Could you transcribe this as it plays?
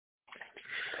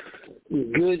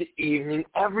Good evening,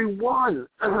 everyone,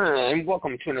 and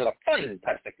welcome to another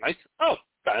fantastic night of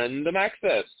Fandom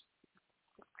Access.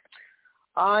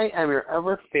 I am your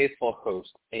ever-faithful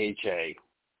host, AJ.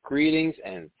 Greetings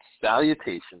and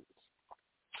salutations.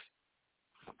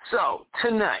 So,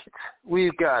 tonight,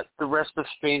 we've got the rest of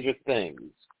Stranger Things,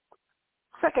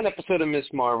 second episode of Ms.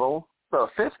 Marvel, the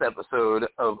fifth episode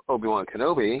of Obi-Wan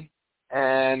Kenobi,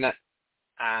 and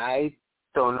I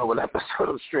don't know what episode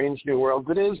of Strange New Worlds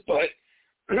it is, but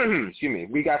excuse me,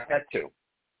 we got that too.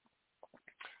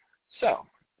 So,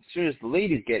 as soon as the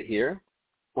ladies get here,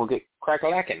 we'll get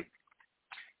crack-a-lackin'.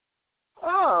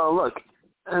 Oh, look,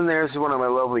 and there's one of my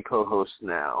lovely co-hosts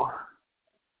now.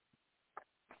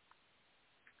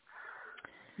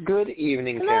 Good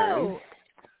evening, Hello. Karen.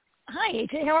 Hi,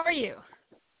 AJ. How are you?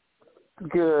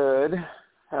 Good.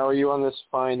 How are you on this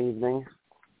fine evening?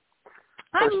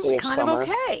 I'm First day of kind summer. of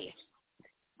okay.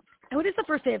 Oh, it is the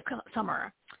first day of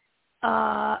summer.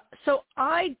 So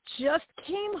I just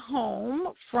came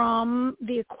home from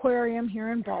the aquarium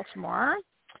here in Baltimore,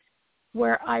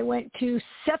 where I went to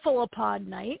cephalopod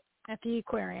night at the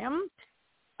aquarium.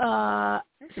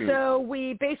 So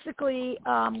we basically,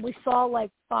 we saw like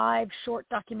 5 short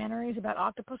documentaries about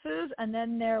octopuses, and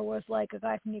then there was like a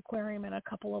guy from the aquarium and a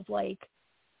couple of like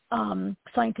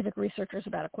scientific researchers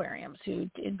about aquariums who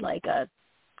did like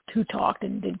who talked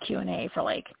and did Q&A for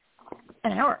like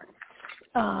an hour.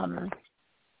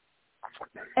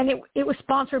 And it was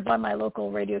sponsored by my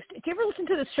local radio station. Do you ever listen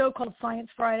to this show called Science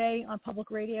Friday on public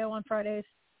radio on Fridays?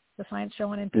 The science show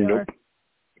on NPR? Nope.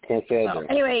 Can't say I do.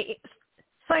 Anyway,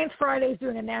 Science Friday is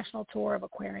doing a national tour of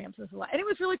aquariums as well. And it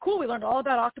was really cool. We learned all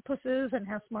about octopuses and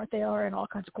how smart they are and all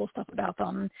kinds of cool stuff about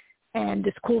them and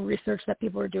this cool research that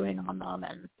people are doing on them.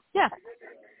 And, yeah,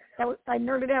 I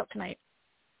nerded out tonight.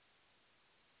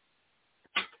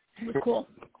 It was cool.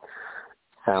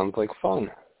 Sounds like fun.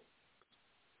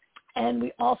 And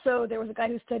there was a guy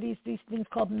who studies these things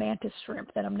called mantis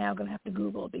shrimp that I'm now going to have to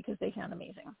Google because they sound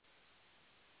amazing.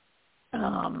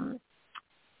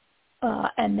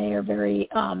 And they are very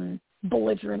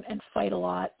belligerent and fight a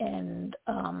lot. And,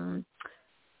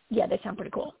 yeah, they sound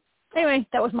pretty cool. Anyway,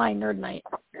 that was my nerd night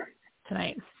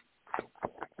tonight.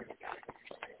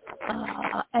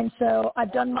 And so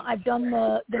I've done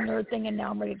the nerd thing, and now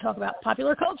I'm ready to talk about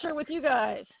popular culture with you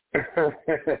guys.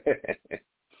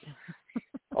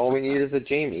 All we need is a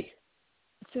Jamie.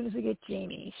 As soon as we get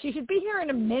Jamie. She should be here in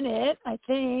a minute, I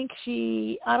think.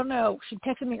 I don't know. She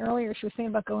texted me earlier. She was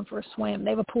thinking about going for a swim. They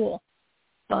have a pool.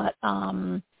 But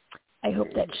I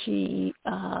hope that she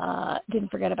didn't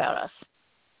forget about us.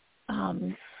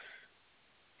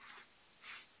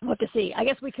 We'll have to see. I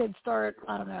guess we could start,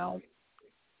 I don't know,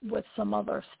 with some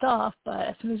other stuff, but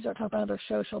as soon as we start talking about other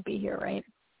shows, she'll be here, right?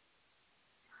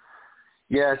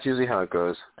 Yeah, it's usually how it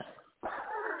goes.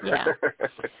 Yeah.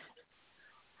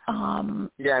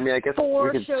 Yeah, I mean, I guess we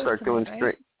could start doing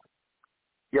right?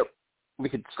 Yep, we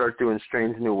could start doing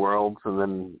Strange New Worlds, and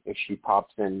then if she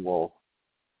pops in, we'll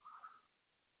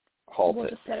halt We'll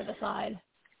just set it aside.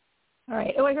 All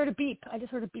right. Oh, I heard a beep. I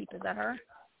just heard a beep. Is that her?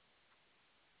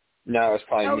 No, it's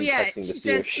probably me texting to she see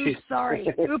said, if she's... oops, sorry.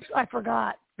 Oops, I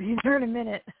forgot. Be here in a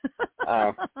minute.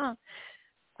 Oh. All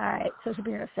right. So she'll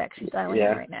be in a sec. She's dialing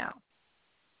in right now.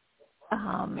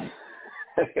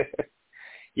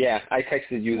 Yeah, I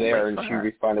texted you there, and she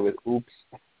responded with, oops.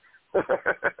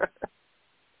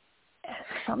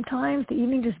 Sometimes the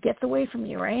evening just gets away from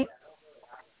you, right?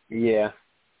 Yeah.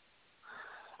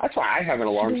 That's why I have an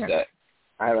alarm set.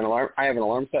 I have an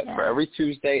alarm set for every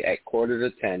Tuesday at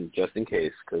 9:45, just in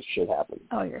case, because shit happens.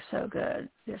 Oh, you're so good.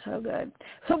 You're so good.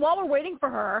 So while we're waiting for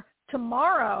her,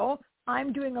 tomorrow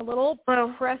I'm doing a little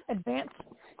press advance.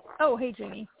 Oh, hey,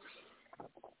 Jamie.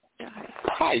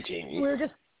 Hi, Jamie. We're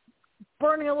just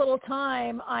burning a little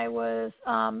time. I was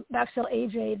about to tell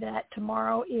AJ that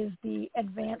tomorrow is the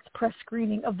advanced press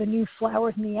screening of the new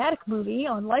Flowers in the Attic movie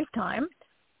on Lifetime,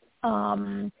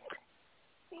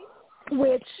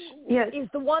 which is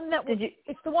the one that was.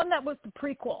 It's the one that was the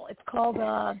prequel. It's called.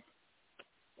 AJ,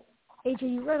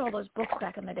 you read all those books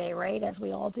back in the day, right? As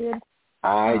we all did.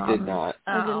 I did not.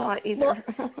 I did not either.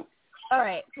 Well, all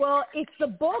right. Well, it's the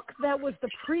book that was the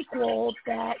prequel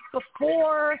that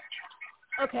before.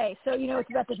 Okay, so it's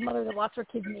about this mother that locks her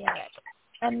kids in the attic,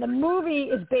 and the movie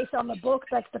is based on the book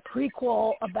that's the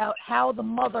prequel about how the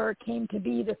mother came to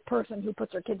be this person who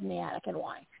puts her kids in the attic and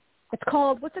why. It's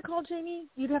called, what's it called, Jamie?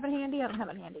 You have it handy? I don't have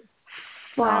it handy.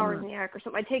 Flowers in the Attic or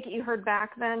something. I take it you heard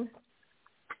back then?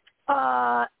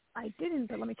 I didn't,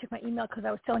 but let me check my email because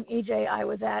I was telling AJ I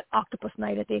was at Octopus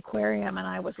Night at the aquarium and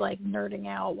I was like nerding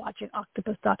out watching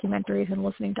octopus documentaries and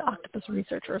listening to octopus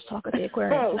researchers talk at the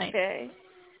aquarium tonight. Okay.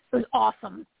 It was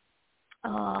awesome.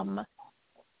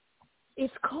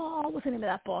 It's called, what's the name of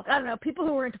that book? I don't know. People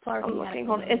who were into Flowers in the Attic.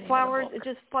 It's Flowers. It's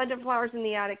just Flight of Flowers in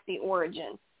the Attic: The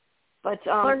Origin. But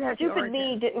stupid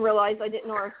me didn't realize I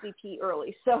didn't RSVP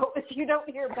early. So if you don't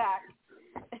hear back,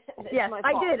 yes,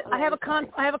 I did. I have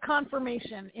a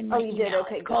confirmation in my email. You did?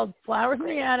 Okay. It's called Flowers in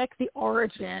the Attic: The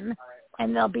Origin,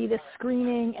 and there'll be this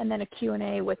screening and then a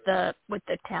Q&A with the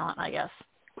talent, I guess.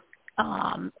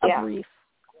 Brief.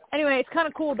 Anyway, it's kind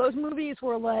of cool. Those movies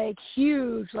were, like,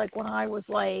 huge, like, when I was,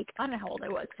 like, I don't know how old I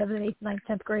was, 7th, 8th, 9th,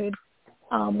 10th grade,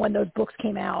 when those books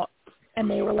came out. And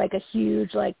they were, like, a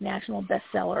huge, like, national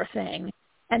bestseller thing.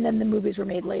 And then the movies were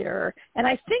made later. And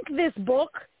I think this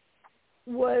book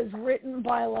was written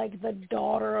by, like, the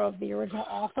daughter of the original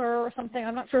author or something.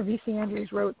 I'm not sure if V.C.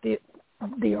 Andrews wrote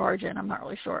the Origin. I'm not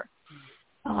really sure.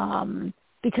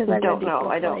 Because I don't know.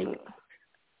 I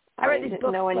didn't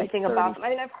know anything about them. I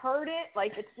mean, I've heard it.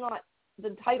 Like, it's not,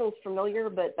 the title's familiar,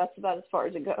 but that's about as far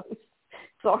as it goes.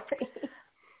 Sorry.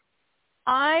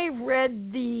 I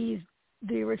read the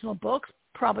original books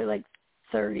probably like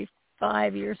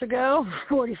 35 years ago,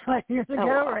 45 years ago,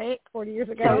 wow. Right? 40 years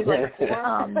ago. So it was like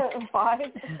 4, 5?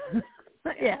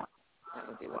 Yeah. That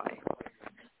would be why.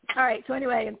 All right, so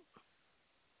anyway,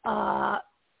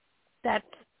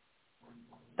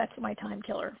 that's my time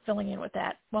killer, filling in with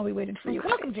that while we waited for you.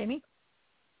 Welcome, Jamie.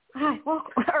 Hi,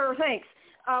 welcome. Thanks.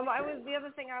 The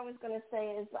other thing I was going to say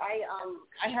is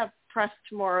I have press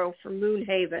tomorrow for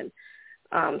Moonhaven.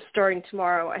 Starting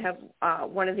tomorrow, I have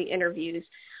one of the interviews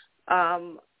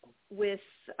with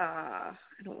I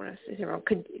don't want to say his name wrong,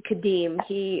 Kadeem.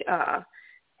 He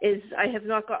is. I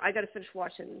got to finish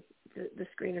watching the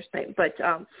screeners thing, but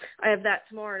I have that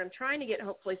tomorrow, and I'm trying to get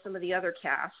hopefully some of the other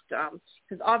cast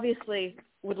because obviously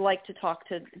would like to talk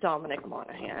to Dominic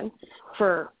Monaghan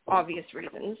for obvious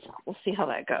reasons. We'll see how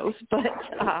that goes, but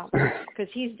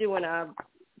because he's doing a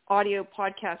audio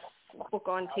podcast book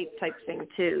on tape type thing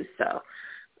too, so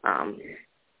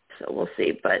we'll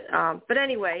see. But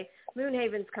anyway,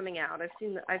 Moonhaven's coming out.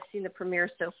 I've seen the premiere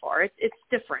so far. It's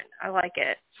different. I like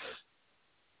it.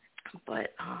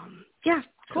 But yeah,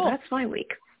 cool. So that's my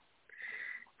week.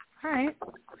 All right,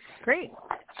 great.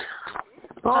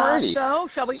 Alrighty.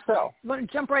 Shall we want to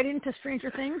jump right into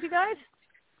Stranger Things, you guys?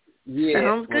 Yeah,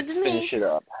 sounds good to me. Finish it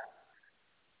up.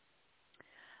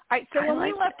 All right, so when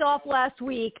we left off last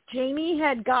week, Jamie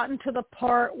had gotten to the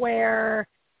part where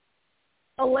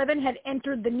 11 had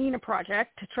entered the Nina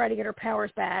Project to try to get her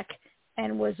powers back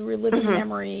and was reliving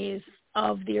memories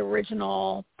of the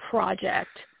original project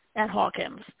at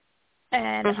Hawkins.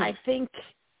 And I think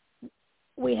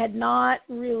we had not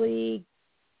really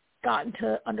gotten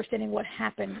to understanding what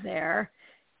happened there.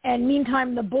 And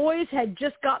meantime, the boys had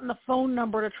just gotten the phone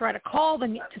number to try to call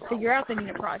them to figure out the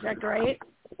Nina Project, right?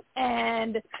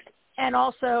 And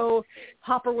also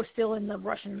Hopper was still in the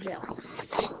Russian jail.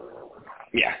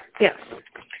 Yeah. Yes.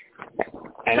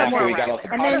 And after we got off the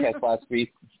podcast last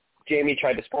week, Jamie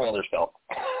tried to spoil herself.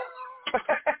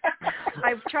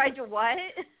 I've tried to what?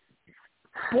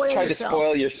 To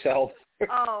spoil yourself.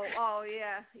 Oh,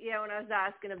 yeah. When I was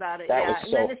asking about it, that was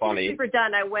so and then funny. As soon as we were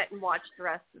done, I went and watched the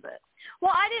rest of it.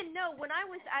 Well, I didn't know when I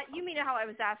was at. You mean how I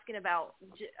was asking about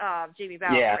Jamie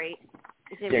Bauer, right?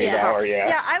 Jamie Bauer, yeah.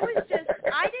 Yeah, I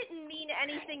didn't mean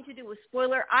anything to do with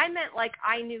spoiler. I meant like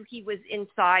I knew he was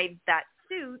inside that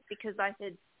suit because I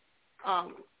had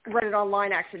read it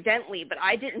online accidentally, but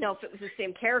I didn't know if it was the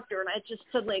same character, and it just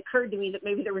suddenly occurred to me that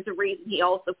maybe there was a reason he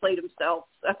also played himself.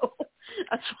 So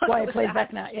that's why he played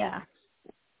Vecna, yeah.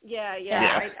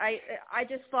 Yeah. I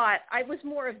just thought I was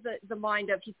more of the mind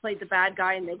of he played the bad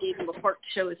guy and they gave him a part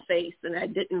to show his face, and I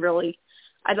didn't really,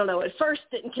 I don't know, at first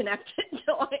didn't connect it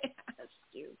until I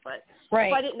asked you. But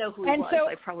if I didn't know who he was,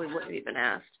 I probably wouldn't have even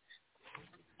asked.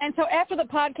 And so after the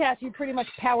podcast, you pretty much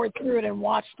powered through it and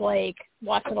watched it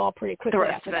all pretty quickly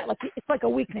after that. Like, it's like a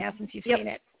week now since you've seen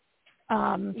it.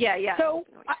 Yeah. So,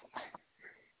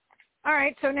 all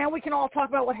right. So now we can all talk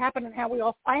about what happened and how we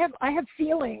all. I have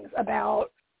feelings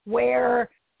about where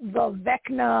the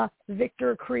Vecna,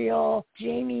 Victor Creel,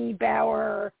 Jamie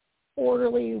Bauer,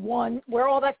 Orderly one, where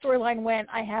all that storyline went.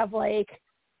 I had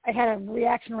a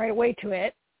reaction right away to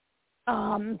it,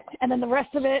 and then the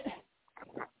rest of it.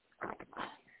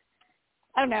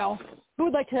 I don't know. Who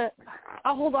would like to?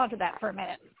 I'll hold on to that for a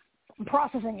minute. I'm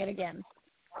processing it again.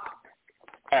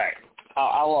 All right.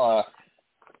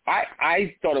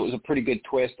 I thought it was a pretty good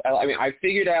twist. I mean, I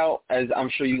figured out, as I'm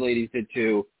sure you ladies did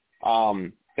too,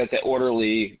 that the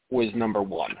Orderly was number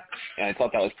one, and I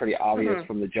thought that was pretty obvious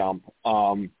from the jump.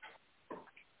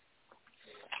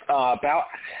 About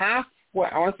halfway,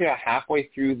 I want to say about halfway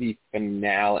through the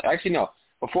finale. Actually, no.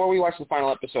 Before we watched the final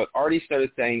episode, Artie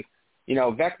started saying,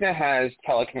 Vecna has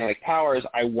telekinetic powers.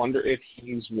 I wonder if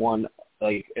he's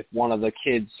if one of the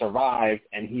kids survived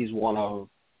and he's one of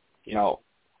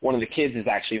the kids is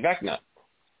actually Vecna.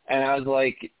 And I was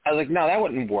like, no, that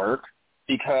wouldn't work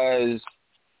because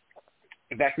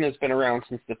Vecna's been around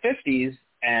since the 50s,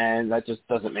 and that just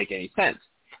doesn't make any sense.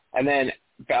 And then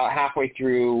about halfway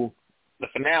through the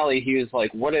finale, he was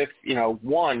like, what if,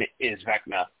 one is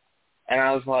Vecna? And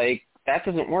I was like, that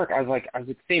doesn't work. I was like,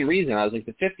 same reason. I was like,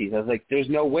 the 50s. I was like, there's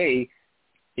no way,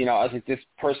 I was like, this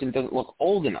person doesn't look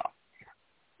old enough.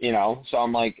 So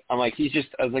I'm like, he's just,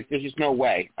 I was like, there's just no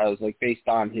way. I was like, based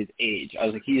on his age, I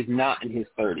was like, he is not in his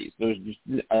 30s. There's just,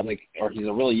 I was like, or he's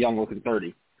a really young looking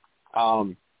 30.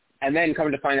 And then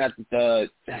coming to find out that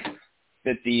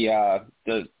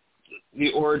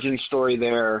the origin story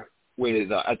there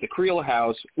with at the Creel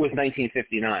house was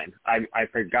 1959. I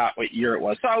forgot what year it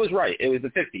was. So I was right. It was the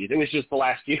 50s. It was just the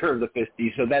last year of the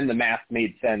 50s. So then the math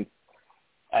made sense.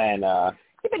 And,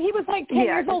 yeah, but he was like 10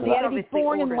 years old. He had to be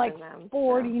born in like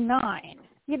 49. So.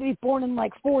 He had to be born in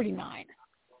like 49.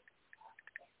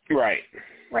 Right.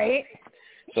 Right?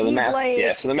 So the math, like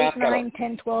so the math 8, 9,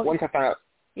 10, 12. Once I found out,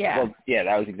 that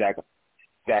was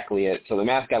exactly it. So the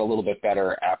math got a little bit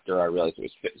better after I realized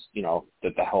it was,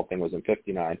 that the whole thing was in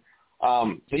 59.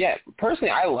 So yeah, personally,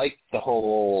 I like the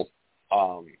whole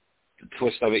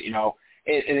twist of it,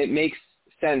 and it makes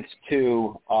sense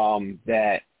too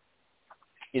that.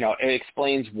 It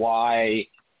explains why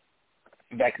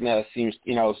Vecna seems,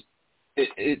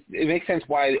 it makes sense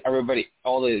why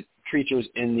all the creatures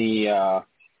in the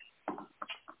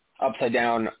Upside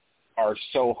Down are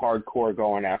so hardcore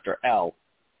going after El,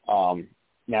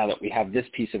 now that we have this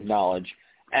piece of knowledge.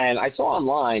 And I saw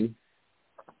online,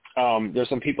 there's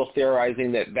some people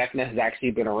theorizing that Vecna has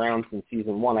actually been around since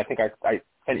season 1. I think I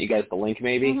sent you guys the link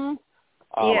maybe. Mm-hmm.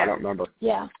 I don't remember.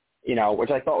 Yeah. Which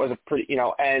I thought was a pretty,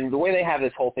 and the way they have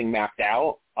this whole thing mapped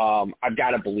out, I've got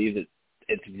to believe that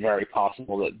it's very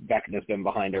possible that Vecna's been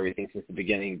behind everything since the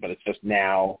beginning, but it's just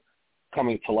now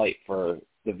coming to light for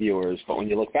the viewers. But when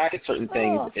you look back at certain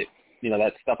things,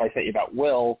 that stuff I sent you about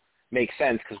Will makes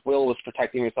sense because Will was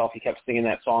protecting himself. He kept singing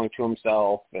that song to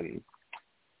himself, and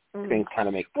things kind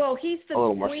of make a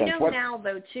little more sense. We know now,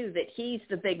 though, too, that he's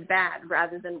the big bad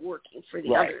rather than working for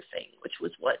the other thing, which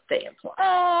was what they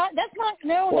implied. That's not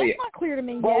clear to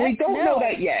me yet. Well, we don't know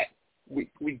that yet.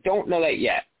 We don't know that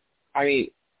yet. I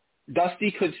mean, Dusty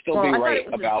could still be right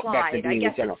about Vecna being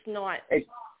the general. It's not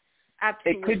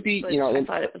absolute. It could be,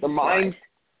 the mind.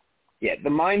 Yeah, the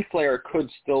Mind Flayer could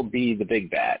still be the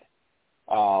big bad.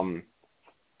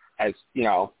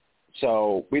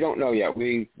 So we don't know yet.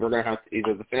 We're going to have to,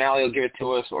 either the finale will give it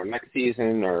to us or next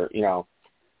season or,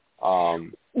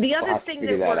 the other thing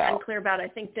that we're unclear about, I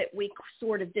think that we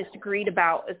sort of disagreed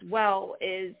about as well,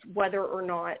 is whether or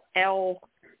not Elle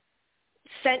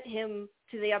sent him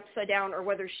to the Upside Down or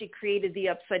whether she created the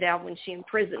Upside Down when she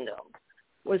imprisoned him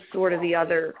was sort of the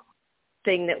other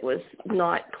thing that was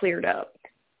not cleared up.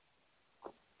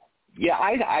 Yeah,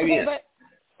 I mean,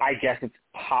 I guess it's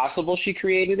possible she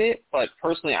created it, but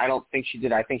personally, I don't think she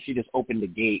did. I think she just opened the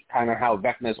gate, kind of how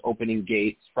Vecna's opening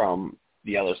gates from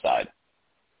the other side.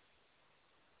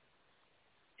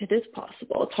 It is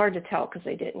possible. It's hard to tell because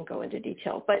they didn't go into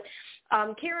detail. But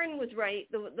Karen was right.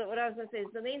 What I was going to say is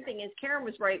the main thing is Karen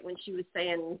was right when she was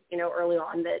saying, early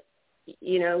on that,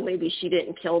 maybe she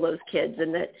didn't kill those kids,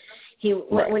 and that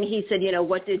when he said,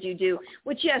 what did you do?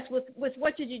 Which, yes, with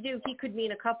what did you do, he could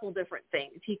mean a couple different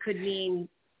things. He could mean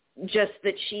just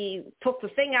that she took the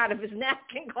thing out of his neck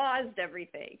and caused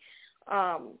everything.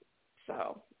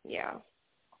 So, yeah.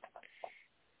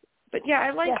 But, yeah,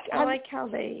 I like how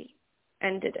they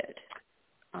ended it.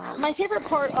 My favorite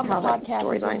part on the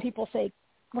podcast is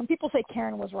when people say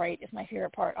Karen was right is my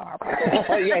favorite part on our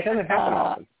podcast. Yeah, it doesn't happen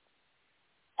often.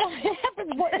 It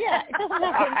happens. It doesn't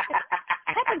happen.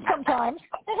 It happens sometimes.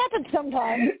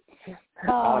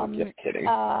 I'm just kidding.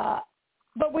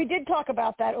 But we did talk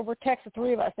about that over text, the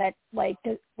three of us. That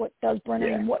what does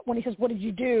Brennan? Yeah. When he says, "What did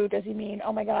you do?" Does he mean,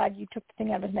 "Oh my God, you took the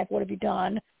thing out of his neck. What have you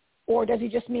done?" Or does he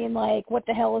just mean like, "What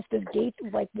the hell is this gate?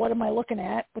 Like, what am I looking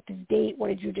at with this date? What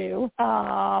did you do?"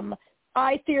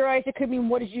 I theorize it could mean,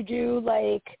 "What did you do?"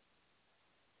 Like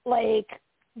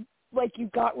you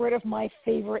got rid of my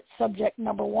favorite subject,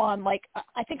 number one. Like,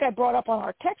 I think I brought up on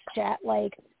our text chat,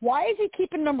 like, why is he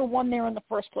keeping number one there in the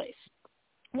first place?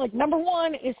 Like, number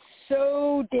one is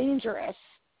so dangerous,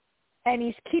 and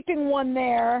he's keeping one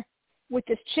there with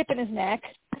this chip in his neck,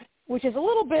 which is a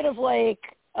little bit of like,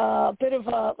 I'm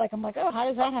like, oh, how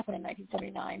does that happen in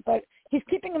 1979? But he's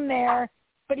keeping him there,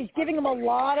 but he's giving him a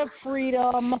lot of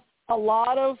freedom, a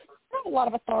lot of not a lot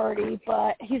of authority,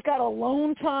 but he's got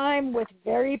alone time with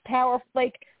very powerful.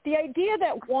 Like the idea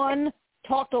that one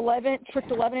tricked Eleven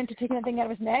into taking the thing out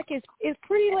of his neck is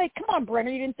pretty like, come on, Brenner,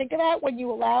 you didn't think of that when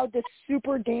you allowed this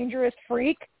super dangerous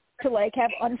freak to like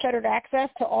have unfettered access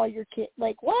to all your kids?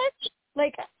 Like what?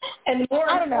 Like, and more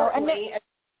I don't know. And then,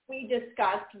 we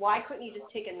discussed why couldn't you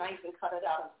just take a knife and cut it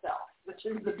out himself, which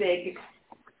is the big.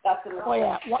 That's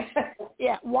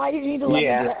why did you need to let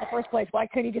him do that in the first place? Why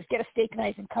couldn't he just get a steak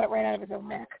knife and cut it right out of his own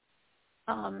neck?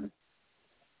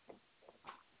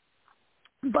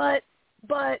 But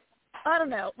I don't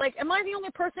know. Like, am I the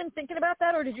only person thinking about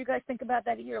that, or did you guys think about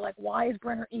that either? Like, why is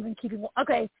Brenner even keeping?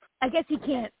 Okay, I guess he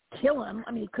can't kill him.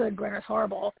 I mean, he could. Brenner's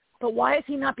horrible. But why is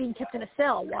he not being kept in a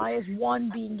cell? Why is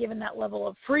one being given that level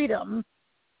of freedom?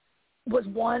 Was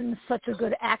one such a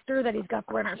good actor that he's got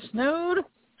Brenner snowed?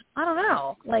 I don't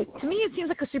know. Like, to me, it seems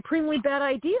like a supremely bad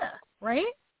idea, right?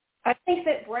 I think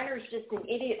that Brenner's just an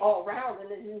idiot all around and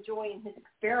is enjoying his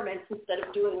experiments instead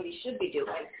of doing what he should be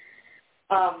doing.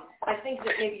 I think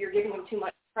that maybe you're giving him too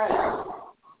much credit.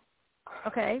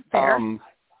 Okay, fair.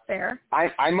 Fair.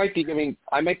 I might be giving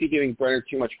Brenner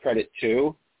too much credit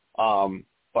too.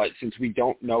 But since we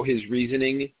don't know his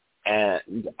reasoning,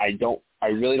 and I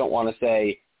really don't want to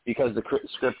say because the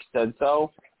script said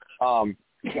so.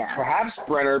 Perhaps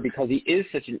Brenner, because he is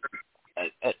such an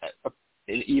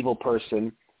evil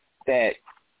person, that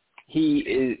he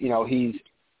is, he's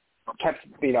kept,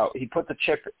 he put the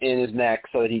chip in his neck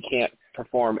so that he can't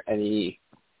perform any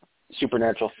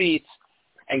supernatural feats,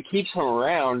 and keeps him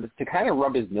around to kind of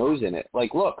rub his nose in it.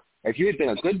 Like, look, if you had been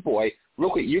a good boy,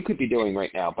 look what you could be doing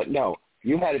right now. But no,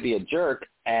 you had to be a jerk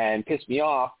and piss me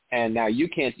off, and now you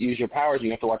can't use your powers.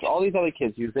 You have to watch all these other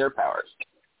kids use their powers.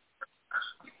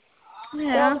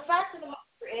 Yeah. Well, the fact of the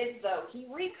matter is, though, he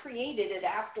recreated it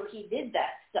after he did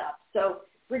that stuff. So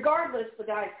regardless, the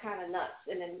guy's kind of nuts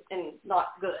and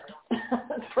not good,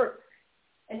 for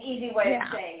an easy way of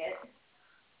saying it.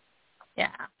 Yeah.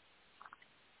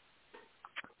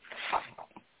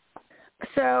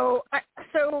 So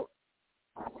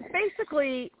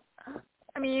basically,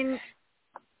 I mean,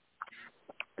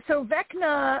 so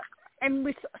Vecna,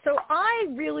 and so I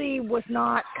really was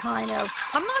not I'm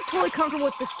not totally comfortable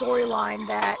with the storyline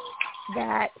that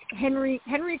Henry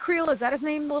Creel, is that his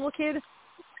name, the little kid?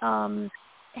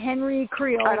 Henry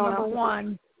Creel, number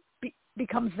one,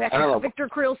 becomes Vecna, Victor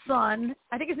Creel's son.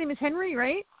 I think his name is Henry,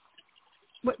 right?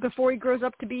 Before he grows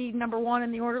up to be number one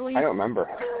in the Orderly? I don't remember.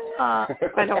 I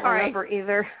don't remember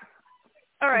either.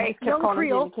 All right, young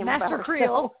Creel, Master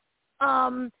Creel.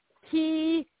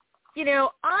 He,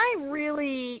 I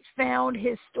really found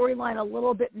his storyline a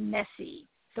little bit messy.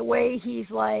 The way he's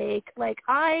like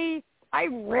I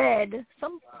read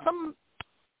some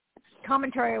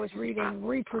commentary I was reading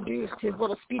reproduced his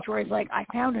little speech where he's like, I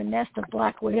found a nest of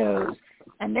black widows,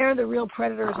 and they're the real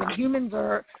predators, and humans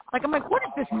are like. I'm like, what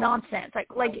is this nonsense?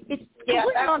 Like it's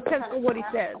complete nonsense for what he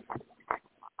says,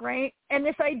 right? And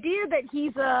this idea that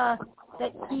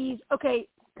he's okay.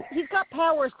 He's got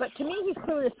powers, but to me, he's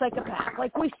clearly a psychopath.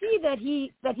 Like, we see that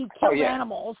he kills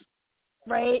animals,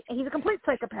 right? And he's a complete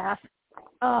psychopath.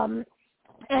 And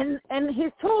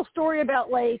his total story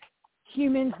about, like,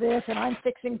 humans this and I'm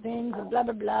fixing things and blah,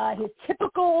 blah, blah, his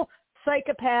typical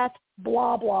psychopath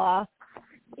blah, blah,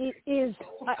 is,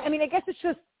 I mean, I guess it's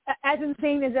just as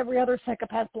insane as every other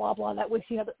psychopath blah, blah that we've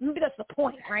seen. Maybe that's the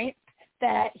point, right?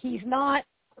 That he's not...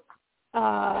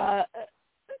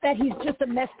 that he's just a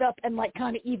messed up and like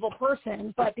kind of evil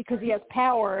person, but because he has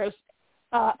powers.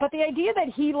 But the idea that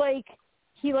he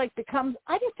becomes,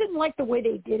 I just didn't like the way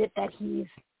they did it, that he's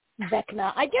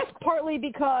Vecna. I guess partly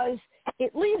because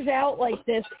it leaves out like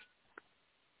this.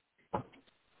 I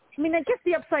mean, I guess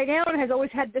the Upside Down has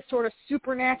always had this sort of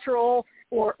supernatural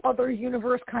or other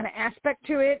universe kind of aspect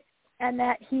to it, and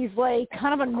that he's like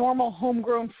kind of a normal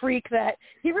homegrown freak, that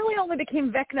he really only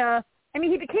became Vecna. I mean,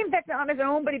 he became Vecna on his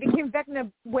own, but he became Vecna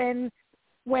when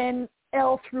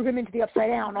Elle threw him into the Upside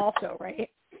Down also, right?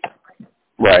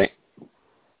 Right.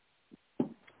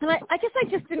 And I guess I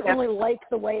just didn't really like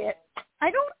the way it... I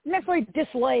don't necessarily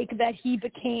dislike that he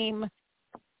became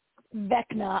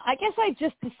Vecna. I guess I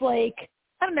just dislike...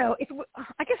 I don't know.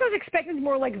 I guess I was expecting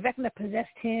more like Vecna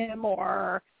possessed him,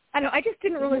 or... I don't know. I just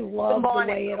didn't really love the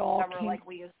way it all came... like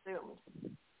we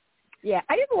assumed. Yeah,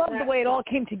 I didn't love the way it all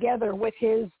came together with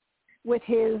his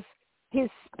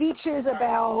speeches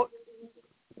about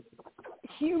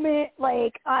human,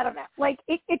 like, I don't know, like,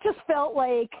 it just felt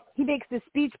like he makes this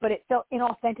speech, but it felt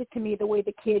inauthentic to me the way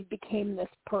the kid became this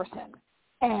person.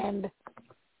 And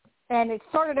it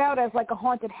started out as like a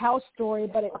haunted house story,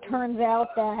 but it turns out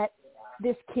that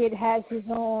this kid has his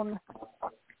own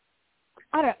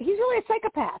I don't know. He's really a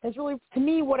psychopath. It's really, to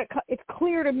me, it's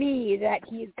clear to me that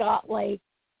he's got, like,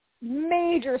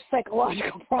 major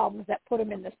psychological problems that put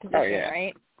him in this position,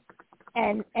 right?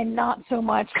 And not so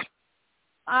much,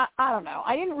 I don't know.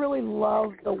 I didn't really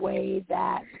love the way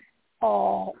that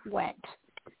all went.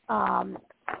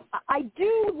 I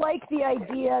do like the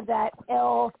idea that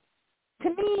to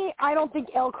me, I don't think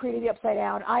Elle created the Upside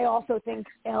Down. I also think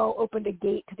Elle opened a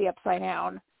gate to the Upside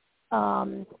Down.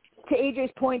 To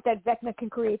AJ's point that Vecna can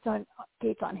create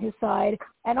gates on his side.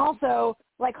 And also,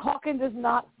 like, Hawkins is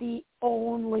not the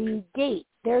only gate.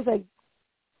 There's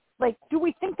do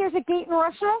we think there's a gate in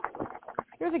Russia?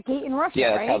 There's a gate in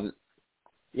Russia, right?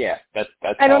 That's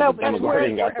I don't know, how but that's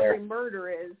where got there. Every murder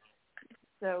is.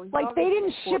 So like, they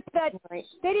didn't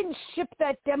ship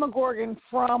that Demogorgon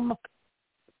from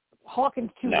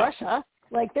Hawkins to Russia.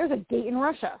 Like, there's a gate in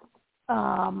Russia,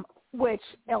 which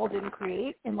Elle didn't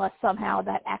create, unless somehow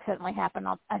that accidentally happened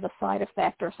as a side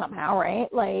effect or somehow, right?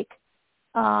 Like,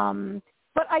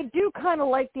 but I do kind of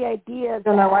like the idea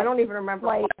that... No, I don't even remember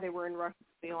why they were in Russia,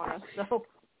 to be honest. So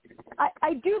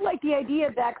I do like the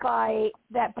idea that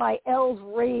by Elle's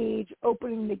rage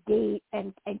opening the gate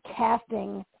and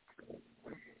casting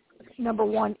number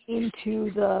one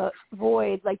into the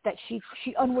void, like that she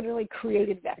unwittingly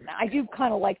created Vecna. I do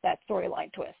kind of like that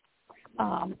storyline twist.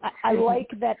 I like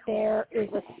that there is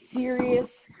a serious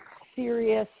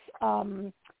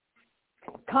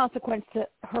consequence to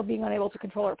her being unable to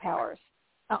control her powers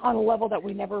on a level that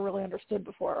we never really understood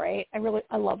before, right?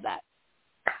 I love that.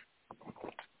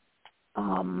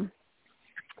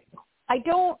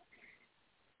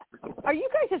 Are you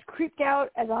guys as creeped out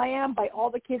as I am by all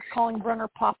the kids calling Brenner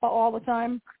Papa all the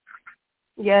time?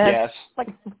 Yes. Like,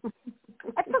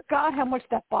 I forgot how much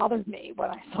that bothered me when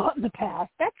I saw it in the past.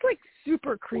 That's, like,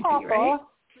 super creepy, Papa. right?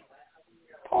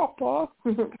 Papa.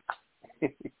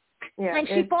 And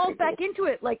she falls back into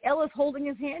it, like Ella's holding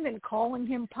his hand and calling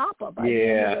him Papa by the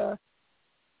end of the...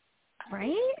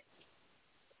 Right?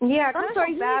 Yeah, it's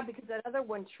kind of bad because that other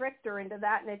one tricked her into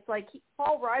that, and it's like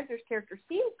Paul Reiser's character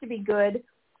seems to be good,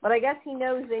 but I guess he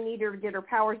knows they need her to get her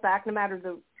powers back no matter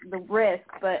the risk,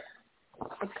 but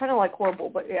it's kind of like horrible,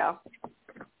 but yeah.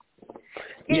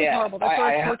 It's horrible. That's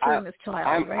why torturing this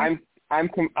child, right?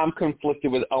 I'm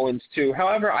conflicted with Owens too.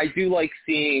 However, I do like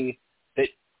seeing that.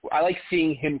 I like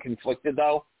seeing him conflicted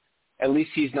though. At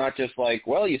least he's not just like,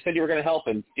 well, you said you were going to help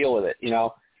and deal with it. You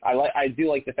know, I do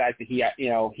like the fact that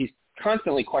he's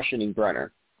constantly questioning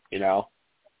Brenner. You know.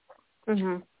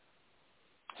 Mhm.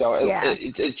 So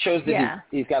it shows that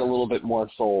he's got a little bit more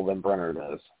soul than Brenner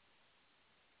does.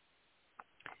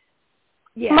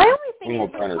 Yeah. My only thing is,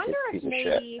 I wonder if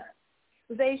maybe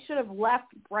they should have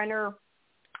left Brenner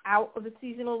out of the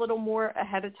season a little more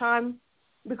ahead of time,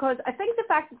 because I think the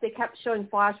fact that they kept showing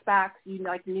flashbacks, you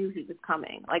knew he was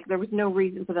coming. Like, there was no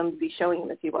reason for them to be showing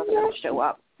him if he wasn't going to show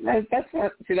up.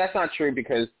 That's not true,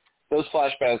 because those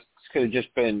flashbacks could have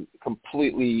just been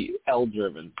completely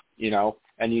Elle-driven, you know,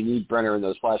 and you need Brenner in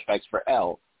those flashbacks for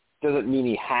Elle. Doesn't mean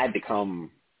he had to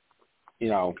come, you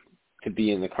know, to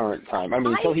be in the current time. I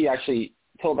mean, until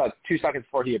about 2 seconds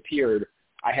before he appeared,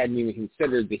 I hadn't even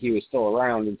considered that he was still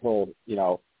around until, you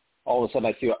know, all of a sudden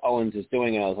I see what Owens is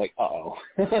doing, and I was like, uh-oh.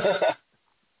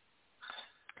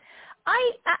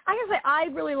 I gotta say, I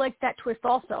really like that twist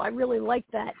also. I really like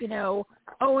that, you know,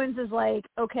 Owens is like,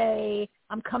 okay,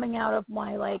 I'm coming out of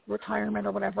my, like, retirement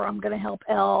or whatever. I'm going to help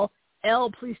Elle.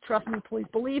 Elle, please trust me, please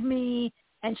believe me.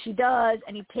 And she does,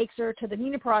 and he takes her to the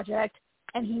Nina Project,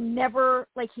 and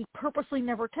he purposely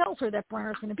never tells her that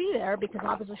Brenner's going to be there because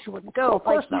obviously she wouldn't go. Of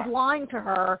course not. He's lying to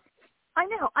her. I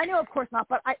know, of course not,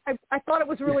 but I thought it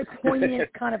was a really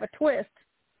poignant kind of a twist.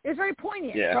 It was very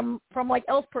poignant from like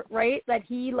Elle's, right? That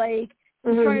he was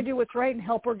trying to do what's right and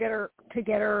help her get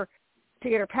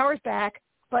her powers back,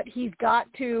 but he's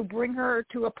got to bring her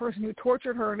to a person who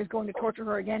tortured her and is going to torture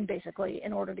her again, basically,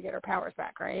 in order to get her powers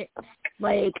back, right?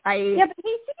 But he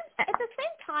seems, at the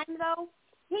same time, though,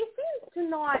 he seems to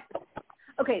not.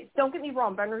 Okay, don't get me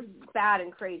wrong, Brenner's bad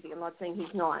and crazy. I'm not saying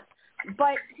he's not.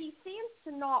 But he seems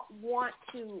to not want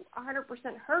to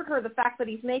 100% hurt her, the fact that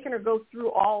he's making her go through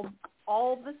all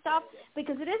the stuff,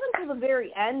 because it isn't until the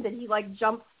very end that he, like,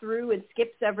 jumps through and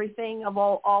skips everything of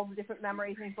all the different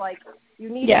memories, and he's like, you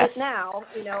need it now,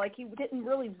 you know, like he didn't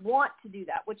really want to do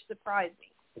that, which surprised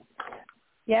me.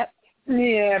 Yep.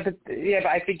 Yeah, but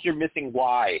I think you're missing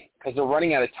why, because they're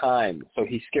running out of time, so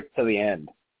he skipped to the end.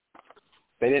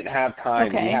 They didn't have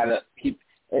time. Okay.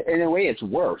 In a way, it's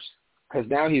worse. Because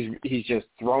now he's just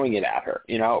throwing it at her,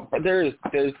 you know. But there's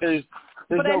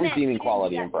no redeeming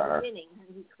quality in Brenner.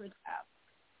 He could have.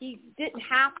 He didn't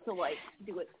have to, like,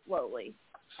 do it slowly.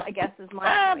 I guess is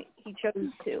my point. He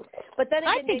chose to. But then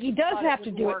again, I think he does have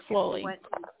to do it slowly. He went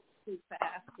too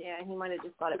fast. Yeah, he might have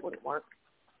just thought it wouldn't work.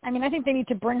 I mean, I think they need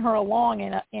to bring her along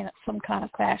in some kind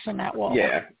of fashion that will.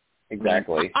 Yeah,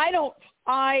 exactly. I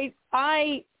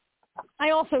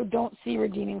also don't see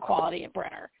redeeming quality in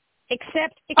Brenner.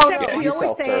 Except we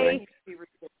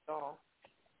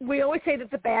always say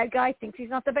that the bad guy thinks he's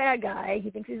not the bad guy.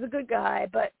 He thinks he's a good guy.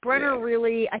 But Brenner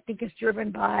really, I think, is driven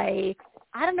by,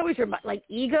 I don't know, he's driven by, like,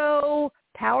 ego,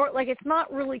 power. Like, it's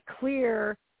not really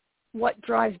clear what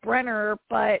drives Brenner,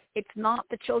 but it's not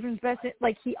the children's best.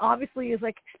 Like, he obviously is,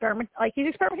 like, he's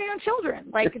experimenting on children.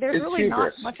 Like, there's really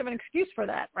hubris. not much of an excuse for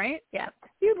that, right? Yeah.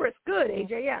 Hubris. Good,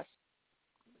 AJ, yes.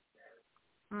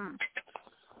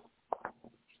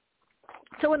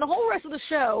 So in the whole rest of the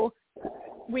show,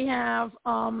 we have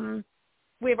our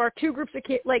two groups of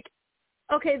kids. Like,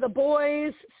 okay, the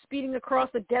boys speeding across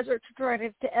the desert to try to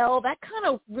get to Elle. That kind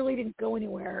of really didn't go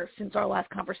anywhere since our last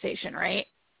conversation, right?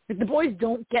 Like, the boys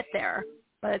don't get there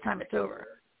by the time it's over,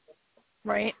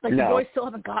 right? Like, the boys still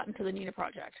haven't gotten to the Nina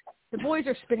Project. The boys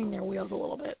are spinning their wheels a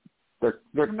little bit. They're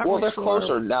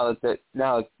closer now that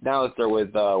they're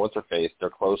with what's her face. They're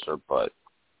closer, but.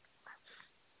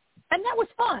 And that was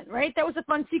fun, right? That was a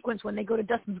fun sequence when they go to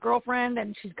Dustin's girlfriend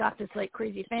and she's got this, like,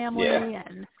 crazy family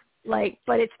and, like,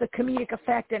 but it's the comedic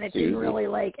effect and it didn't really,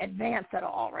 like, advance at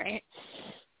all, right?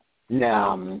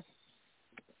 No.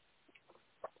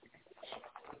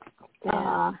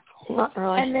 Not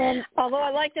really. And then, although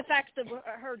I like the fact that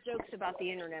her jokes about the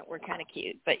internet were kind of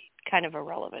cute, but kind of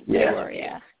irrelevant. Yeah. They were,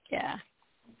 yeah.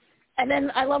 And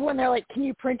then I love when they're like, "Can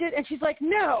you print it?" And she's like,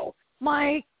 "No,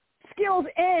 my skills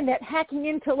end at hacking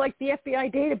into, like, the FBI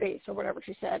database," or whatever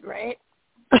she said, right?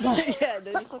 Yeah,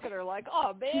 they just look at her like,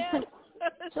 "Oh man."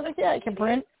 So like, yeah, I can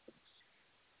print.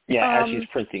 Yeah, as she's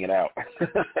printing it out.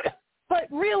 But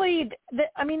really,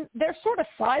 they're sort of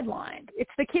sidelined.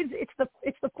 It's the kids.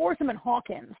 It's the Forsum and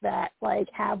Hawkins that, like,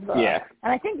 have the. Yeah.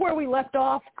 And I think where we left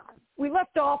off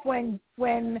when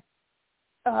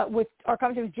with our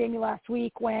conversation with Jamie last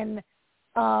week when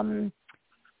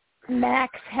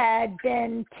Max had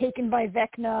been taken by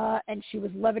Vecna and she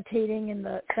was levitating in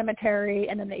the cemetery,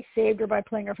 and then they saved her by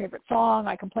playing her favorite song.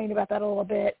 I complained about that a little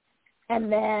bit,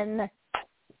 and then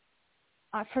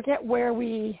I forget where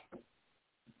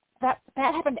that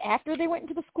happened after they went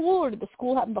into the school, or did the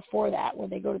school happen before that, where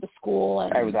they go to the school?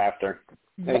 And it was after.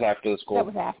 It was after the school. That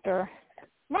was after.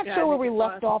 I'm not sure where we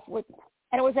left off with.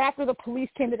 And it was after the police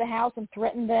came to the house and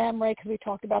threatened them, right? Because we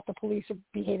talked about the police are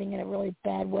behaving in a really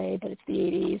bad way, but it's the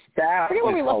 80s. That was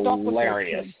where we left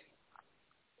hilarious.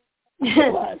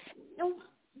 It was.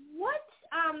 What?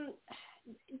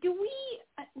 Do we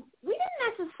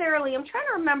didn't necessarily, I'm trying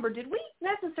to remember, did we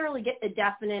necessarily get a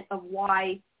definite of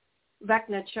why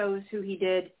Vecna chose who he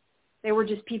did? They were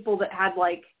just people that had,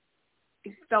 like,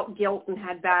 felt guilt and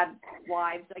had bad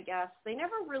lives, I guess. They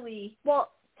never really,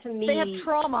 to me, they have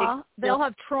trauma. They'll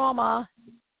have trauma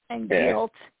and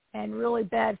guilt and really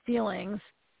bad feelings.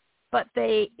 But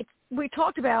we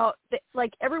talked about,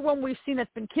 like, everyone we've seen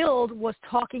that's been killed was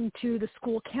talking to the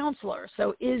school counselor.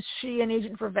 So is she an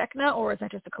agent for Vecna, or is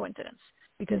that just a coincidence?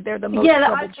 Because they're the most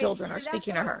troubled children are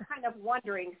speaking to her. I'm kind of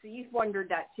wondering. So you've wondered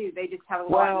that, too. They just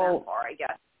haven't gotten that far, I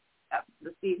guess. That's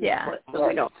the season split, so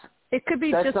we don't. It could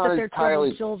be just that they're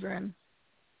troubled children.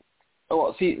 Oh,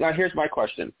 well, see, now here's my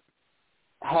question.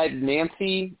 Had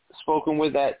Nancy spoken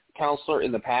with that counselor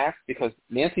in the past? Because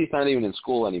Nancy's not even in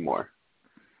school anymore.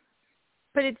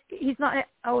 But he's not.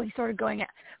 Oh, he started going.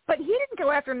 But he didn't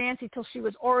go after Nancy till she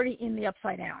was already in the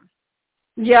Upside Down.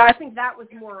 Yeah, I think that was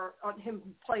more on him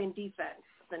playing defense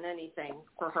than anything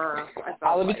for her.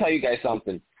 Let me tell you guys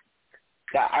something.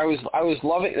 I was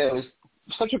loving. It was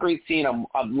such a great scene.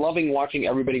 I'm loving watching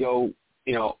everybody go,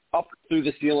 up through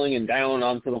the ceiling and down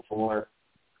onto the floor.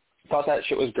 Thought that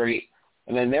shit was great.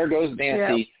 And then there goes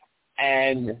Nancy,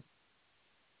 and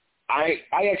I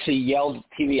actually yelled at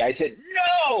TV. I said,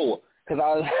 "No!" Because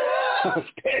I was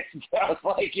pissed. I was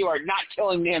like, "You are not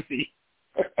killing Nancy."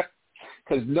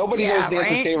 Because nobody knows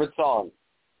Nancy's favorite song.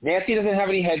 Nancy doesn't have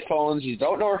any headphones. You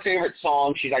don't know her favorite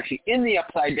song. She's actually in the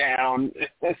Upside Down.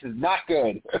 This is not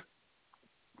good.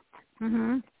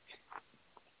 Mhm.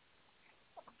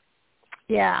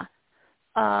 Yeah.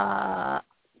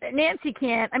 Nancy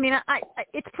can't. I mean,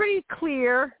 it's pretty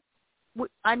clear.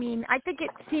 I mean, I think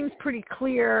it seems pretty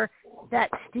clear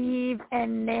that Steve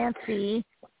and Nancy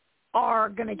are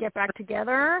going to get back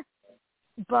together.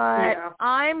 But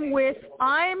I'm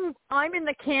in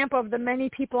the camp of the many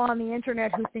people on the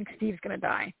internet who think Steve's going to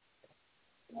die.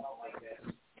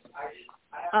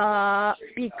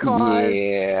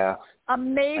 Because a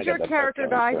major character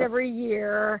dies every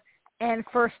year, And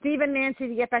for Steve and Nancy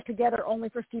to get back together only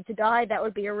for Steve to die, that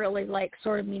would be a really, like,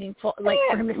 sort of meaningful, like,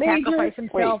 for him to sacrifice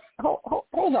himself. Wait,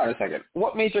 hold on a second.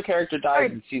 What major character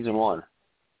died in season 1?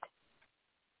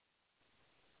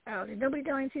 Oh, did nobody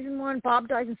die in season 1? Bob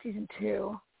dies in season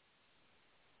 2.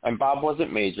 And Bob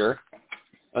wasn't major,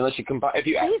 unless you combine.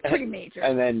 He's pretty major.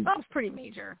 And then Bob's pretty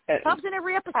major. Bob's in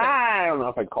every episode. I don't know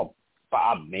if I'd call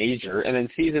Bob major. And then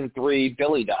season 3,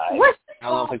 Billy died. What? I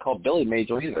don't know if I'd call Billy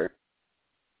major either.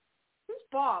 Who's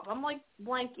Bob? I'm like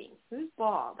blanking. Who's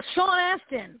Bob? Sean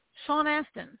Astin. Sean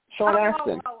Astin.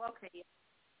 Oh, okay.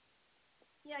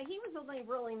 Yeah, he was only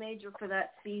really major for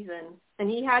that season, and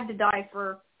he had to die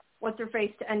for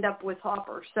what's-her-face to end up with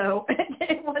Hopper, so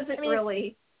it wasn't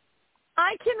really...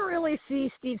 I can really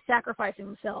see Steve sacrificing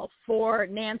himself for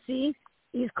Nancy.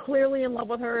 He's clearly in love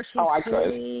with her. She's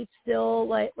clearly still,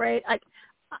 like, right?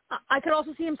 I could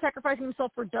also see him sacrificing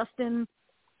himself for Dustin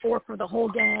or for the whole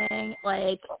gang.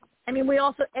 Like, I mean, we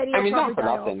also, Eddie will probably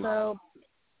die also.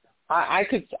 I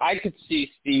could see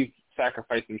Steve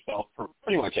sacrifice himself for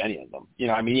pretty much any of them. You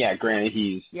know, I mean, yeah, granted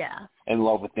he's in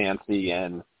love with Nancy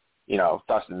and, you know,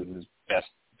 Dustin's his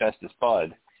bestest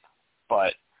bud,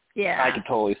 but I could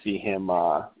totally see him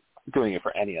doing it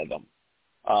for any of them.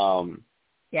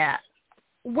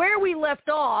 Where we left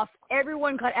off,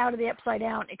 everyone got out of the Upside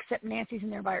Down except Nancy's in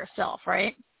there by herself,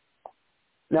 right?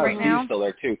 No, Steve's still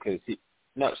there too,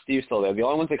 Steve's still there. The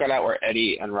only ones that got out were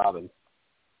Eddie and Robin.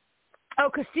 Oh,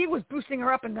 because Steve was boosting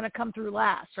her up and going to come through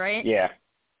last, right? Yeah.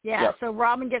 Yeah, so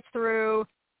Robin gets through.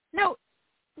 No,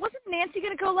 wasn't Nancy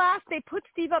going to go last? They put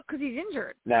Steve up because he's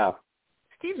injured. No.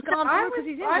 Steve's gone through because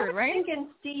he's injured, right? I was thinking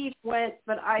Steve went,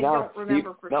 but I don't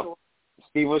remember for sure.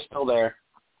 Steve was still there.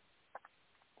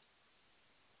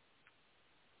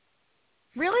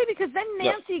 Really? Because then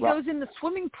Nancy goes in the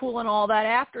swimming pool and all that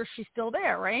after she's still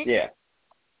there, right? Yeah.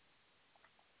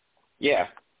 Yeah.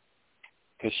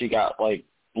 Because she got, like,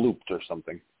 looped or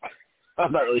something.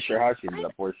 I'm not really sure how she ended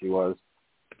up where she was.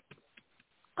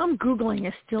 I'm Googling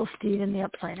is still Steve in the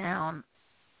Upside Down.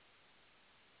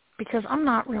 Because I'm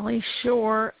not really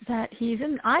sure that he's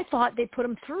in. I thought they put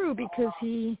him through because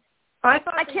he... I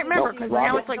can't remember because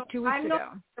now it's like 2 weeks ago.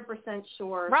 I'm not 100%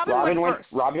 sure. Robin went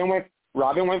first.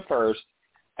 Robin went first,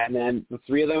 and then the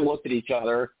three of them looked at each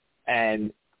other,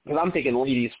 and because I'm thinking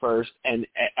ladies first, and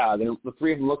the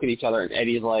three of them look at each other, and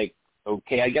Eddie's like,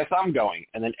 okay, I guess I'm going.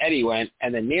 And then Eddie went,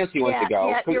 and then Nancy went to go.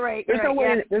 Yeah, you're right. Because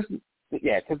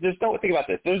there's no, think about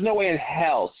this. There's no way in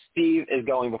hell Steve is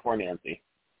going before Nancy.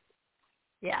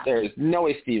 Yeah. There's no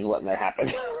way Steve's letting that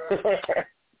happen.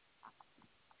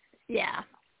 Yeah.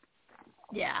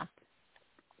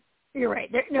 You're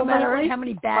right. No matter how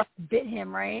many bats bit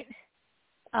him, right?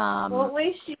 Well, at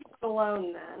least she's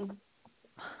alone then.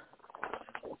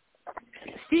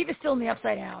 Steve is still in the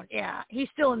Upside Down. Yeah, he's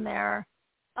still in there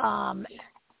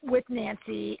with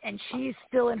Nancy, and she's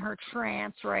still in her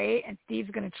trance, right? And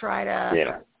Steve's going to try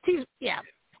to...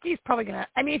 Steve's probably going to...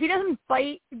 I mean, if he doesn't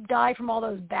die from all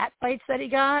those bat bites that he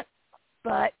got,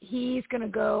 but he's going to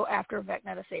go after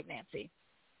Vecna to save Nancy.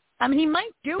 I mean, he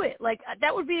might do it. Like,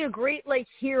 that would be a great, like,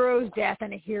 hero's death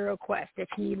and a hero quest if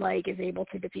he, like, is able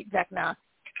to defeat Vecna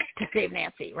to save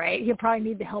Nancy, right? He'll probably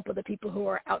need the help of the people who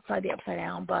are outside the Upside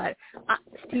Down, but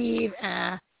Steve,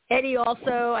 Eddie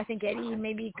also, I think Eddie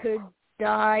maybe could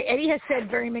die. Eddie has said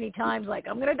very many times, like,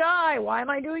 I'm going to die. Why am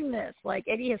I doing this? Like,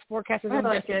 Eddie has forecasted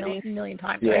this a million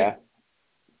times, right? Yeah.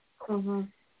 Mm-hmm.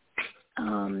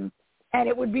 And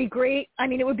it would be great. I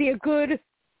mean, it would be a good,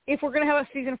 if we're going to have a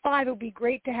season 5, it would be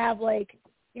great to have, like,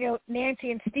 you know,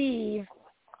 Nancy and Steve.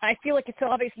 I feel like it's so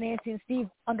obvious Nancy and Steve,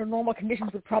 under normal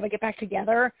conditions, would probably get back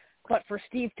together. But for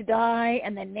Steve to die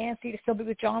and then Nancy to still be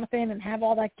with Jonathan and have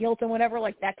all that guilt and whatever,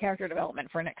 like, that character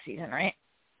development for next season, right?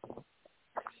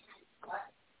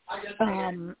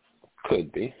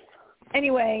 Could be.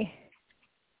 Anyway,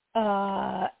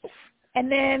 and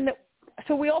then,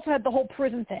 so we also had the whole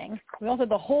prison thing. We also had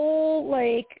the whole,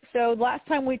 like, so last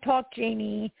time we talked,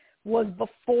 Jamie, was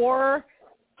before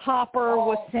Hopper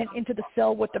was sent into the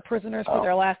cell with the prisoners for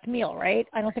their last meal, right?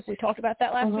 I don't think we talked about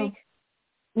that last week.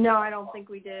 No, I don't think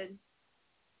we did.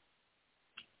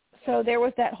 So there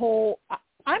was that whole,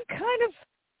 I'm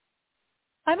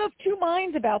of two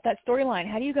minds about that storyline.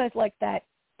 How do you guys like that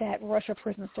Russia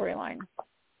prison storyline?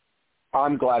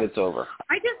 I'm glad it's over.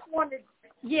 I just wanted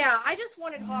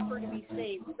Hopper to be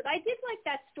saved, but I did like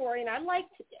that story, and I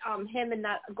liked him and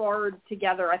that guard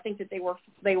together. I think that they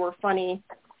were funny.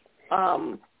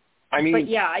 I mean, but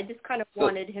yeah, I just kind of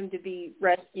wanted him to be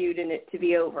rescued and it to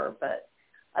be over, but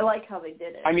I like how they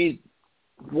did it. I mean,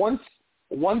 once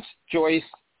Joyce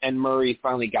and Murray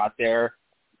finally got there,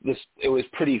 it was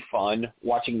pretty fun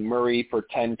watching Murray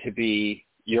pretend to be,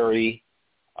 Yuri.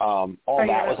 All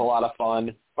that was a lot of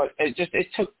fun, but it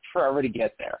took forever to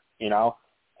get there,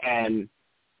 And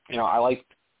I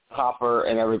liked Hopper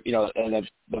and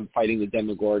them fighting the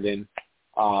Demogorgon.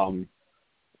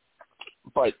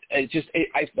 But I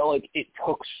felt like it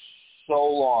took so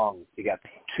long to get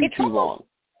too long.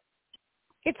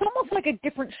 It's almost like a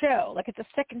different show. Like it's a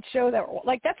second show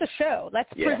that's a show. That's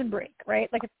Prison Break,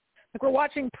 right? Like we're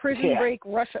watching Prison Break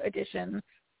Russia edition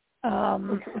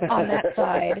on that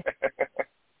side.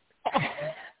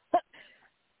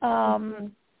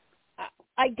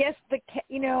 I guess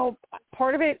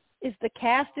part of it is the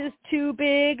cast is too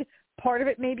big. Part of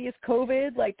it maybe is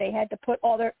COVID. Like they had to put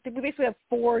we basically have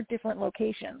 4 different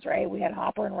locations, right? We had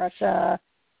Hopper in Russia.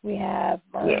 We have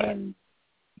Murray and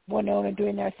Winona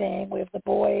doing their thing. We have the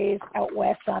boys out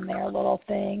west on their little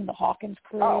thing, the Hawkins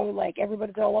crew. Like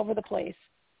everybody's all over the place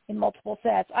in multiple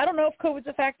sets. I don't know if COVID's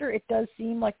a factor. It does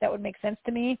seem like that would make sense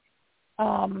to me.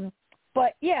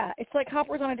 But yeah, it's like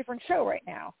Hopper's on a different show right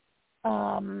now.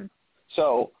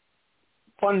 So,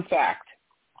 fun fact.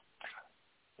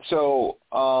 So,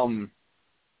 oh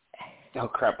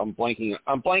crap, I'm blanking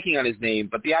on his name,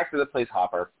 but the actor that plays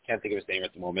Hopper, can't think of his name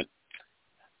at the moment.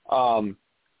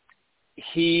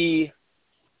 He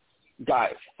got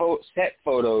set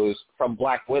photos from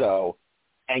Black Widow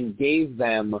and gave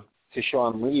them to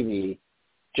Sean Levy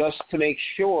just to make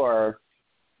sure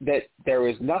that there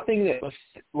was nothing that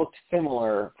looked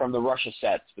similar from the Russia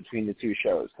sets between the 2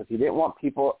 shows, because he didn't want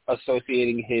people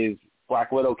associating his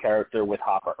Black Widow character with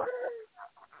Hopper.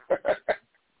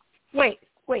 Wait.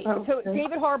 So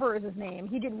David Harbour is his name.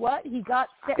 He did what? He got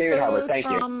set David photos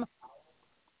Harbour, from.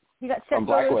 He got set from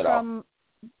Black photos Widow. from.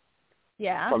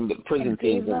 Yeah. From the prison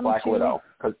scenes in Black Widow,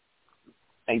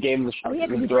 and gave them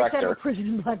the director. Prison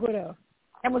in Black Widow,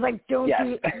 and was like, "Don't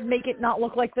you make it not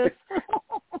look like this."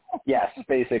 Yes,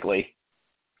 basically.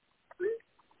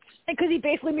 Because he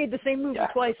basically made the same movie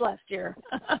twice last year.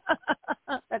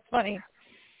 That's funny.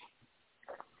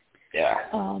 Yeah.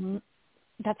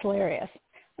 That's hilarious.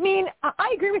 I mean,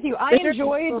 I agree with you. I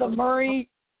enjoyed Murray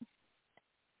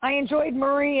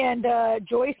and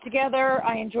Joyce together.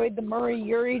 I enjoyed the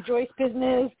Murray-Yuri-Joyce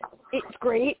business. It's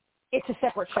great. It's a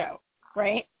separate show,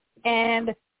 right?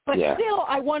 But still,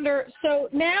 I wonder, so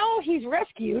now he's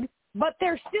rescued, but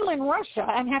they're still in Russia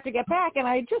and have to get back, and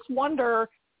I just wonder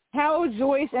how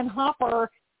Joyce and Hopper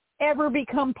ever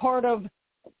become part of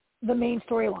the main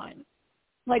storyline.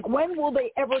 Like, when will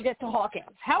they ever get to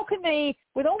Hawkins? How can they,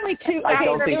 with only 2 I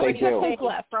don't think they do.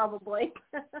 left, probably.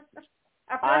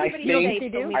 I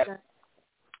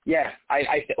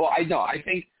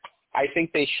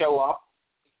think they show up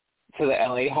to the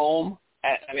LA home.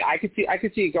 I could see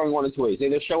it going one of 2 ways. They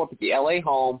either show up at the LA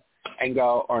home and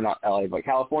go, or not LA, but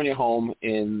California home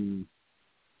in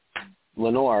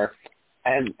Lenore,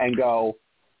 and go,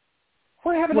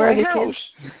 what happened to the house?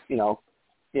 Kids?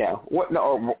 What?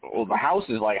 No, the house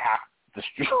is like half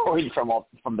destroyed from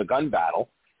the gun battle.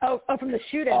 Oh, from the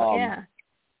shootout,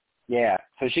 Yeah,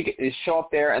 so they show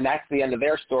up there, and that's the end of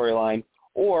their storyline.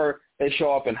 Or they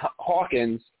show up in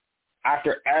Hawkins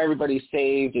after everybody's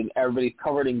saved and everybody's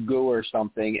covered in goo or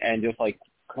something, and just like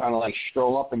kind of like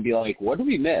stroll up and be like, "What did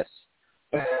we miss?"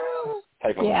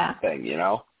 type of thing,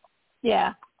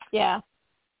 Yeah.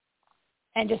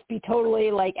 And just be totally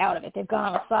like out of it. They've gone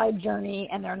on a side journey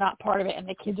and they're not part of it, and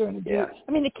the kids are going to do.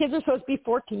 I mean, the kids are supposed to be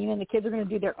 14, and the kids are going to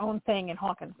do their own thing in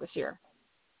Hawkins this year.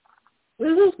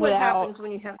 This is what happens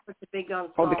when you have such a big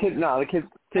ensemble. Oh, the kids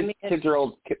are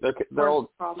old. They're old.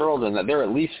 They're older than that. They're at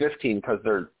least 15 because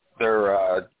they're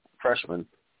freshmen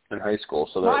in high school.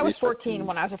 So I was 14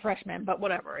 when I was a freshman, but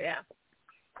whatever. Yeah.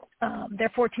 They're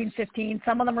 14, 15.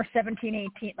 Some of them are 17,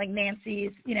 18. Like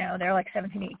Nancy's, they're like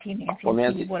 17, 18.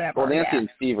 Nancy, whatever. Well, Nancy and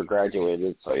Steve are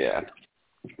graduated, so yeah.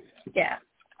 Yeah.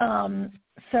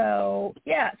 So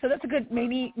that's a good,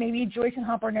 maybe Joyce and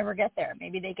Hopper never get there.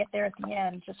 Maybe they get there at the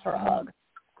end just for a hug.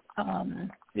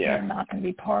 They're not going to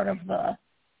be part of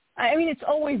I mean, it's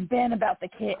always been about the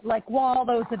kid. Like, while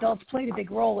those adults played a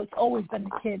big role, it's always been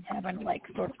the kids having, like,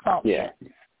 sort of solved it.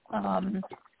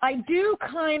 I do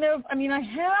I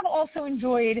have also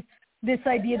enjoyed this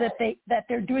idea that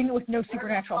they're doing it with no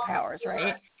supernatural powers,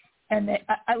 right? And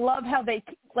I love how they,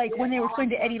 like, when they were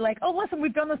explaining to Eddie, like, oh, listen,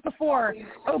 we've done this before.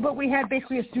 Oh, but we had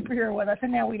basically a superhero with us,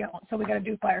 and now we don't, so we got to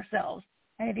do it by ourselves.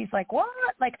 And Eddie's like, what?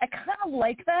 Like, I kind of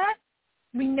like that.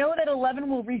 We know that 11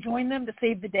 will rejoin them to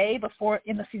save the day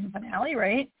in the season finale,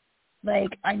 right?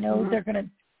 Like, I know they're going to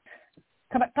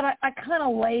come back, but I kind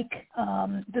of like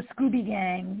the Scooby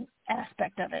Gang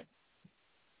aspect of it.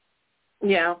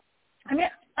 Yeah. I mean,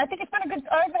 I think it's been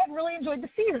I've really enjoyed the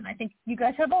season. I think you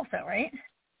guys have also, right?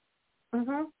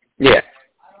 Mhm. Yeah.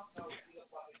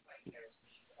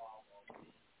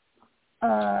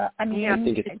 I mean, I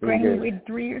think it's granted, we good. waited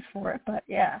 3 years for it, but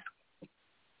yeah.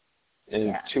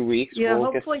 In 2 weeks, Yeah,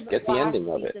 we'll hopefully get the ending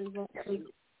of it. Won't take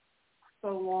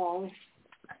so long.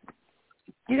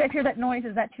 Do you guys hear that noise?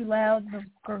 Is that too loud?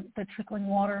 The trickling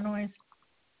water noise?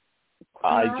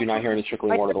 I do not hear any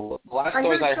trickling water. The last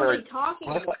noise I heard.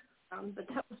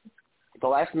 The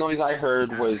last noise I heard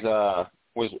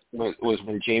was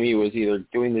when Jamie was either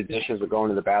doing the dishes or going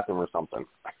to the bathroom or something.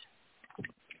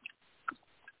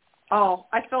 Oh,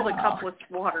 I filled a cup with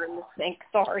water in the sink.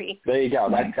 Sorry. There you go.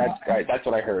 That's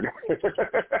what I heard.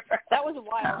 That was a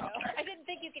while ago. I didn't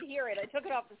think you could hear it. I took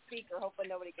it off the speaker, hoping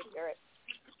nobody could hear it.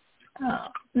 Oh.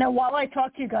 Now, while I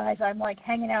talk to you guys, I'm like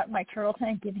hanging out in my turtle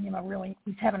tank, giving him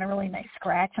he's having a really nice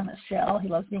scratch on his shell. He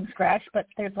loves being scratched, but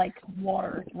there's like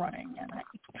water running and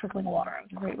trickling water.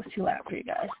 I'm afraid it was too loud for you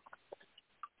guys.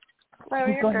 Oh,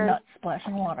 He's going nuts,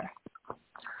 splashing water.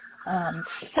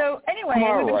 So anyway,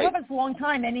 we've been talking for a long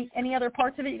time. Any other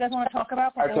parts of it you guys want to talk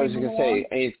about? I was going to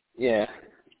say, yeah.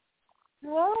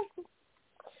 Well,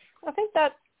 I think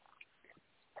that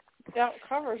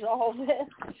covers all of it.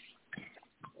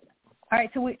 All right,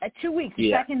 so 2 weeks.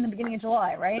 It's back in the beginning of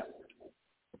July, right?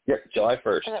 Yep, July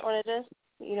 1st. Is that what it is?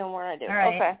 You know more than I do. All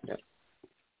right. Okay. Yep.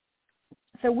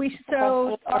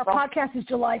 So our podcast is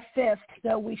July 5th,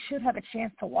 so we should have a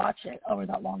chance to watch it over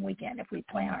that long weekend if we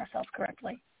plan ourselves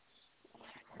correctly.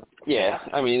 Yeah,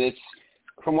 I mean, it's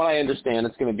from what I understand,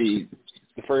 it's going to be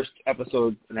the first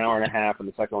episode an hour and a half, and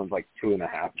the second one's like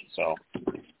 2.5. So.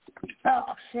 Oh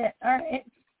shit! All right.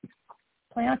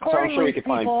 Plan accordingly, so I'm sure we could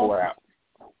find 4 hours.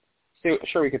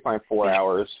 Sure, we could find 4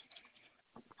 hours.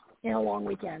 In a long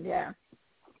weekend, yeah.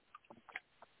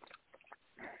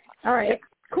 All right,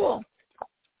 cool.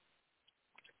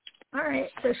 All right,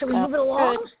 so shall we move it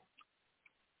along? Good.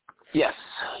 Yes,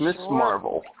 Miss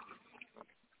Marvel.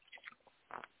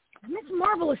 Miss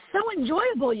Marvel is so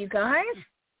enjoyable, you guys.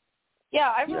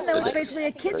 Yeah, I Even really though it's basically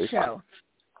a kids show.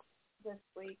 This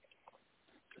week.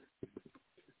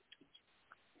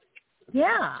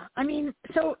 Yeah, I mean,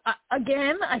 so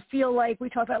again, I feel like we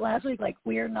talked about last week, like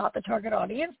we're not the target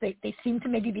audience. They seem to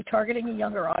maybe be targeting a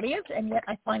younger audience, and yet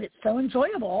I find it so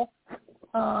enjoyable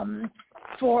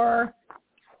for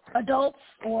adults,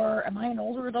 or am I an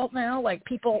older adult now? Like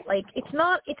people, like it's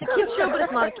a kids show, but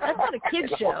it's not a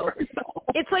kids show.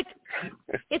 It's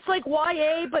like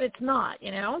YA, but it's not,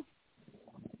 you know?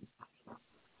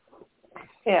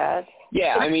 Yeah.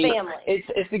 Yeah, I mean, family.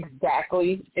 it's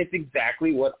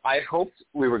exactly what I hoped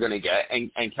we were going to get,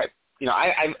 and kept. You know,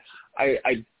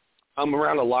 I'm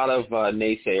around a lot of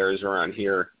naysayers around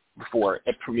here before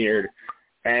it premiered,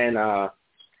 and I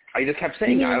just kept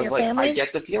saying, I was like, family? I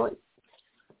get the feeling.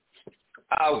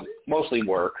 Mostly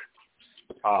work.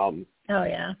 Oh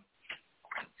yeah.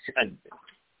 And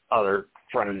other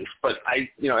friends, but I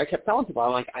kept telling people,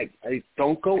 I'm like, I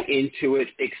don't go into it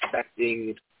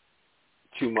expecting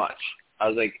too much. I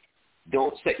was like,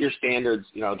 don't set your standards,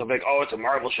 don't be like, oh, it's a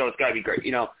Marvel show, it's got to be great.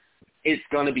 It's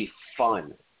going to be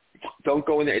fun. Don't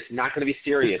go in there. It's not going to be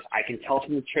serious. I can tell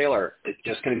from the trailer. It's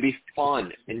just going to be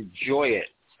fun. Enjoy it.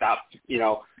 Stop,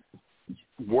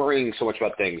 worrying so much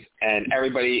about things. And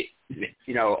everybody,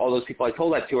 all those people I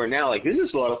told that to are now like, this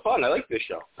is a lot of fun. I like this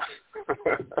show.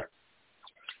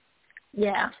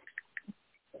 Yeah.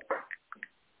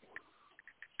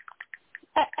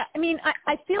 I mean,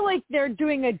 I feel like they're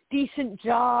doing a decent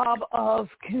job of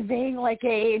conveying all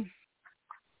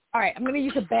right, I'm going to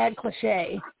use a bad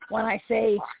cliche when I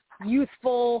say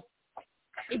youthful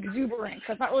exuberance.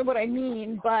 That's not really what I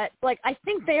mean, but I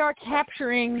think they are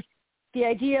capturing the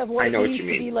idea of what it means to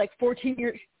be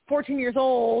 14 years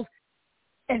old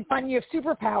and finding you have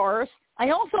superpowers. I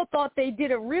also thought they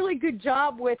did a really good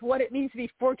job with what it means to be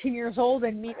 14 years old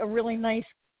and meet a really nice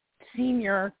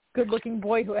senior good-looking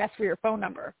boy who asks for your phone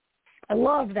number. I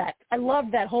love that. I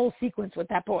love that whole sequence with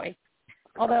that boy.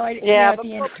 Although at the end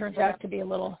it turns out to be a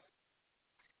little.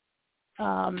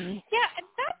 Yeah, and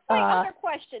that's my other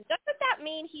question. Doesn't that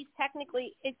mean he's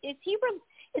technically is he?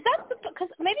 Is that because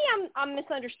maybe I'm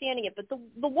misunderstanding it? But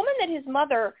the woman that his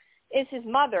mother is his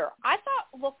mother, I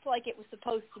thought looked like it was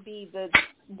supposed to be the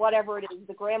whatever it is,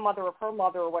 the grandmother of her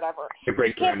mother or whatever. The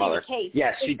great grandmother.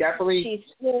 Yes, she definitely.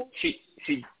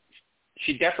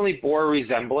 She definitely bore a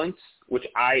resemblance, which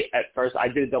at first I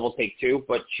did a double take too,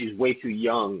 but she's way too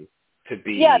young to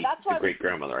be the great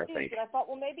grandmother, I think. And I thought,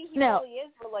 well, maybe he really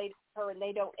is related to her and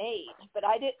they don't age, but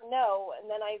I didn't know. And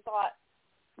then I thought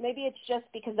maybe it's just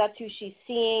because that's who she's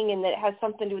seeing and that it has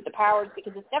something to do with the powers,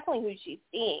 because it's definitely who she's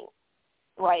seeing,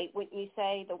 right? Wouldn't you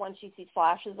say the one she sees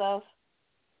flashes of?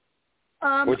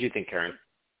 What do you think, Karen?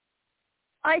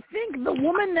 I think the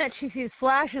woman that she sees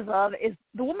flashes of is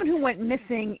the woman who went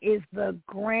missing is the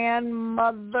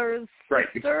grandmother's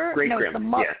sister. Great no,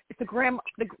 grandmother. It's the grandmother.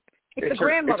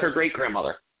 It's her great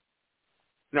grandmother.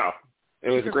 No, it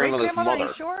was the grandmother's mother. Are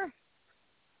you sure?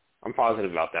 I'm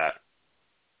positive about that.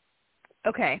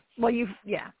 Okay. Well,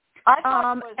 I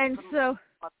thought it was and so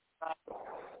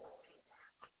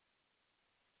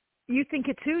you think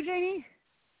it too, Janie?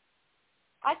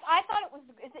 I thought it was.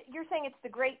 You're saying it's the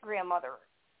great grandmother.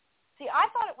 See, I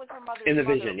thought it was her mother's in the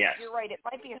mother. vision. Yes, you're right. It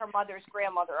might be her mother's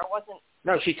grandmother. I wasn't.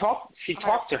 No, she talked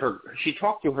to her. She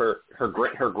talked to her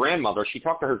grandmother. She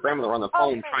talked to her grandmother on the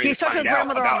phone, trying to find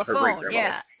out about her great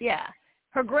grandmother. Yeah.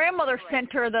 Her grandmother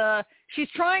sent her she's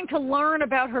trying to learn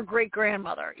about her great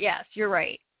grandmother. Yes, you're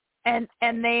right. And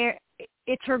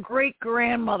it's her great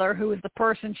grandmother who is the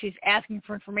person she's asking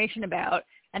for information about.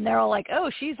 And they're all like,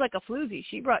 oh, she's like a floozy.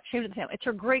 She brought shame to the family. It's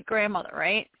her great grandmother,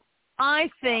 right? I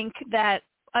think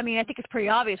it's pretty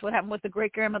obvious what happened with the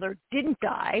great grandmother didn't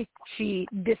die. She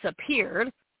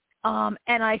disappeared.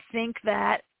 And I think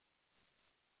that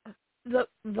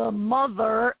the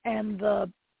mother and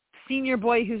the senior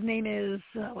boy whose name is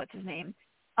what's his name?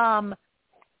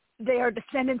 They are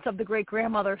descendants of the great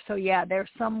grandmother. So yeah, there's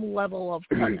some level of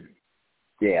cousin.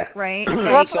 Yeah. Right.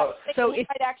 So it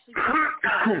might actually be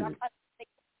her.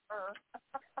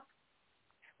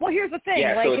 Well, here's the thing.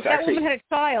 Yeah, if that woman had a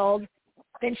child,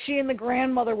 then she and the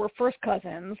grandmother were first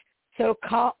cousins. So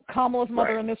Kamala's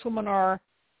mother and this woman are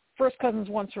first cousins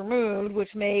once removed,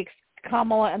 which makes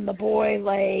Kamala and the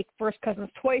boy first cousins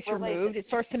twice removed. It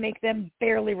starts to make them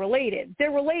barely related.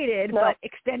 They're related, but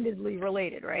extendedly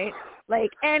related, right?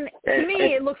 And to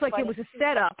me, it looks like it was a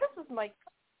setup. This is my.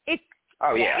 It's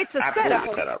it's a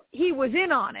setup. He was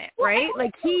in on it, right?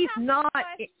 He's not.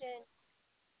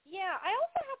 Yeah, I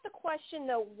also have to question,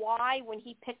 though, why when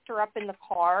he picked her up in the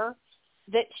car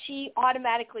that she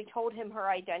automatically told him her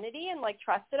identity and,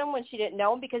 trusted him when she didn't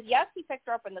know him. Because, yes, he picked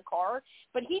her up in the car,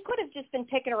 but he could have just been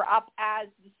picking her up as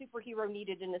the superhero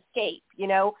needed an escape,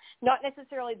 Not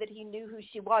necessarily that he knew who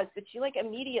she was, but she,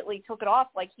 immediately took it off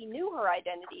like he knew her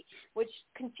identity, which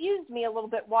confused me a little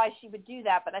bit why she would do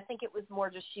that. But I think it was more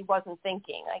just she wasn't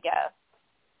thinking, I guess.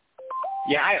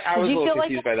 Yeah, I was a little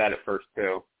confused by that at first,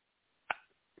 too.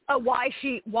 Why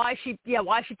she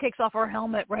takes off her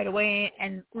helmet right away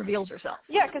and reveals herself.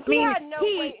 Yeah, because he had no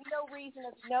reason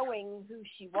of knowing who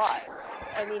she was.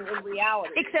 I mean, in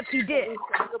reality. Except he did.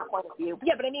 From your point of view.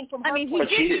 Yeah, but from her point of view. But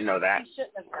she didn't know that. She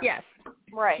shouldn't have known. Yes.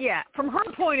 Right. Yeah, from her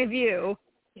point of view,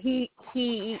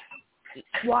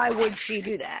 why would she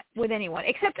do that with anyone?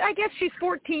 Except I guess she's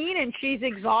 14 and she's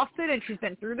exhausted and she's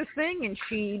been through this thing and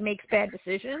she makes bad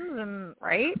decisions and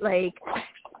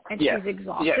and she's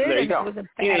exhausted and it was a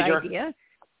bad idea.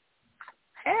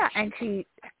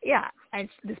 Yeah, and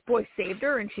this boy saved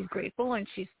her and she's grateful and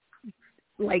she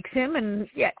likes him and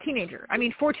teenager.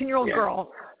 14-year-old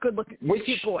girl, good looking,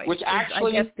 cute boy. Which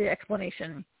actually, I guess the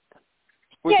explanation.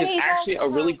 Which is actually a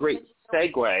really great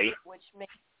segue. Which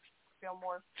makes feel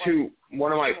more to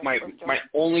one of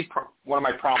one of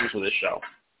my problems with this show.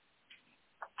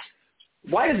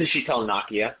 Why doesn't she tell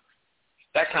Nakia?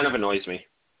 That kind of annoys me.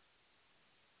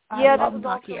 Yeah, that was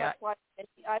also a question.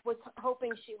 I was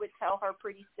hoping she would tell her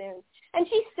pretty soon, and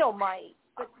she still might.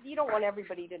 But you don't want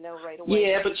everybody to know right away.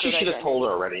 Yeah, but she should have told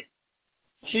her already.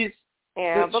 She's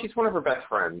one of her best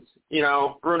friends.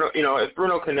 Bruno. If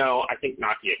Bruno can know, I think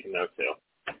Nakia can know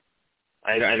too.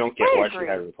 I don't get why she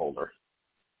hasn't told her.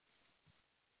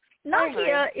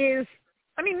 Nakia is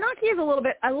a little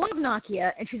bit, I love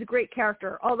Nakia, and she's a great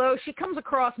character, although she comes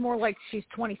across more like she's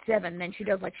 27 than she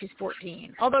does like she's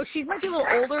 14. Although she might be a little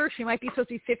older. She might be supposed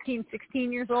to be 15,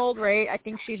 16 years old, right? I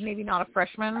think she's maybe not a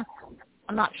freshman.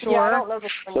 I'm not sure. Yeah, I don't know the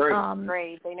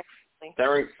grade.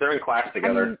 They're in class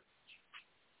together.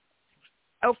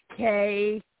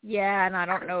 Okay, yeah, and I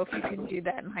don't know if you can do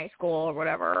that in high school or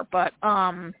whatever, but,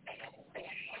 you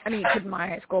could in my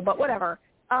high school, but whatever.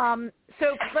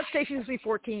 So let's say she's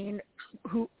 14,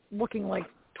 looking like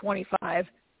 25,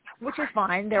 which is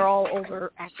fine. They're all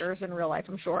older actors in real life,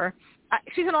 I'm sure.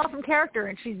 She's an awesome character,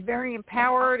 and she's very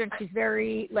empowered, and she's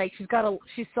very,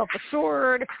 she's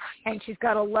self-assured, and she's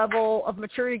got a level of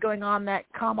maturity going on that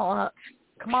Kamala,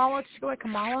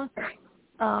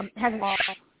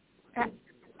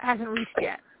 hasn't reached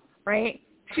yet, right?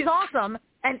 She's awesome,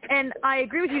 and I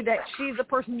agree with you that she's the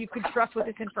person you could trust with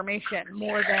this information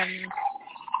more than...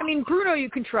 Bruno you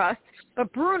can trust,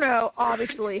 but Bruno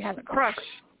obviously has a crush,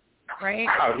 right?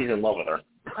 Oh, he's in love with her.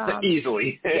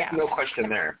 Easily. Yeah. No question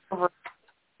there.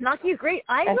 Nakia's great.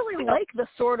 I really like the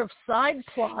sort of side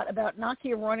plot about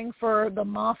Nakia running for the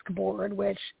mosque board,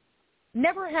 which,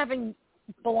 never having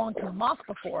belonged to a mosque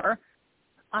before,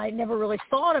 I never really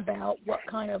thought about what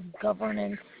kind of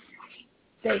governance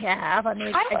they have. I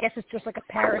mean, I guess it's just like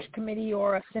a parish committee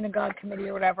or a synagogue committee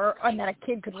or whatever, and that a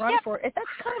kid could run for it. That's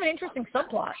kind of an interesting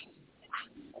subplot.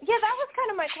 Yeah, that was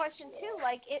kind of my question too.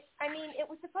 Like, it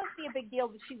was supposed to be a big deal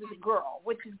that she was a girl,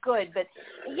 which is good. But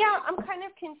yeah, I'm kind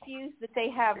of confused that they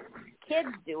have kids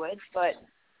do it. But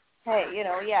hey,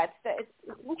 it's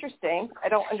interesting. I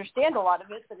don't understand a lot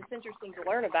of it, but it's interesting to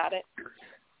learn about it.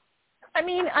 I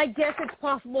mean, I guess it's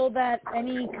possible that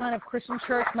any kind of Christian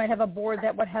church might have a board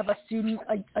that would have a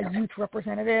youth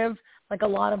representative. Like a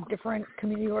lot of different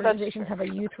community organizations have a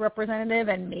youth representative,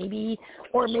 and maybe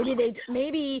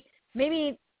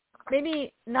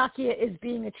Nakia is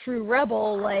being a true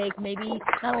rebel, like maybe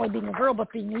not only being a girl but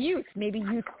being a youth. Maybe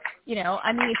youth,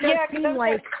 I mean, it does seem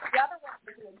like. The other one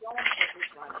is an adult.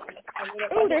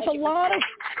 Oh,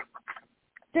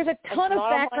 there's a ton of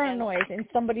background noise in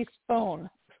somebody's phone.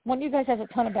 One of you guys has a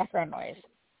ton of background noise.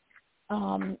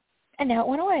 And now it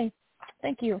went away.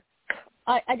 Thank you.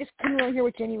 I just couldn't really hear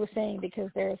what Jenny was saying because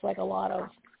there's like a lot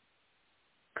of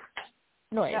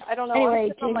noise. Yeah, I don't know. Anyway, I'm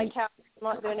sitting on my couch,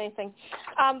 not doing anything.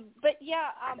 But she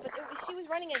was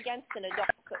running against an adult,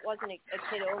 so it wasn't a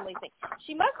kid-only thing.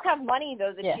 She must have money,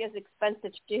 though, that she has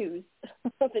expensive shoes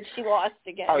that she lost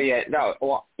again. Oh, yeah. No,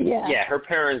 well, yeah, her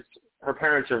parents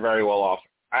are very well off.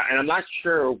 And I'm not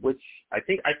sure which. I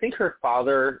think her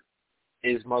father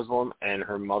is Muslim and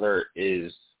her mother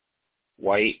is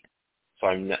white. So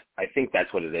I think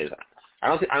that's what it is.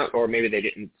 Or maybe they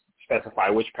didn't specify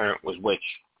which parent was which.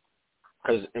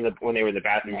 Because when they were in the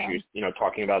bathroom, she was,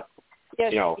 talking about,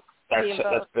 that's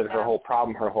been her whole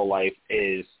problem. Her whole life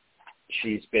is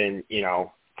she's been,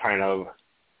 kind of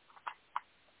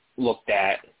looked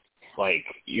at. Like,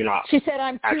 you're not. She said,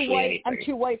 "I'm too white. Anything. I'm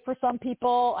too white for some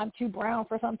people. I'm too brown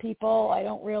for some people. I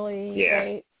don't really." Yeah.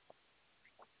 Right?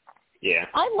 Yeah.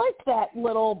 I liked that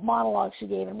little monologue she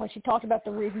gave, and when she talked about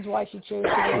the reasons why she chose to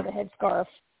wear the headscarf,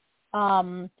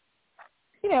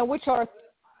 which are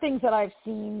things that I've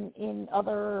seen in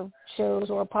other shows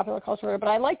or popular culture. But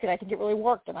I liked it. I think it really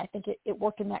worked, and I think it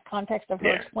worked in that context of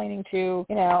her explaining to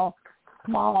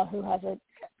Kamala, who has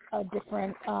a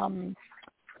different.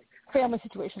 Family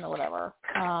situation or whatever.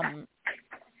 I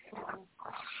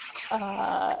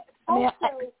thought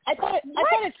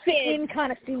it fit in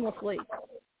kind of seamlessly.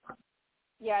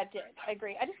 Yeah, it did. I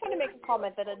agree. I just want to make a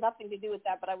comment that had nothing to do with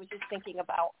that, but I was just thinking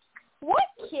about what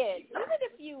kid, even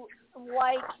if you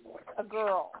like a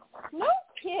girl, no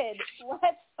kid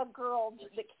lets a girl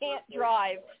that can't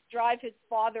drive his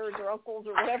father's or uncle's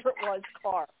or whatever it was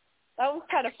car. That was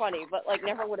kind of funny, but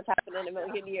never would have happened in a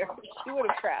million years. She would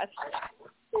have crashed.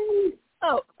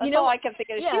 Oh, That's all I kept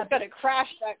thinking. She's going to crash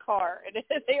that car, and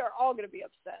they are all going to be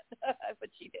upset. But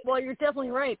she did. Well, you're definitely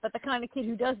right. But the kind of kid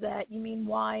who does that, you mean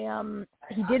why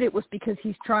he did it was because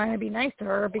he's trying to be nice to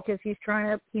her because he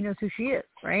knows who she is,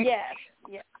 right? Yes.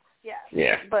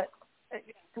 Yeah. But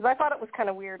because I thought it was kind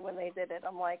of weird when they did it.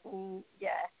 I'm like,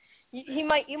 yeah. You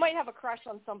might have a crush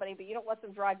on somebody, but you don't let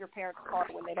them drive your parents' car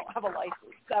when they don't have a license.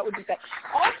 That would be bad.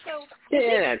 Also,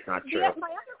 that's not true. My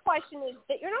other question is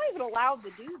that you're not even allowed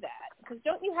to do that because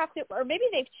don't you have to? Or maybe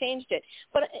they've changed it.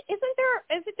 But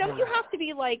don't you have to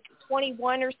be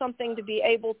 21 or something to be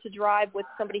able to drive with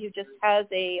somebody who just has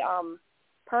a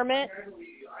permit?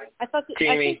 I thought that,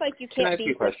 Jamie, I think you can't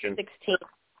be 16.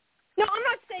 No, I'm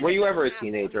not saying. Were you ever a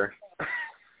teenager?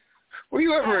 Were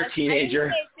you ever a teenager? I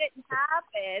didn't say it didn't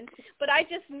happen, but I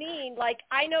just mean,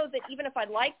 I know that even if I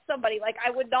liked somebody, I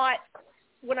would not,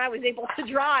 when I was able to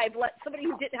drive, let somebody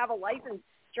who didn't have a license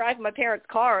drive my parents'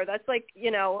 car. That's a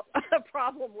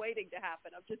problem waiting to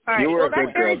happen. I'm just you were a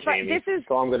good girl, Jamie. That's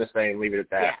all I'm going to say and leave it at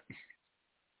that. Yeah.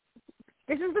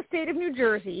 This is the state of New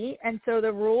Jersey, and so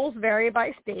the rules vary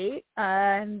by state,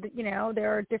 and,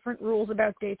 there are different rules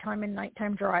about daytime and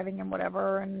nighttime driving and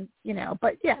whatever, and,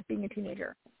 but, yeah, being a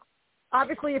teenager.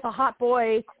 Obviously, if a hot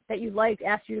boy that you liked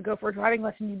asked you to go for a driving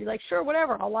lesson, you'd be like, sure,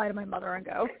 whatever, I'll lie to my mother and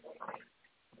go.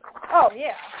 Oh,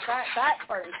 yeah, that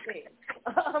part is true.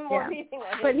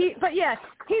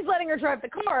 He's letting her drive the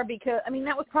car because,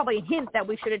 that was probably a hint that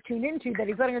we should have tuned into, that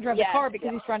he's letting her drive the car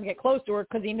because he's trying to get close to her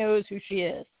because he knows who she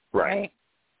is. Right.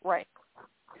 Right.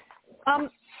 I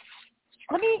want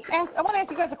to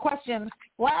ask you guys a question.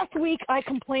 Last week, I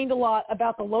complained a lot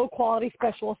about the low-quality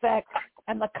special effects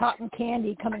and the cotton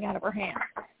candy coming out of her hand.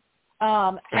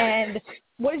 And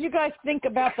what did you guys think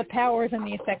about the powers and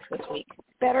the effects this week?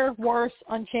 Better, worse,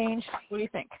 unchanged? What do you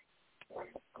think?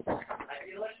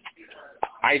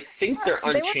 I think they're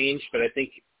unchanged, but I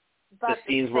think the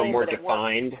scenes were more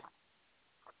defined.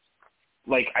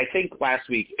 I think last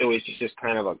week it was just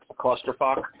kind of a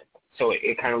clusterfuck. so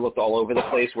it kind of looked all over the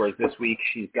place, whereas this week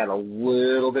she's got a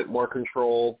little bit more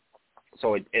control,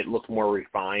 so it looked more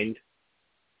refined.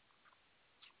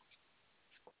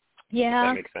 Yeah. If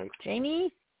that makes sense.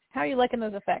 Jamie, how are you liking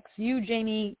those effects? You,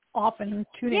 Jamie, often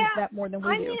tune into that more than we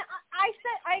do. I mean, I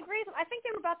agree with them. I think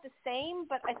they were about the same,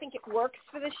 but I think it works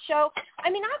for the show. I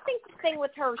mean, I think the thing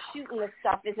with her shooting this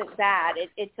stuff isn't bad.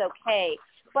 It's okay.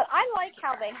 But I like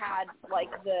how they had the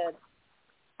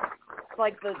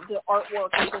artwork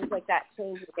and things like that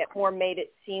changing it more, made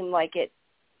it seem like it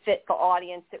fit the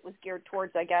audience it was geared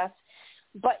towards, I guess.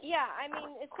 But yeah, I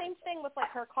mean, it's same thing with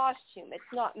her costume.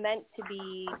 It's not meant to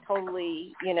be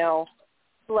totally,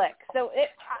 slick. So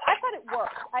I thought it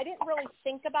worked. I didn't really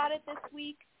think about it this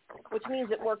week, which means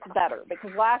it worked better,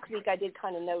 because last week I did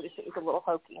kind of notice it was a little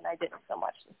hokey, and I didn't so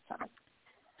much this time.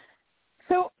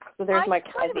 So there's my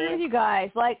kind of agree with you guys.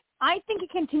 I think it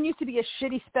continues to be a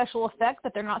shitty special effect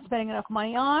that they're not spending enough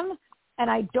money on, and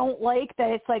I don't like that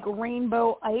it's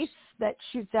rainbow ice that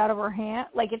shoots out of her hand.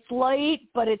 It's light,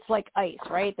 but it's like ice,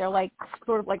 right? They're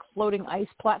sort of floating ice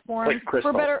platforms. Like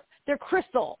crystal. They're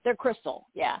crystal. They're crystal,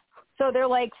 yeah. So they're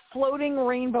floating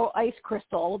rainbow ice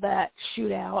crystal that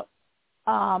shoot out.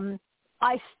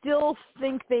 I still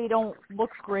think they don't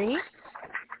look great.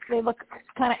 They look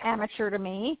kind of amateur to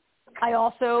me. I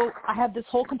have this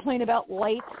whole complaint about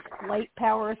light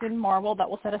powers in Marvel that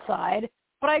we'll set aside.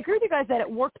 But I agree with you guys that it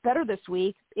worked better this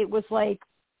week. It wasn't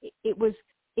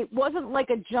like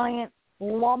a giant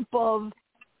lump of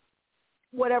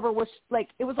whatever was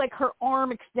it was like her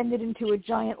arm extended into a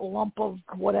giant lump of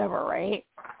whatever, right?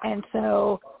 And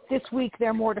so this week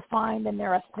they're more defined and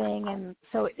they're a thing, and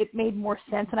so it made more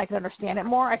sense and I could understand it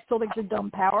more. I still think it's a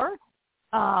dumb power.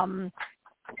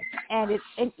 And it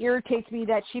irritates me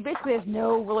that she basically has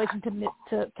no relation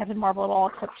to Captain Marvel at all,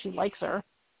 except she likes her.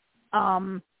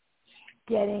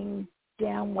 Getting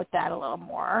down with that a little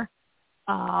more.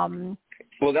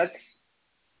 Well, that's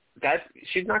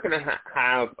she's not going to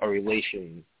have a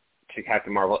relation to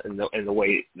Captain Marvel in the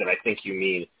way that I think you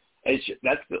mean.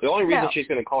 That's the only reason she's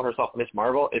going to call herself Miss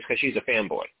Marvel is because she's a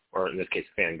fanboy, or in this case,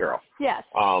 a fangirl. Yes.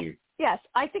 Yes,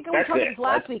 I think we talked about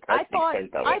last week. I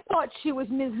thought she was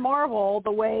Ms. Marvel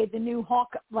the way the new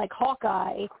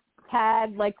Hawkeye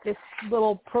had this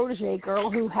little protege girl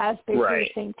who has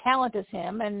basically the same talent as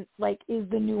him and is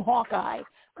the new Hawkeye,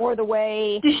 or the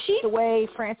way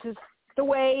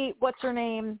what's her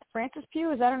name, Frances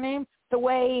Pugh, is that her name? The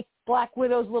way Black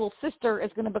Widow's little sister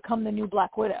is going to become the new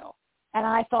Black Widow, and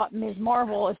I thought Ms.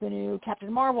 Marvel is the new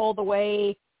Captain Marvel, the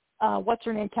way what's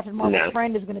her name, Captain Marvel's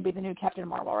friend is going to be the new Captain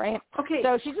Marvel, right? Okay.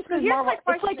 So she's just Ms. Marvel.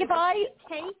 It's like if I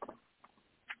take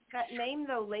that name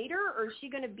though later, or is she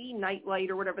going to be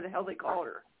Nightlight or whatever the hell they call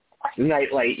her?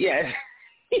 Nightlight, yeah.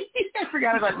 I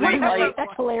forgot about Nightlight.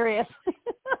 That's hilarious.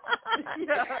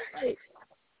 Yeah.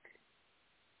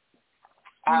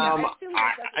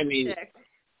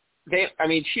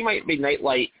 She might be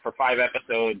Nightlight for 5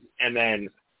 episodes, and then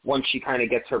once she kind of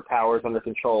gets her powers under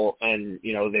control, and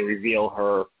they reveal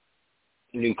her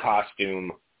new costume,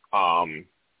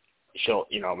 she'll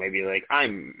maybe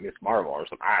I'm Miss Marvel or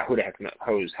something. Who the heck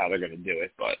knows how they're going to do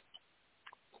it, but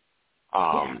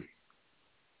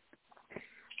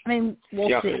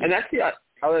we'll see. And that's the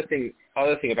other thing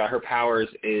about her powers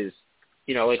is,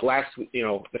 last week,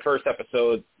 the first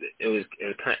episode, it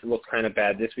looked kind of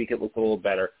bad. This week it looked a little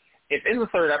better. If in the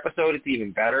third episode it's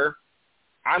even better,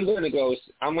 I'm going to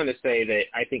say that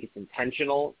I think it's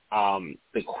intentional.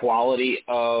 The quality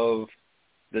of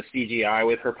the CGI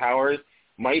with her powers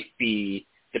might be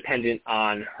dependent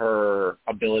on her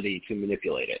ability to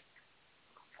manipulate it.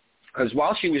 Because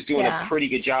while she was doing a pretty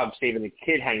good job saving the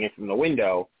kid hanging from the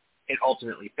window, it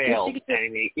ultimately failed. It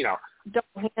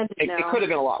could have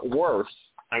been a lot worse.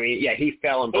 I mean, he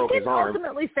fell and broke his arm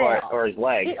or his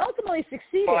leg. It ultimately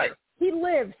succeeded. But he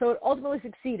lived, so it ultimately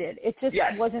succeeded. It just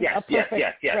wasn't a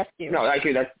perfect rescue. No,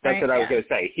 actually, that's what I was going to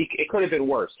say. It could have been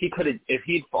worse. He could have, if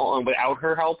he'd fallen without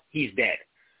her help, he's dead.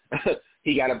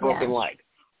 He got a broken leg.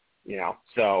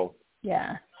 So.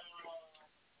 Yeah.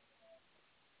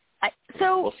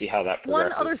 We'll see how that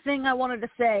progresses. One other thing I wanted to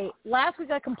say. Last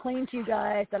week I complained to you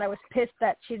guys that I was pissed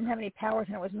that she didn't have any powers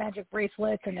and it was magic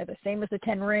bracelets and they're the same as the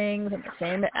 10 rings and the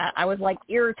same. I was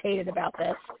irritated about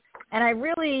this. And I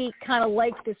really kind of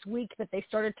liked this week that they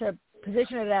started to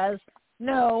position it as,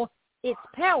 no, it's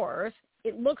powers.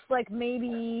 It looks like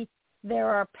maybe there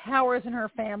are powers in her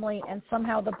family and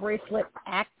somehow the bracelet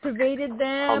activated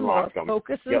them unlocked or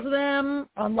focuses them,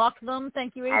 unlocked them.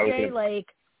 Thank you, AJ.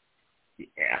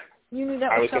 You knew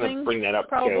that was coming. I was going to bring that up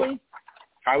probably. Too.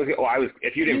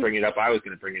 If you didn't bring it up, I was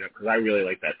going to bring it up because I really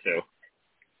like that too.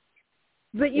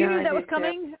 But you knew that was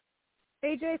coming.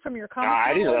 AJ, from your comic?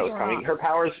 I didn't know that was or coming.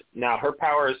 not? Her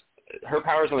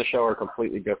powers on the show are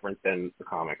completely different than the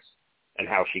comics and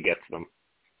how she gets them.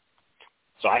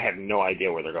 So I have no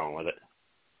idea where they're going with it.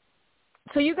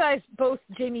 So you guys both,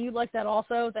 Jamie, you like that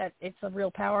also, that it's a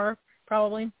real power,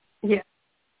 probably? Yeah.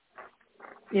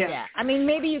 Yeah. I mean,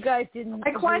 maybe you guys didn't.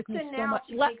 I question so now much.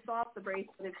 if she takes off the bracelet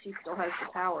if she still has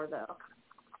the power, though.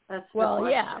 That's the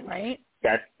question. Yeah, right?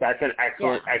 That's an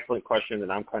excellent question that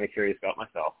I'm kind of curious about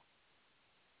myself.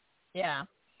 Yeah.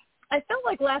 I felt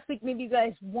like last week maybe you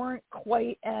guys weren't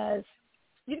quite as,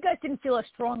 you guys didn't feel as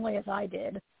strongly as I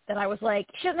did, that I was like,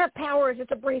 she doesn't have powers,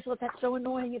 it's a bracelet, that's so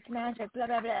annoying, it's magic, blah,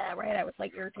 blah, blah, right? I was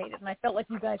like irritated, and I felt like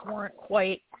you guys weren't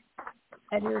quite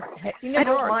as irritated. You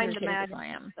never I don't are mind as the irritated magic. as I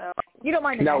am. So. You don't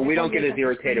mind the magic. No, we don't get as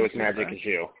irritated with magic as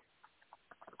you.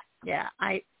 Yeah,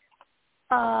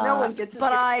 no one gets as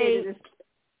irritated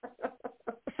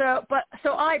So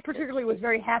I particularly was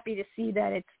very happy to see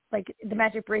that it's like the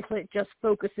magic bracelet just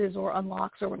focuses or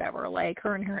unlocks or whatever. Like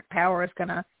her inherent power is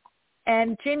gonna.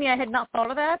 And Jamie, I had not thought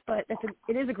of that, but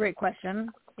it is a great question,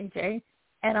 AJ.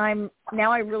 And I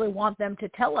really want them to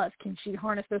tell us: can she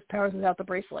harness those powers without the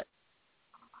bracelet?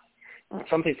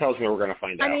 Something tells me we're going to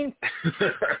find out.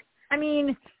 I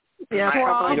mean, yeah,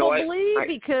 probably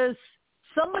because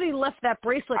somebody left that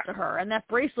bracelet to her, and that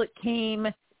bracelet came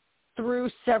through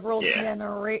several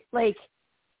generations.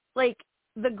 Like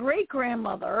the great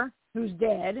grandmother who's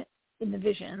dead in the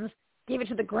visions gave it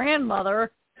to the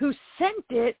grandmother who sent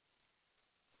it.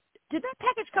 Did that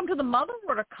package come to the mother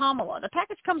or to Kamala? The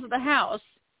package comes to the house,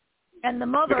 and the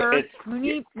mother,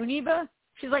 Muniba,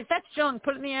 she's like, "That's junk.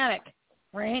 Put it in the attic,"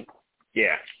 right?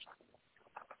 Yeah.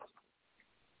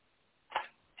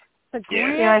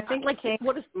 I think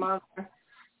what is mother?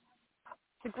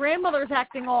 The grandmother's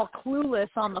acting all clueless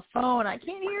on the phone. I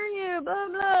can't hear you, blah,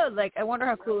 blah. Like, I wonder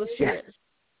how clueless she is.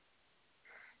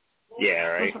 Yeah,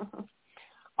 right.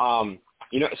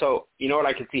 You know what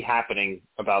I could see happening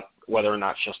about whether or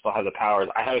not she'll still have the powers?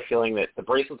 I have a feeling that the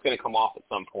bracelet's going to come off at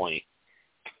some point,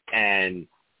 and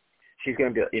she's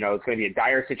going to be, it's going to be a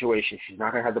dire situation. She's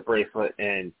not going to have the bracelet,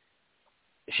 and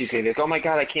she's going to be like, oh, my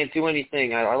God, I can't do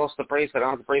anything. I lost the bracelet. I don't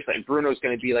have the bracelet. And Bruno's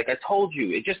going to be like, I told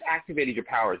you. It just activated your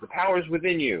powers. The power's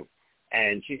within you.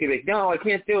 And she's going to be like, no, I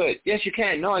can't do it. Yes, you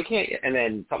can. No, I can't. And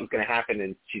then something's going to happen,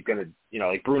 and she's going to,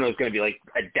 like Bruno's going to be like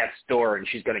at death's door, and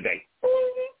she's going to be like,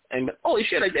 and holy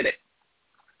shit, I did it.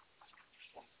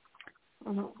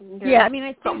 Yeah, I mean,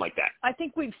 I think something like that. I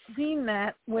think we've seen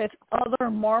that with other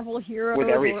Marvel heroes with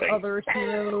everything. or other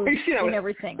heroes and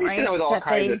everything, right? We've seen that with all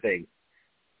kinds of things.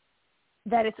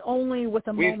 That it's only with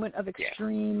a moment of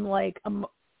extreme,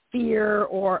 fear,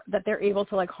 or that they're able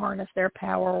to, harness their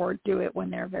power or do it when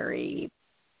they're very,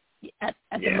 at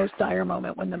the most dire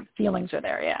moment when the feelings are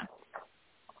there,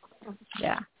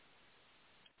 Yeah.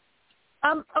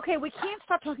 Okay, we can't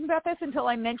stop talking about this until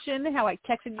I mention how I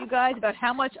texted you guys about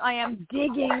how much I am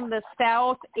digging the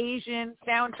South Asian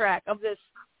soundtrack of this.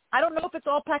 I don't know if it's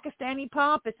all Pakistani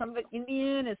pop. Is some of it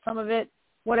Indian? Is some of it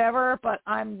whatever? But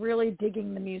I'm really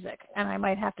digging the music, and I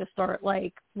might have to start,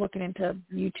 looking into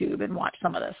YouTube and watch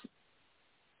some of this.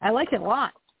 I like it a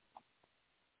lot.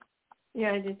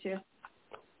 Yeah, I did too.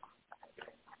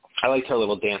 I liked her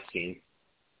little dance scene.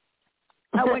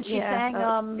 When she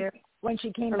sang, when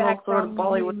she came back from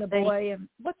meeting the boy, and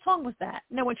what song was that?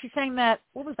 No, when she sang that,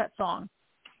 what was that song?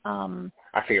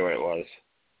 I forget what it was.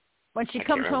 When she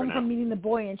comes home from meeting the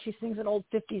boy and she sings an old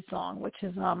 50s song, which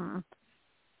is, it's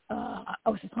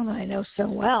a song that I know so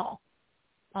well.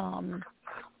 I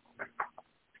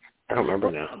don't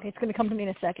remember now. Okay, it's going to come to me in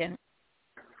a second.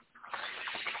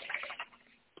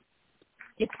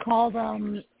 It's called, I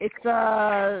can't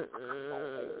remember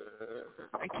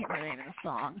the name of the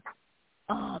song.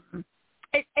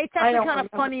 It's actually kind of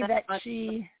funny that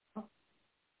she...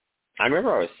 I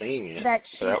remember I was singing it. That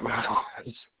she, I don't remember what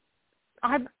it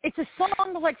was. It's a song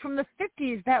from the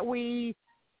 50s that we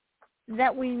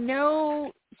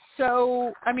know.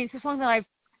 So I mean, it's a song that I've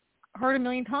heard a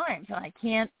million times, and I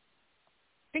can't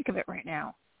think of it right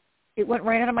now. It went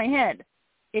right out of my head.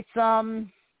 It's oh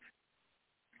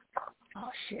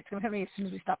shit! It's gonna hit me as soon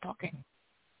as we stop talking.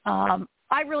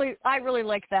 I really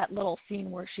like that little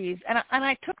scene where she's and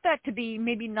I took that to be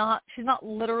maybe not. She's not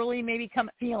literally maybe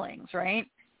come feelings, right?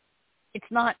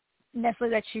 It's not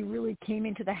necessarily that she really came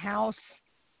into the house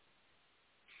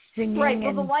singing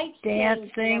and the lights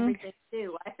dancing. And everything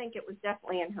too. I think it was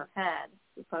definitely in her head,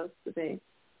 supposed to be.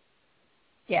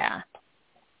 Yeah.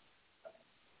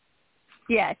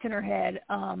 Yeah, it's in her head.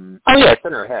 It's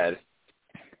in her head.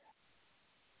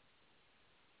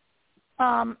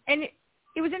 And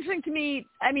it was interesting to me,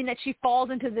 I mean, that she falls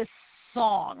into this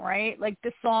song, right? Like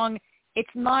this song It's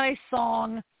not a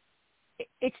song.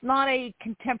 It's not a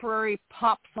contemporary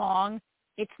pop song.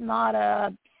 It's not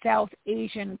a South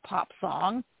Asian pop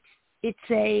song. It's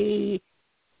a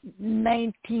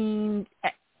 19.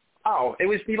 Oh, it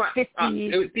was Be My.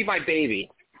 50s. It was Be My Baby.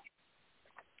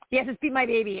 Yes, it's Be My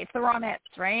Baby. It's the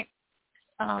Ronettes, right?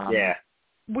 Yeah.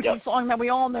 Which is a song that we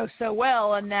all know so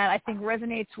well, and that I think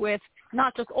resonates with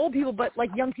not just old people, but like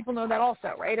young people know that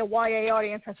also, right? A YA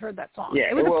audience has heard that song. Yeah,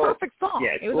 it was a perfect song.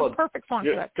 Yeah, it was a perfect song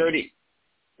for that.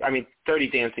 Dirty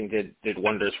Dancing did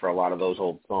wonders for a lot of those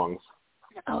old songs.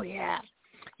 Oh yeah.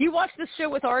 You watched this show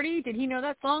with Artie? Did he know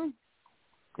that song?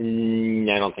 I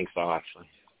don't think so, actually.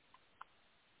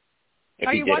 If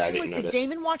Are he you did, I watching didn't with notice.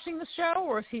 Damon watching the show,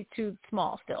 or is he too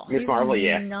small still? Miss Marvel,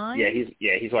 yeah. 9?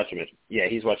 He's watching it. Yeah,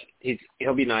 he's watching.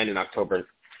 He'll be 9 in October.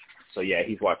 So yeah,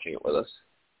 he's watching it with us.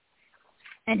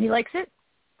 And he likes it?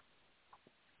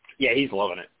 Yeah, he's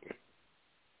loving it.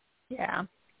 Yeah.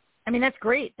 I mean, that's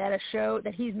great that a show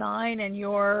that he's 9 and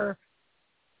you're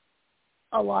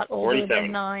a lot older 47.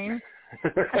 than 9.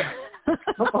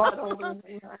 A lot older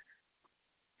than that.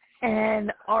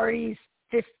 And Artie's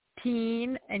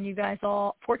 15, and you guys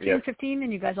all 14, Yep. 15,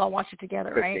 and you guys all watch it together,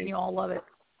 15. right? And you all love it.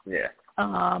 Yeah.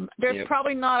 There's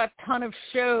probably not a ton of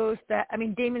shows that, I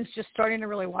mean, Damon's just starting to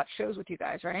really watch shows with you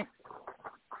guys, right?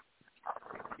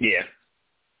 Yeah.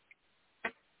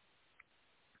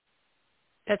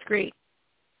 That's great.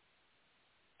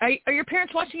 Are your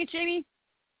parents watching it, Jamie?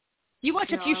 You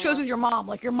watch a few shows with your mom.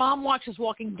 Like your mom watches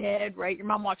Walking Dead, right? Your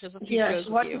mom watches a few shows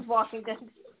she with you. watches Walking Dead.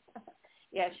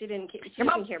 Yeah, she didn't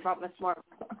care about Miss Marvel.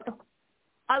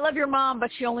 I love your mom,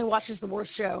 but she only watches the worst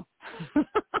show.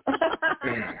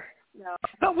 No.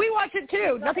 But we watch it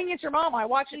too. Nothing against your mom. I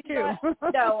watch it too.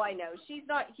 No, I know. She's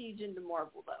not huge into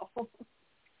Marvel though.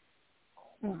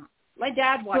 My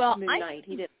dad watched Moon Knight.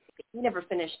 He never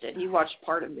finished it. He watched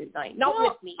part of Moon Knight. Not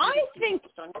with me. I think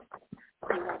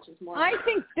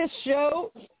this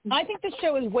show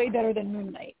is way better than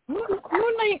Moon Knight. Moon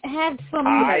Knight had some.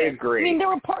 I agree. I mean, there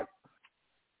were parts.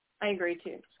 I agree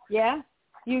too. Yeah,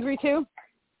 you agree too.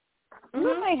 Mm-hmm.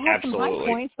 Moon Knight had Absolutely. some high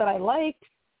points that I liked,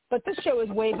 but this show is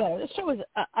way better. This show is.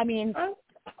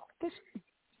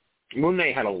 Moon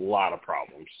Knight had a lot of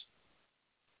problems.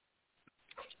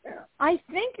 I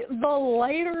think the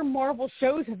lighter Marvel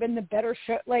shows have been the better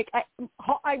show. Like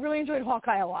I really enjoyed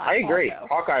Hawkeye a lot. I agree. Also.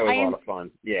 Hawkeye was a lot of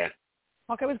fun. Yeah.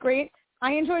 Hawkeye was great.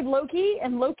 I enjoyed Loki,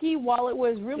 and Loki, while it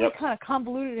was really kind of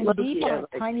convoluted and deep on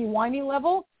a timey-wimey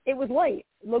level, it was light.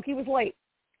 Loki was light.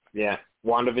 Yeah.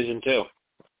 WandaVision too.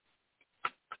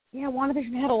 Yeah,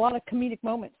 WandaVision had a lot of comedic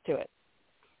moments to it,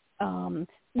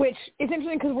 which is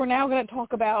interesting because we're now going to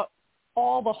talk about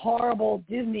all the horrible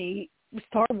Disney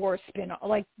Star Wars spin-off.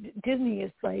 Like Disney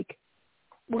is like,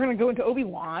 we're going to go into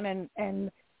Obi-Wan,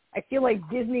 and I feel like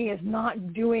Disney is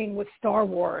not doing with Star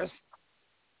Wars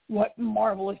what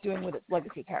Marvel is doing with its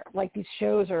legacy characters. Like these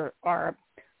shows are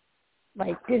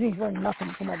like Disney's learning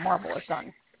nothing from what Marvel has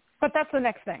done. But that's the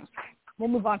next thing. We'll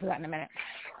move on to that in a minute.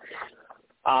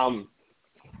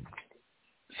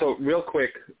 So real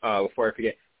quick, before I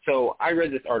forget, so I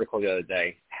read this article the other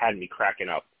day, had me cracking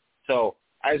up. So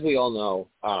as we all know,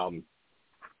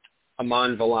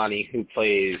 Iman Vellani, who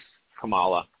plays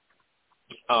Kamala,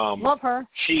 love her.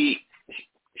 She's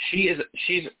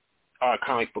a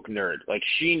comic book nerd. Like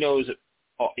she knows,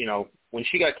 when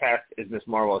she got cast as Miss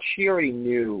Marvel, she already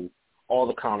knew all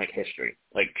the comic history.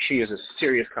 Like she is a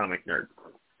serious comic nerd.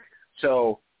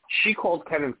 So she called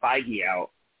Kevin Feige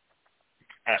out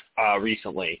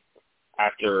recently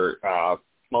after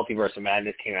Multiverse of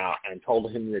Madness came out and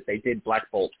told him that they did Black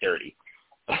Bolt dirty.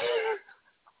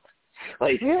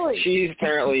 Like really? She's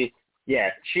apparently,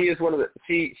 she is one of the.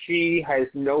 She has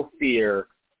no fear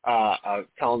of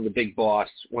telling the big boss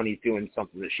when he's doing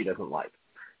something that she doesn't like.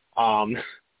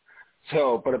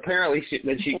 But apparently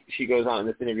she goes on in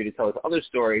this interview to tell this other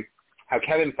story, how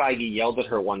Kevin Feige yelled at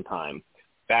her one time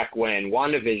back when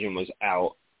WandaVision was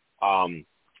out.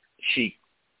 She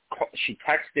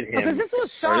texted him. Because this was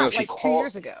shot 2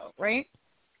 years ago, right?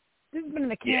 This has been in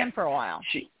the can for a while.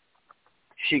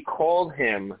 She called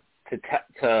him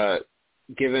to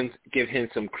give him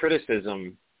some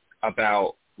criticism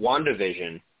about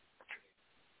WandaVision,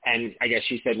 and I guess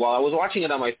she said, while I was watching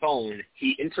it on my phone,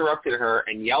 he interrupted her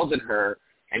and yelled at her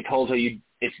and told her,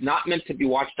 it's not meant to be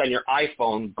watched on your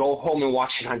iPhone. Go home and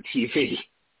watch it on TV.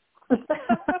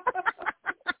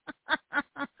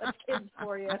 That's kids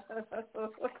for you.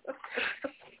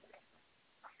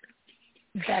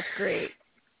 That's great.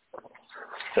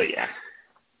 So yeah.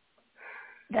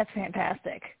 That's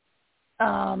fantastic.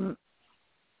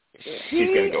 She's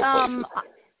gonna go places.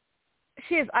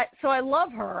 She is. So I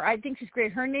love her. I think she's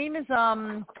great. Her name is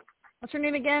what's her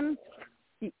name again?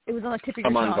 It was on the tip of your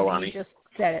Iman tongue. Vellani. You just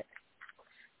said it.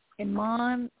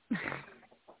 Iman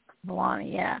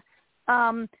Vellani, yeah.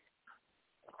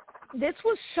 This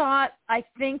was shot, I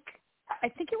think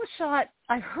it was shot,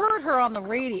 I heard her on the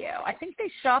radio. I think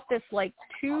they shot this like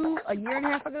a year and a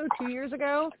half ago, 2 years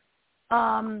ago,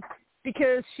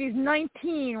 because she's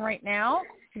 19 right now.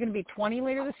 She's going to be 20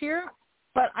 later this year.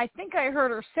 But I think I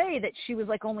heard her say that she was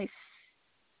like only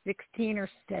 16 or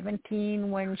 17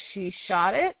 when she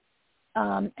shot it.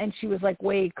 And she was like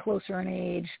way closer in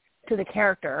age to the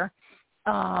character.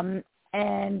 And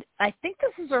I think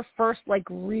this is her first like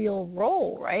real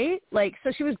role, right? Like,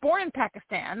 so she was born in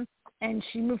Pakistan and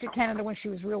she moved to Canada when she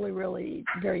was really, really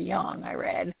very young, I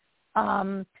read.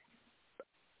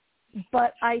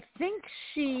 But I think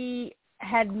she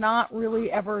had not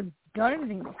really ever done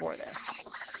anything before this.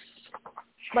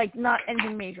 Like, not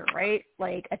anything major, right?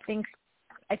 Like, I think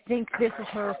this is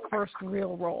her first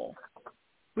real role,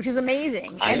 which is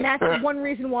amazing. And that's one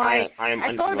reason why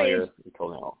I thought of it. Until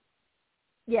now.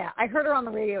 Yeah, I heard her on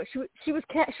the radio. She was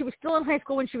still in high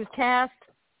school when she was cast.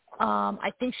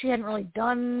 I think she hadn't really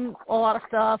done a lot of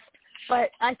stuff.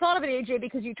 But I thought of it, AJ,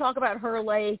 because you talk about her,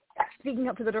 like, speaking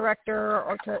up to the director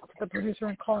or to the producer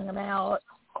and calling them out.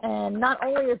 And not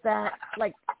only is that,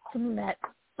 like, something that,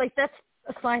 like, that's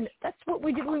a sign, that's what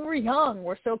we did when we were young.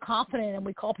 We're so confident and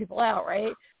we call people out,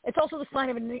 right? It's also the sign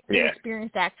of an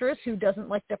inexperienced actress who doesn't,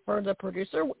 like, defer to the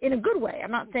producer in a good way.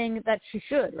 I'm not saying that she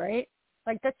should, right?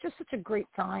 Like, that's just such a great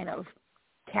sign of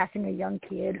casting a young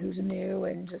kid who's new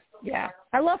and just, yeah.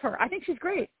 I love her. I think she's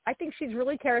great. I think she's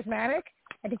really charismatic.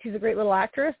 I think she's a great little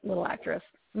actress.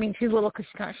 I mean, she's little because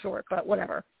she's kind of short, but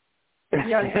whatever.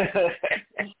 Yeah.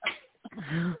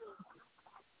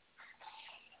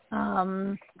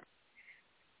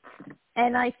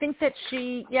 And I think that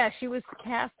she was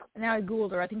cast, now I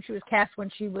Googled her, I think she was cast when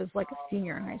she was like a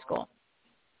senior in high school.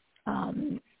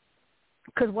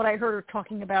 Because what I heard her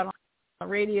talking about on the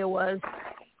radio was,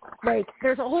 like,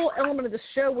 there's a whole element of the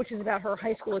show which is about her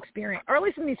high school experience, or at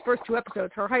least in these first 2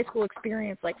 episodes, her high school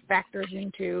experience, like, factors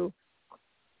into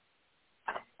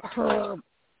her,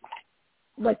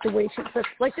 like, the way she,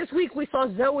 like, this week we saw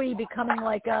Zoe becoming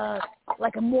like a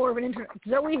more of an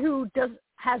Zoe who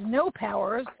has no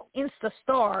powers,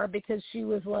 insta-star, because she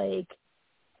was, like,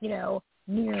 you know,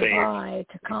 nearby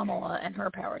to Kamala and her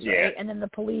powers, right? And then the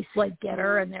police, like, get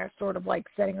her, and they're sort of, like,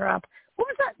 setting her up. What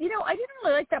was that? You know, I didn't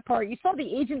really like that part. You saw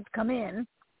the agents come in.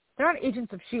 They're not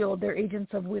agents of S.H.I.E.L.D., they're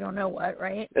agents of we don't know what,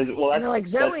 right? Well, and they're like,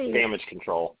 Zoe, that's damage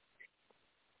control.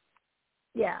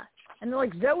 Yeah. And they're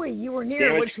like, Zoe, you were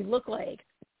near. What did she look like?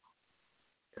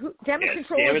 Damage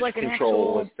control was like an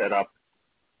actual... was set up.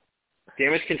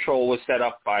 Damage control was set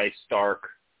up by Stark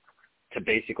to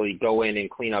basically go in and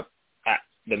clean up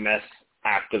the mess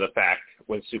after the fact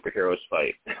when superheroes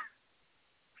fight.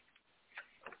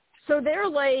 So they're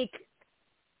like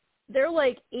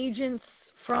agents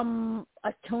from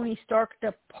a Tony Stark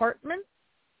department?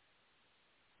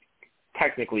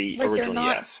 Technically, like originally, they're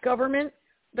not yes. Government?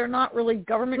 They're not really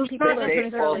government people?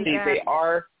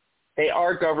 They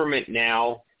are government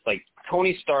now. Like,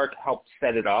 Tony Stark helped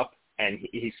set it up, and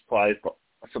he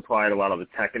supplied a lot of the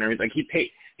tech and everything. Like,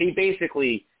 he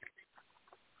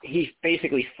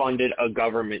basically funded a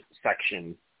government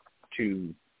section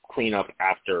to clean up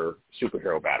after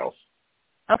superhero battles.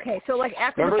 Okay, so like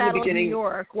after the battle of New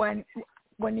York, when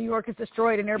New York is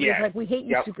destroyed and everybody's like, we hate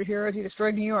you superheroes, you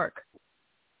destroyed New York.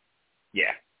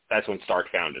 Yeah, that's when Stark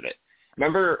founded it.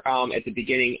 Remember at the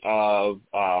beginning of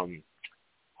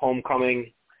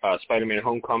Homecoming, Spider-Man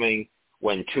Homecoming,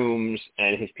 when Toomes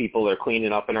and his people are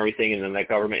cleaning up and everything, and then that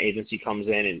government agency comes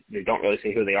in and they don't really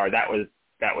say who they are. That was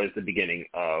the beginning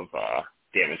of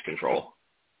damage control.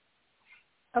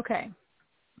 Okay.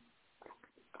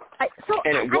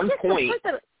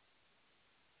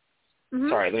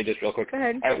 Sorry, let me just real quick. Go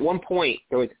ahead. At one point,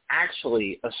 there was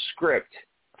actually a script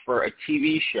for a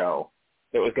TV show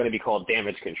that was going to be called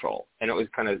Damage Control, and it was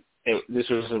this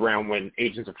was around when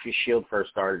Agents of S.H.I.E.L.D. first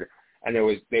started, and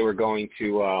they were going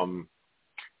to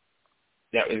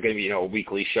that was going to be a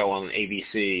weekly show on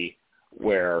ABC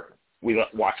where we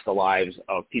watched the lives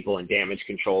of people in damage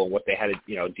control and what they had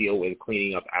to deal with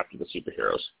cleaning up after the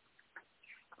superheroes.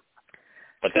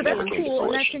 But so that's cool,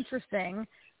 and that's interesting.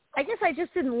 I guess I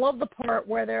just didn't love the part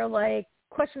where they're like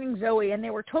questioning Zoe, and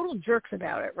they were total jerks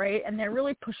about it, right? And they're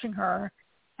really pushing her,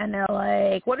 and they're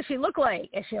like, "What does she look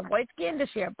like? Does she have white skin? Does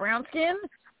she have brown skin?"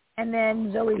 And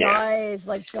then Zoe's eyes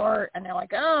like dart, and they're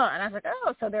like, "Oh," and I was like,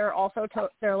 "Oh," so they're also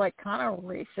they're like kind of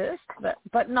racist,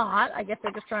 but not. I guess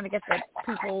they're just trying to get the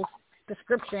people's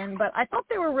description. But I thought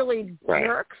they were really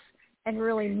jerks and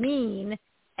really mean.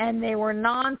 and they were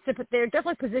they're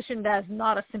definitely positioned as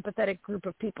not a sympathetic group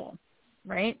of people,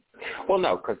 right? Well,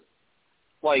 no, because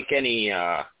like any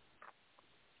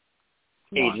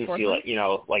agency, like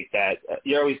like that,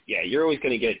 you're always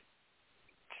going to get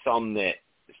some that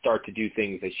start to do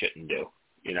things they shouldn't do,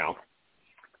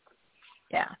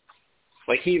 Yeah.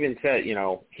 Like he even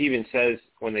says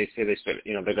when they say they're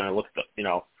going to look at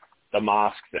the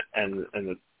mosques and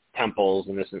the temples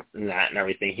and this and that and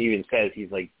everything. He even says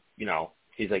he's like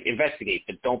investigate,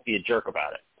 but don't be a jerk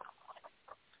about it.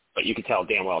 But you can tell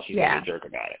damn well she's going to be a jerk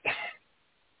about it.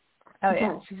 Oh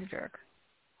yeah, she's a jerk.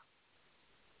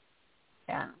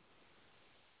 Yeah.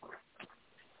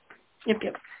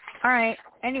 Yep. All right.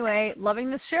 Anyway,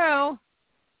 loving this show.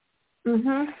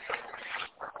 Mhm.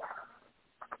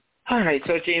 All right.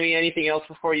 So, Jamie, anything else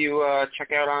before you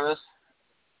check out on us?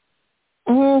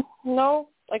 No.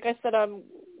 Like I said, I'm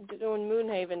doing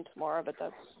Moonhaven tomorrow, but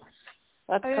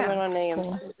that's coming on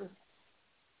AMC.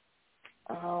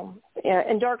 Cool.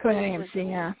 And Dark Coming Winds on AMC,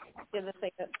 yeah. The other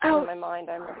thing that's in my mind,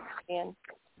 I'm a fan.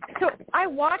 So I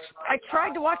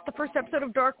tried to watch the first episode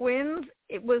of Dark Winds.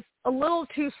 It was a little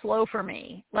too slow for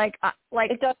me. Like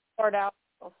it does start out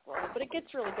so slow, but it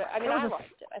gets really good. I mean, I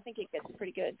liked it. I think it gets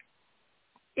pretty good.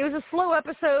 It was a slow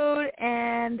episode,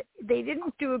 and they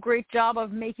didn't do a great job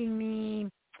of making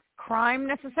me crime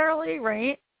necessarily,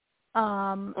 right?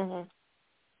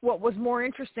 What was more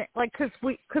interesting, like,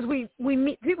 because we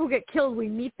meet people get killed, we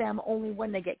meet them only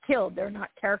when they get killed. They're not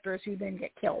characters who then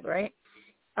get killed, right?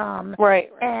 Right.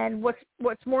 And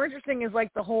what's more interesting is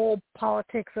like the whole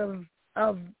politics of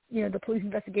the police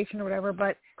investigation or whatever.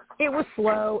 But it was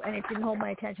slow, and it didn't hold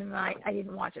my attention, and I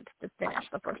didn't watch it to finish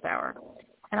the first hour.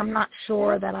 And I'm not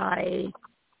sure that I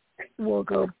will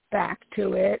go back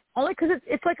to it, only because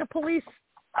it's like a police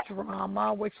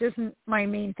drama, which isn't my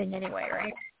main thing anyway,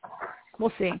 right?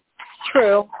 We'll see.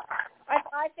 True.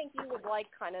 I think you would like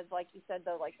kind of like you said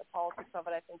though, like the politics of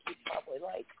it. I think you'd probably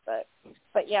like,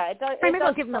 but yeah, it does. Maybe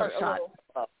I'll give it another shot.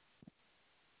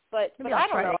 But I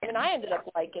don't know. I mean, I ended up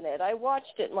liking it. I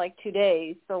watched it in like 2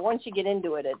 days. So once you get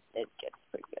into it, it gets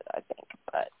pretty good, I think.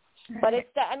 But it's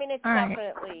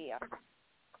definitely.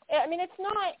 I mean, it's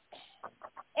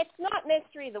not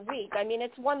Mystery of the Week. I mean,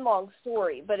 it's one long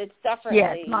story, but it's definitely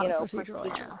it's not a procedural,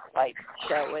 like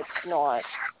show. It's not.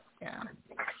 Yeah.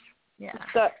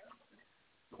 It's got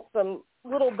some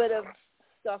little bit of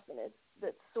stuff in it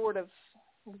that's sort of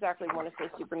exactly want to say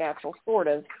supernatural, sort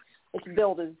of. It's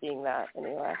billed as being that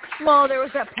anyway. Well, there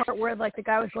was that part where like the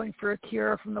guy was going for a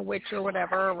cure from the witch or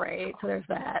whatever, right? So there's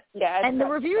that. Yeah. And the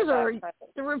reviews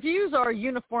are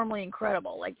uniformly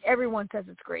incredible. Like everyone says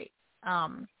it's great.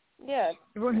 Yeah.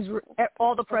 Everyone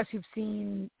all the press who've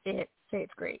seen it say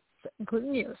it's great,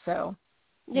 including you. So.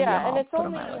 Yeah, and it's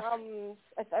only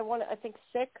I think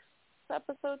 6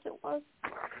 episodes it was.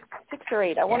 6 or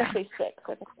 8. I want to say 6.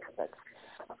 I think it's 6.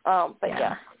 But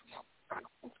yeah.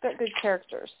 It's got good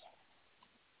characters.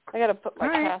 I got to put my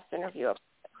cast interview up.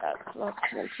 That's one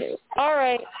too. All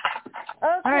right.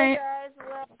 Okay, guys.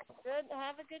 Well, good.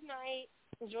 Have a good night.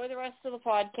 Enjoy the rest of the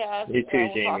podcast. You too,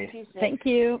 Jamie. Jamie. Talk to you soon. Thank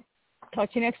you.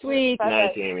 Talk to you next week. Good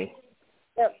night, Jamie.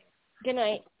 Yep. Good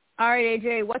night. All right,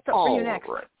 AJ. What's up for you next?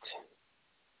 Right.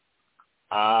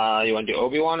 You want to do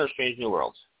Obi-Wan or Strange New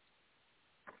Worlds?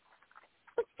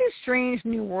 Let's do Strange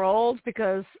New Worlds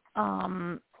because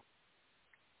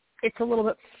it's a little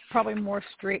bit probably more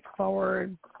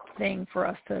straightforward thing for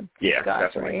us to discuss,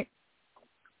 definitely.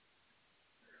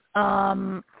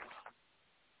 right?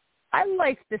 I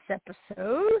liked this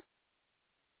episode.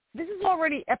 This is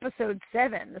already episode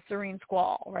 7, The Serene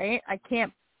Squall, right? I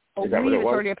can't believe it's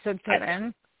already episode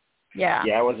 7. Yeah.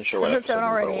 Yeah, I wasn't sure what episode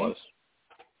already. It was.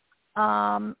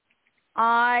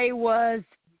 I was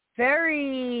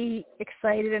very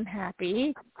excited and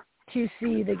happy to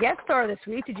see the guest star this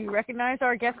week. Did you recognize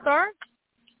our guest star?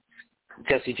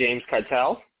 Jesse James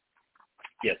Keitel?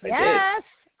 Yes, I did. Yes.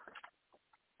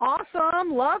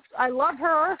 Awesome. I love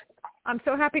her. I'm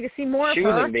so happy to see more of her. She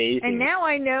was amazing. And now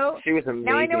I know. She was amazing.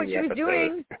 Now I know what she was episode.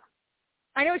 doing.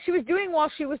 I know what she was doing while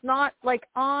she was not like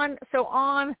on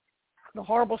the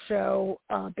horrible show,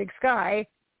 Big Sky.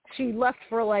 She left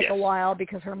for like a while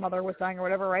because her mother was dying or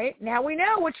whatever, right? Now we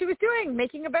know what she was doing,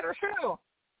 making a better show.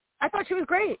 I thought she was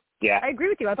great. Yeah. I agree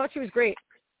with you. I thought she was great.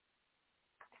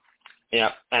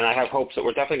 Yeah, and I have hopes that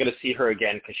we're definitely going to see her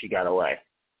again because she got away.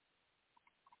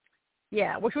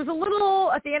 Yeah, which was a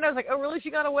little, at the end I was like, oh, really,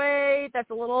 she got away? That's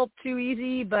a little too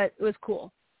easy, but it was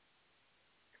cool.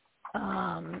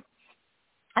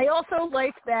 I also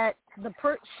liked that the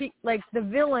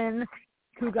villain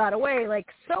who got away, like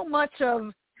so much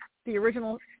of the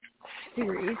original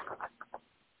series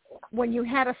when you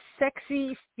had a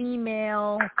sexy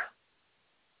female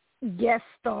guest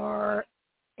star,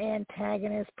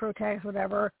 antagonist, protagonist,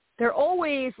 whatever, they're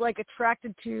always like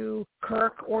attracted to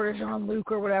Kirk or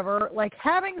Jean-Luc or whatever. Like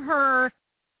having her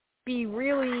be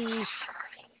really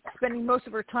spending most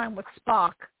of her time with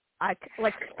Spock.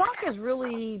 Spock is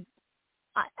really,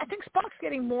 I think Spock's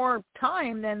getting more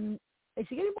time than, is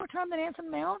he getting more time than Anson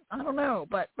Mount? I don't know,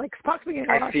 but like Spock's been getting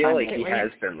a lot of time. I feel like lately. he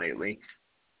has been lately.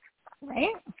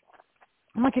 Right?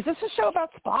 I'm like, is this a show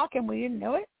about Spock and we didn't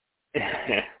know it?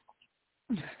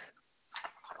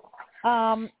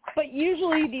 But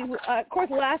usually, of course,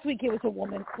 last week it was a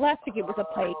woman. Last week it was a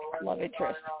Pike love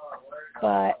interest.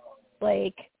 But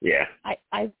like, yeah,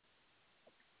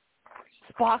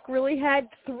 Spock really had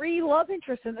 3 love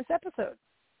interests in this episode.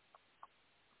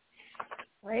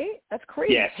 Right? That's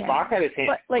crazy. Yeah, Spock had his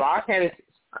hands. Like, Spock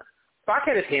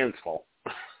had his hands full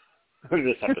in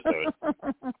this episode.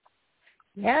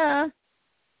 Yeah.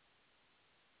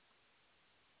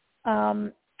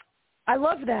 I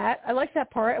love that. I like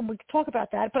that part, and we can talk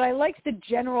about that. But I liked the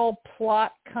general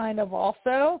plot kind of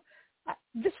also.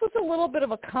 This was a little bit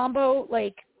of a combo.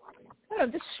 Like, I don't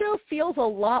know, this show feels a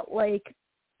lot like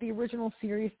the original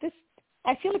series.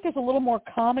 I feel like there's a little more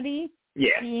comedy.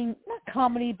 Yeah. Being, not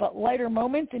comedy, but lighter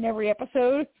moments in every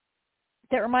episode.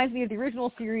 That reminds me of the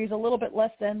original series a little bit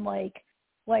less than like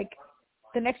The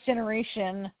Next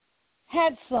Generation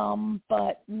had some,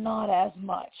 but not as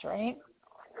much, right?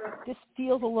 This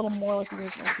feels a little more like the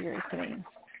original series to me.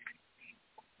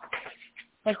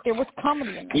 Like there was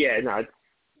comedy in it. Yeah, no,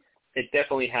 it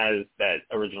definitely has that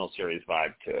original series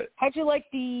vibe to it. How'd you like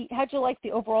the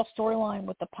overall storyline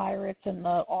with the pirates and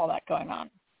all that going on?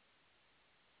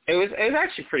 It was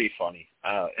actually pretty funny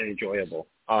and enjoyable.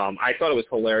 I thought it was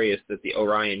hilarious that the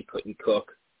Orion couldn't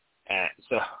cook,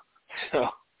 so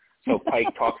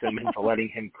Pike talks him into letting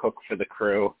him cook for the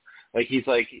crew. Like he's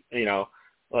like,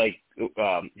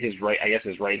 his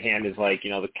right hand is like,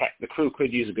 the crew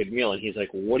could use a good meal, and he's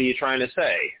like, well, what are you trying to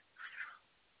say?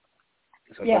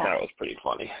 So I thought that was pretty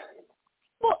funny.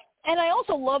 Well, and I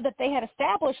also love that they had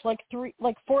established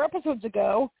 4 episodes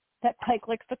ago that Pike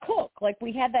likes to cook. Like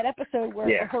we had that episode where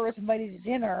Uhura is invited to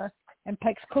dinner and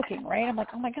Pike's cooking, right? I'm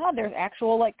like, oh my God, there's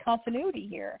actual continuity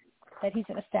here that he's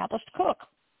an established cook.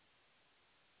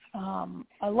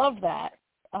 I love that.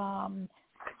 I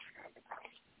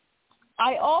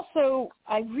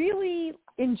really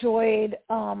enjoyed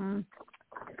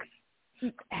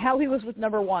how he was with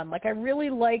Number One. Like I really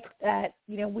liked that,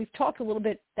 we've talked a little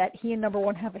bit that he and Number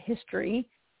One have a history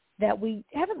that we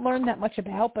haven't learned that much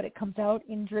about, but it comes out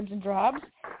in dribs and drabs.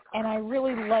 And I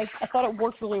thought it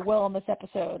worked really well in this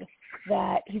episode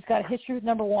that he's got a history with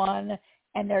Number One,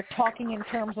 and they're talking in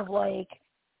terms of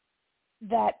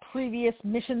that previous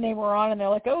mission they were on, and they're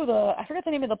like, I forget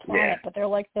the name of the planet, but they're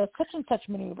like the such and such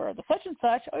maneuver, the such and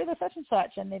such, the such and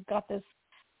such, and they've got this,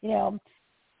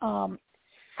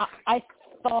 I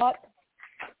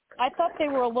thought they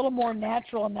were a little more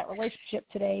natural in that relationship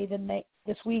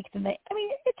this week than they. I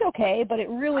mean, it's okay, but it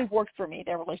really worked for me,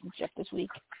 their relationship this week,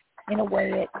 in a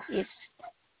way it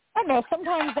I don't know.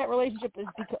 Sometimes that relationship is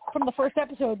because from the first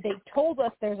episode they told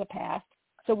us there's a past,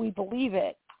 so we believe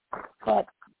it, but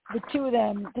the two of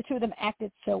them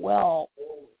acted so well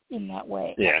in that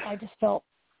way. Yeah. I just felt,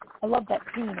 I loved that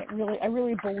scene. I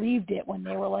really believed it when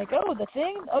they were like, oh, the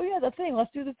thing? Oh, yeah, the thing.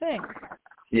 Let's do the thing.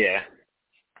 Yeah.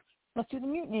 Let's do the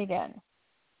mutiny again.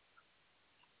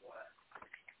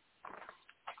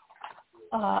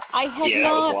 I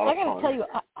got to tell you,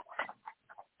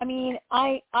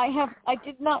 I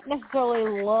did not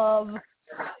necessarily love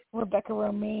Rebecca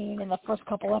Romaine in the first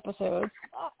couple episodes.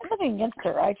 Nothing against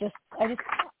her.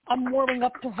 I'm warming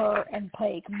up to her and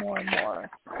Pike more and more,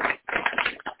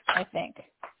 I think.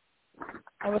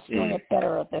 I was feeling it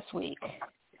better this week,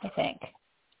 I think.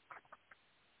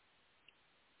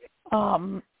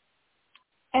 And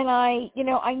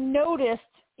I noticed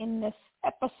in this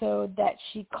episode that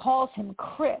she calls him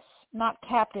Chris, not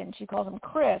Captain. She calls him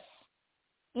Chris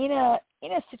in a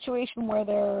situation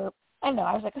where I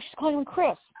was like, oh, she's calling him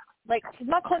Chris. Like, she's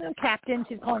not calling him Captain,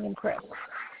 she's calling him Chris.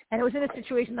 And it was in a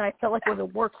situation that I felt like was a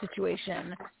work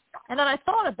situation. And then I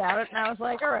thought about it, and I was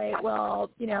like, all right,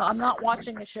 well, I'm not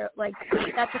watching a show. Like,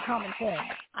 that's a common thing.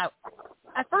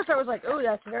 At first I was like, oh,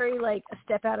 that's very, a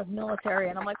step out of military.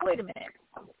 And I'm like, wait a minute.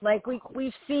 Like,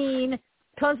 we've seen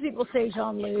tons of people say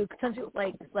Jean-Luc, tons of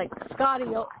people, like Scotty,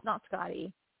 not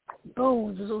Scotty,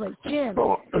 Bones, it was like Jim.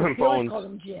 Bones. We always called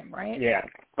him Jim, right? Yeah.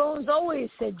 Bones always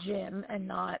said Jim and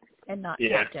not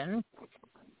yeah. Captain.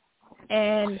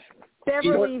 And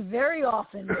Beverly very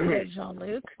often said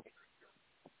Jean-Luc.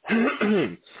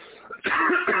 I'm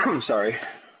sorry.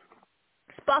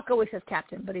 Spock always says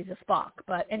Captain, but he's a Spock.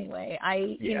 But anyway,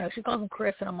 you know, she calls him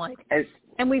Chris, and I'm like,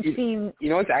 and we've seen. You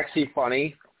know, it's actually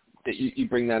funny that you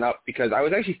bring that up, because I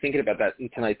was actually thinking about that in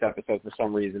tonight's episode for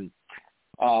some reason.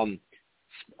 On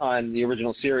the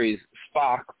original series,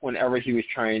 Spock, whenever he was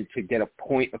trying to get a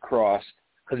point across,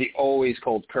 because he always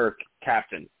called Kirk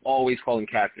Captain, always called him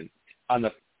Captain. On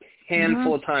the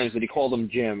handful of times that he called him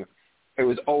Jim, it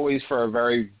was always for a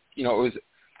very, you know,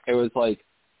 it was like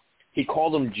he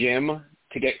called him Jim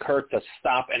to get Kirk to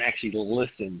stop and actually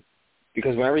listen,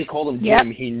 because whenever he called him Jim,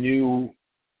 he knew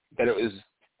that it was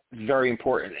very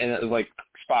important, and it was like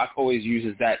Spock always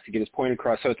uses that to get his point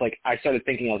across. So it's like I started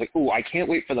thinking, I was like, ooh, I can't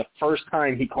wait for the first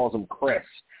time he calls him Chris,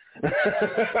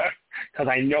 because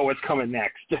I know what's coming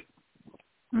next.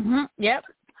 Yep.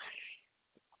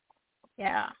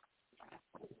 Yeah.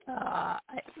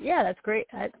 Yeah, that's great.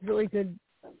 That's a really good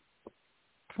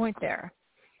point there.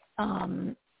 I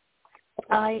mean,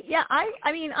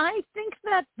 I think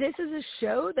that this is a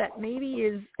show that maybe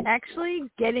is actually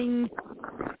getting.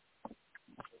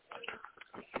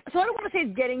 So I don't want to say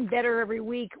it's getting better every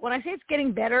week. When I say it's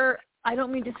getting better, I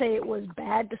don't mean to say it was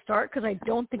bad to start, because I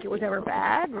don't think it was ever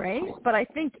bad, right? But I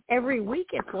think every week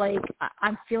it's like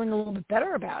I'm feeling a little bit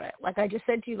better about it. Like I just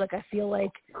said to you, like I feel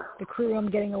like the crew, I'm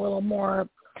getting a little more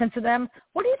sense of them.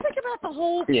 What do you think about the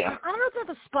whole, I don't know about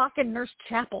the Spock and Nurse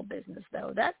Chapel business,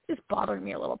 though. That is bothering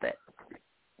me a little bit.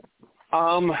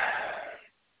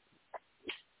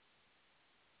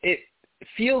 It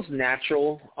feels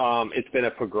natural. It's been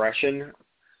a progression.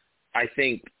 I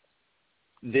think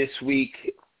this week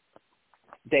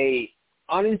they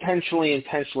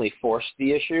intentionally forced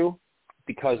the issue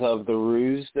because of the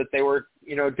ruse that they were,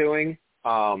 you know, doing.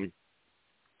 I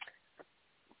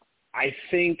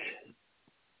think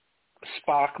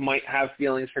Spock might have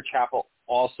feelings for Chapel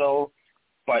also,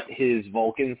 but his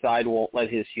Vulcan side won't let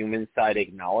his human side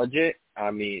acknowledge it.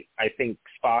 I mean, I think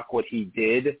Spock, what he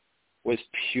did was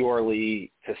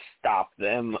purely to stop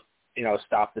them, you know,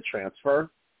 stop the transfer.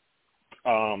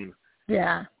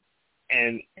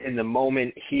 And in the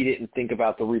moment, he didn't think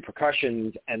about the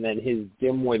repercussions, and then his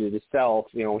dim-witted self,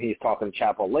 you know, he's talking to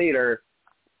Chapel later,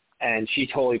 and she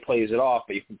totally plays it off,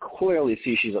 but you can clearly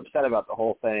see she's upset about the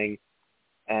whole thing.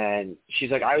 And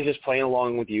she's like, I was just playing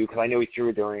along with you because I know what you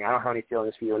were doing. I don't have any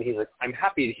feelings for you. And he's like, I'm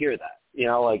happy to hear that. You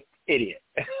know, like, idiot.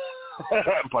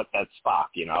 But that's Spock,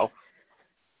 you know?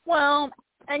 Well,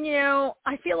 and, you know,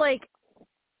 I feel like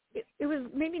it was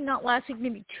maybe not last week,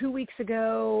 maybe 2 weeks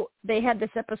ago, they had this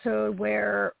episode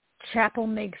where Chapel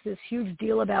makes this huge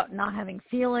deal about not having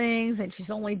feelings, and she's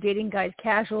only dating guys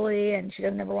casually, and she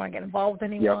doesn't ever want to get involved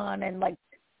with anyone. And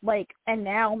and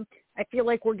now I feel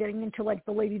like we're getting into like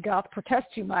the lady doth protest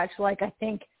too much. Like I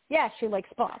think, she likes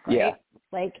Spock, right? Yeah.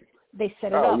 Like they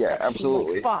set it up. Yeah, that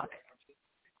absolutely. She likes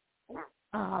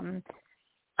Spock.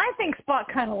 I think Spock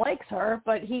kind of likes her,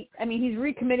 but he's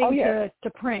recommitting to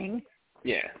Pring.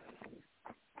 Yeah.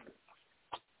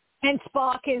 And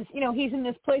Spock is, you know, he's in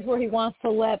this place where he wants to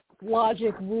let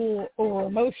logic rule over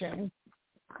emotion.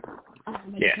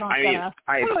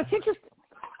 It's interesting.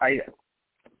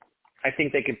 I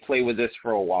think they could play with this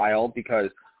for a while,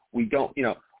 because we don't, you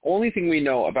know, only thing we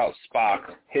know about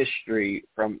Spock's history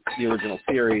from the original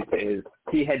series is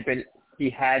he had been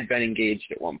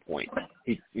engaged at one point.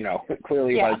 He, you know,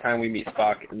 clearly by the time we meet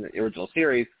Spock in the original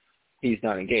series, he's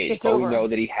not engaged. But we know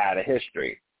that he had a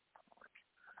history.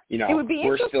 You know,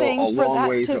 we're still a long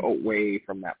ways away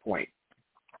from that point.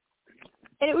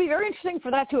 And it would be very interesting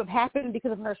for that to have happened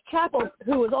because of Nurse Chapel,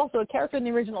 who was also a character in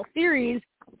the original series,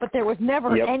 but there was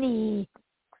never anything,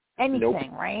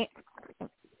 right?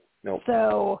 Nope.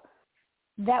 So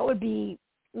that would be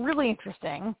really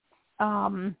interesting.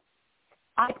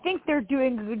 I think they're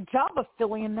doing a good job of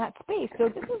filling in that space. So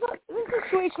this is a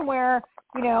situation where,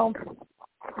 you know,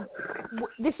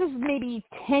 this is maybe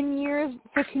 10 years,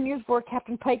 15 years before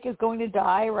Captain Pike is going to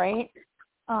die, right?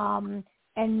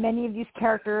 And many of these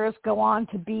characters go on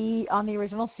to be on the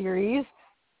original series.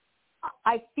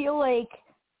 I feel like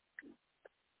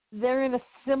they're in a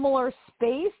similar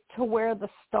space to where the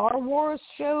Star Wars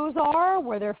shows are,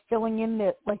 where they're filling in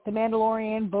the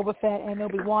Mandalorian, Boba Fett, and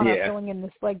Obi-Wan are filling in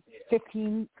this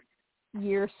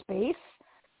 15-year space.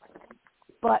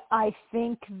 But I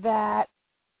think that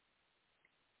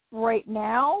right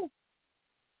now,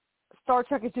 Star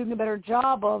Trek is doing a better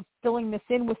job of filling this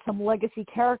in with some legacy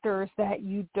characters that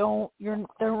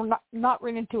they're not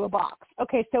written into a box.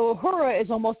 Okay, so Uhura is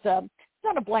almost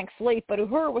not a blank slate, but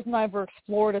Uhura was never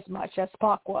explored as much as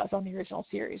Spock was on the original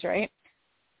series, right?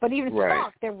 But even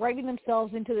Spock, they're writing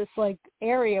themselves into this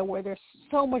area where there's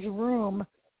so much room,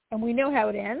 and we know how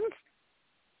it ends.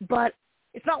 But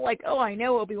it's not like, oh, I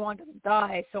know Obi-Wan doesn't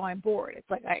die, so I'm bored. It's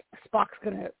like Spock's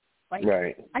gonna like.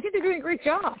 Right. I think they're doing a great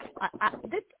job.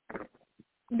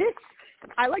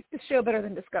 I like this show better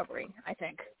than Discovery, I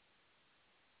think.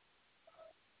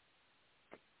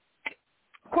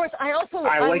 Of course, I like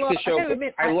this show. I gotta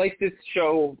admit, I like this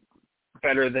show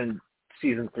better than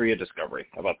season 3 of Discovery.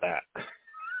 How about that?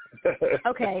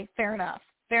 Okay, fair enough.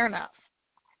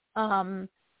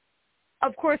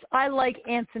 Of course, I like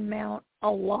Anson Mount a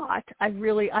lot. I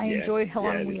enjoyed Hell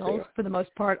on Wheels for the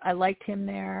most part. I liked him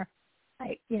there.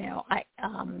 I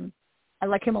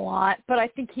like him a lot, but I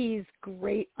think he's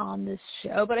great on this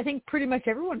show. But I think pretty much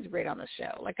everyone's great on this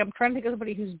show. Like, I'm trying to think of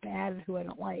somebody who's bad and who I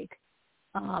don't like.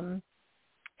 And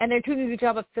they're doing a good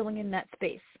job of filling in that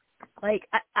space. Like,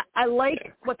 I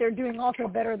like what they're doing also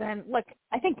better than, like,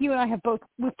 I think you and I have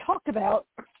we've talked about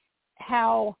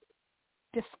how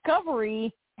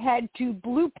Discovery had to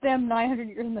bloop them 900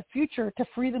 years in the future to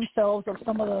free themselves of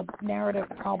some of the narrative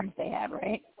problems they had,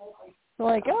 right? So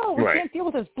like, oh, we can't deal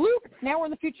with this. Bloop, now we're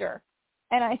in the future.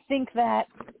 And I think that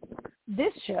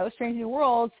this show, Strange New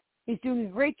Worlds, is doing a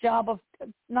great job of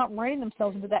not writing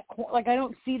themselves into that like, I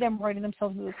don't see them writing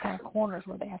themselves into those kind of corners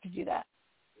where they have to do that.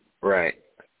 Right.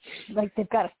 Like, they've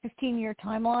got a 15-year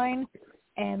timeline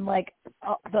and, like,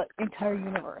 the entire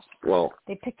universe. Well,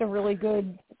 they picked a really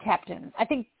good captain. I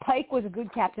think Pike was a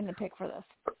good captain to pick for this.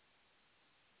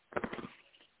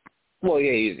 Well,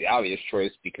 yeah, he's the obvious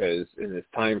choice because in this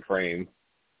time frame,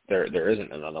 there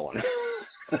isn't another one.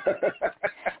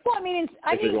 Well, I mean,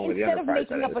 instead of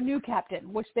making up a new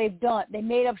captain, which they've done, they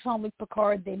made up Jean-Luc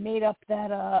Picard, they made up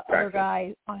that other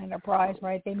guy on Enterprise,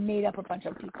 right? They made up a bunch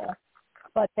of people.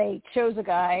 But they chose a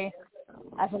guy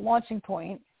as a launching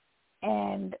point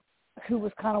and who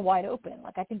was kind of wide open.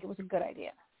 Like, I think it was a good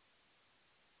idea.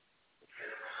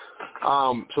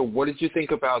 So what did you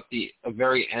think about the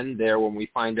very end there when we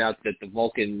find out that the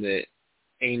Vulcan that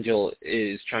Angel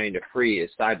is trying to free is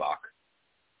Sybok?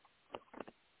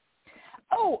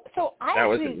 Oh, so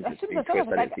as soon as I saw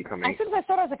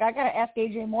it, I was like, I got to ask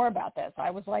AJ more about this. I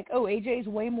was like, oh, AJ's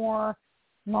way more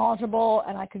knowledgeable,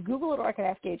 and I could Google it or I could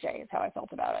ask AJ is how I felt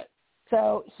about it.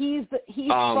 So he's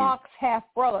Spock's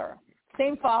half-brother.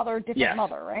 Same father, different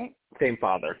mother, right? Same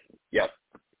father, yep.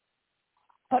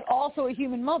 But also a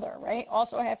human mother, right?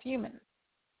 Also half human.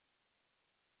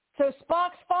 So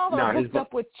Spock's father hooked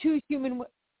up with two human.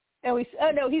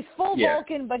 He's full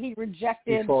Vulcan, but he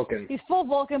rejected. He's Vulcan. He's full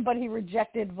Vulcan, but he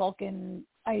rejected Vulcan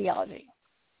ideology.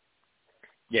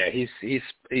 Yeah, he's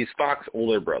Spock's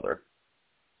older brother.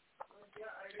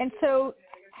 And so,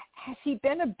 has he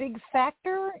been a big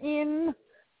factor in?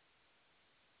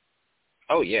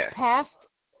 Oh yeah. Past,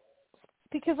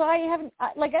 because I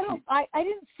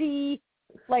didn't see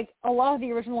like a lot of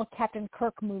the original Captain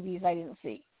Kirk movies. I didn't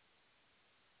see.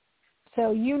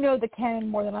 So you know the canon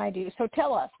more than I do. So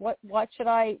tell us, what should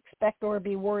I expect or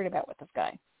be worried about with this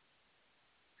guy?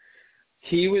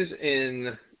 He was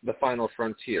in The Final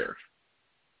Frontier.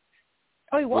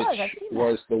 Oh, he was. I've seen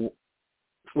that.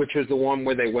 Which was the one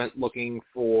where they went looking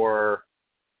for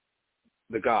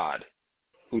the god,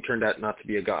 who turned out not to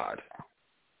be a god.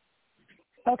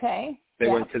 Okay. They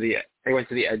went to the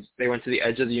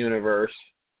edge of the universe.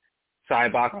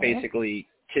 Sybok basically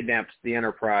kidnaps the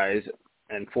Enterprise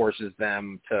and forces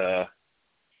them to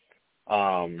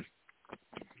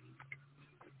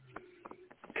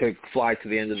fly to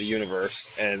the end of the universe.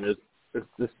 And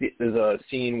there's a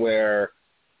scene where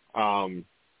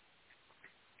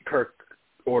Kirk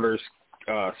orders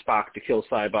Spock to kill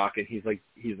Sybok, and he's like,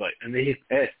 it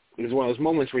was one of those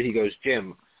moments where he goes,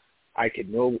 Jim, I could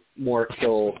no more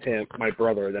kill my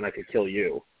brother than I could kill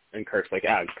you. And Kirk's like,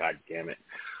 God damn it.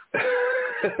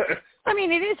 I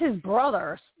mean, it is his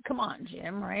brother. Come on,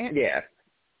 Jim, right? Yeah.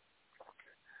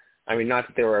 I mean, not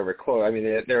that they were ever close. I mean,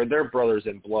 they're brothers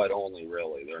in blood only,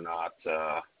 really. They're not.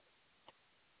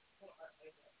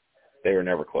 They were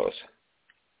never close.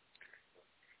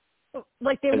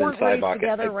 Like, they weren't raised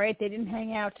together, right? They didn't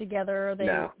hang out together.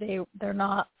 They're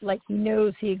not, like, he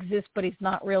knows he exists, but he's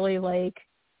not really, like,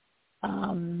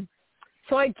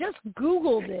 so I just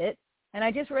Googled it, and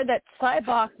I just read that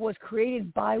Sybok was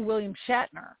created by William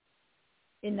Shatner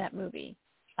in that movie.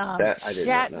 That I did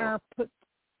not know.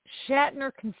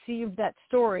 Shatner conceived that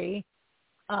story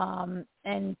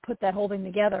and put that whole thing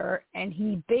together, and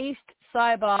he based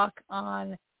Sybok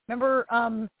on, remember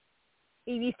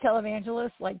 80s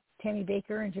televangelists like Tammy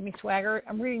Baker and Jimmy Swaggart?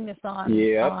 I'm reading this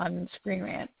on Screen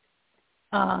Rant.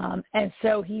 And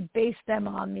so he based them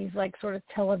on these like sort of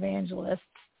televangelists.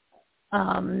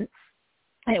 And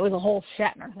it was a whole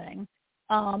Shatner thing.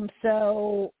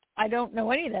 So I don't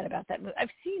know any of that about that movie. I've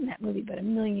seen that movie, but a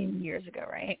million years ago,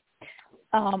 right?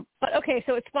 But okay,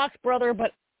 so it's Spock's brother,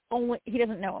 but only he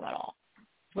doesn't know him at all.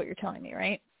 Is what you're telling me,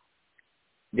 right?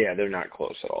 Yeah, they're not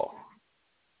close at all.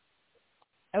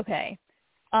 Okay.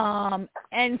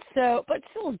 And so, but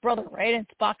still his brother, right? And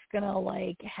Spock's gonna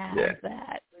like have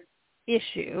that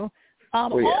issue.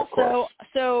 Well, yeah, also, of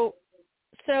course.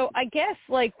 so I guess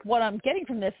like what I'm getting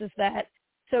from this is that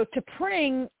so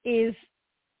T'Pring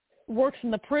works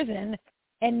in the prison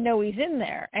and know he's in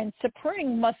there, and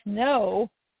T'Pring must know.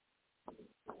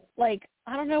 Like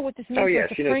I don't know what this means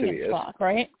for T'Pring and Spock,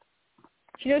 right?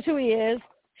 She knows who he is.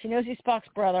 She knows he's Spock's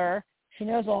brother. She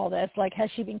knows all this. Like,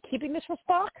 has she been keeping this from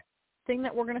Spock? Thing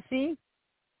that we're going to see?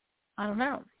 I don't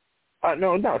know.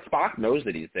 No, Spock knows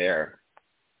that he's there.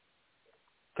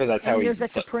 Because that's how he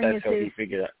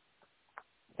figured out.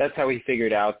 That's how he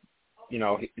figured out,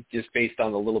 just based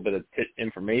on the little bit of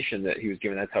information that he was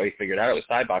given, that's how he figured out it was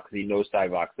Cybok, because he knows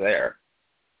Cybok's there.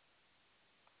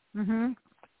 Mhm.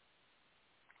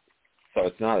 So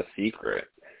it's not a secret.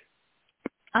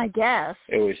 I guess.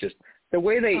 It was just the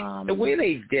way they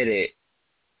did it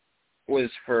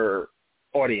was for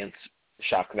audience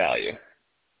shock value.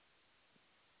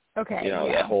 Okay.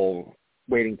 That whole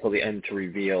waiting till the end to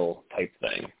reveal type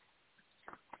thing.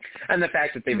 And the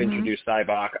fact that they've introduced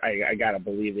Cybok, I gotta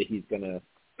believe that he's gonna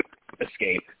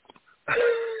escape.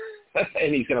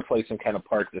 And he's gonna play some kind of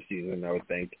part this season, I would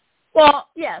think. Well,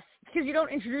 yes, because you don't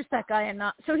introduce that guy and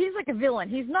not. So he's like a villain.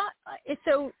 He's not.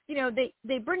 So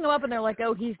they bring him up and they're like,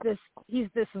 oh, he's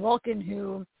this Vulcan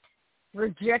who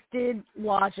rejected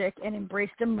logic and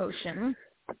embraced emotion,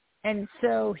 and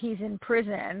so he's in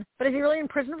prison. But is he really in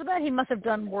prison for that? He must have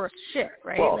done worse shit,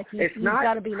 right? Well, like he's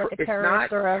got to be like a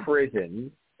terrorist or a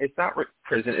prison. It's not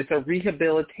prison. It's a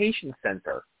rehabilitation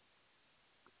center.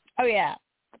 Oh yeah,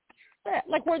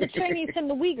 like where the Chinese send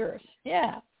the Uyghurs.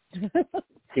 Yeah.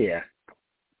 Yeah.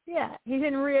 Yeah, he's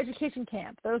in re-education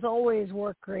camp. Those always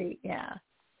work great. Yeah.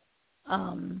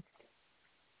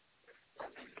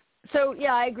 So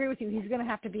yeah, I agree with you. He's going to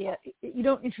have to be you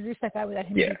don't introduce that guy without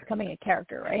him becoming a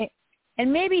character, right?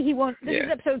 And maybe he won't. This is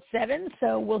episode 7,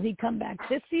 so will he come back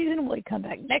this season? Will he come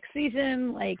back next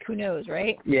season? Like, who knows,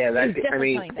 right? Yeah, that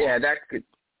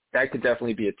could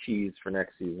definitely be a tease for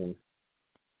next season.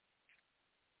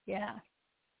 Yeah.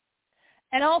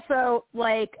 And also,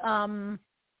 like,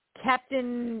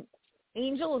 Captain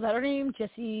Angel, is that her name?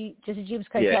 Jesse James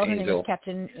Keitel, her name is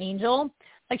Captain Angel.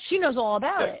 Like, she knows all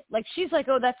about it. Like, she's like,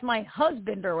 oh, that's my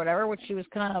husband or whatever, which she was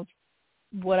kind of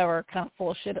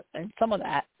full of shit and some of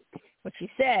that, what she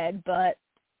said. But,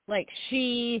 like,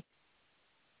 she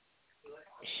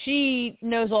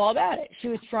knows all about it. She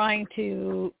was trying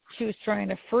to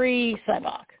free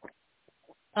Cybok.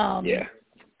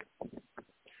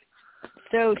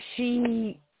 So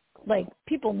she, like,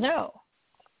 people know.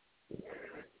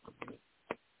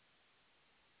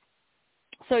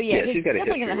 So yeah, he's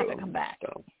definitely going to have to come back.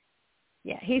 So.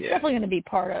 Yeah, he's definitely going to be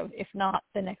part of, if not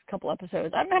the next couple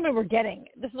episodes. I don't know how many we're getting.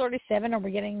 This is already 7, or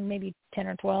we're getting maybe 10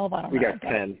 or 12. I don't know. We got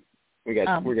 10. We're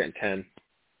getting 10.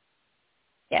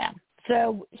 Yeah,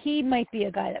 so he might be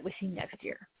a guy that we see next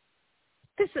year.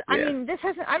 I mean, this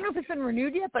hasn't. I don't know if it's been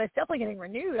renewed yet, but it's definitely getting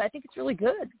renewed. I think it's really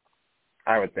good.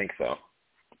 I would think so.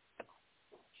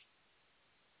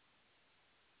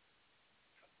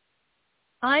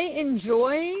 I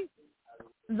enjoy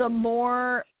the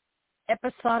more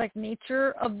episodic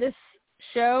nature of this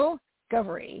show,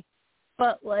 Discovery,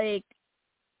 but like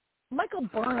Michael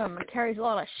Burnham carries a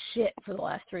lot of shit for the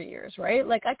last 3 years, right?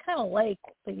 Like I kind of like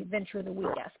the Adventure of the Week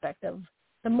aspect of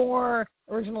the more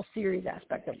original series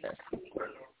aspect of this.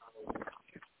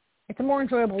 It's a more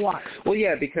enjoyable watch. Well,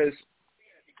 yeah, because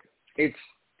it's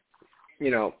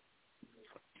a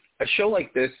show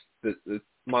like this, the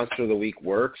Monster of the Week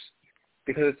works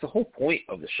because it's the whole point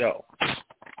of the show.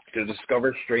 To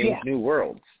discover strange new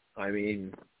worlds. I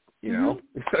mean,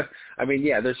 I mean,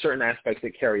 there's certain aspects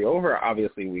that carry over,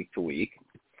 obviously, week to week,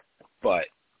 but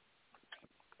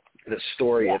the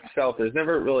story itself, there's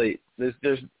never really,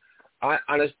 on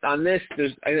this,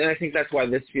 and I think that's why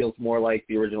this feels more like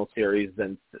the original series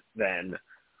than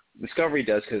Discovery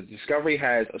does, because Discovery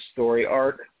has a story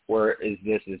arc, whereas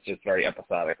this is just very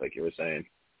episodic, like you were saying.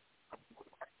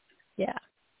 Yeah.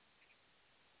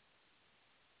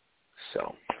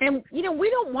 So. And, we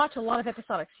don't watch a lot of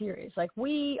episodic series. Like,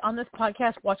 we, on this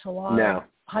podcast, watch a lot of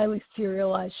highly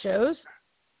serialized shows.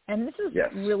 And this is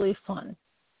really fun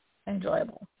and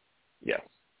enjoyable. Yes.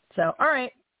 So, all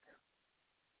right.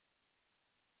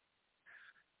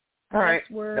 All right.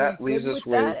 That leaves us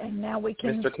with that, and now we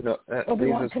can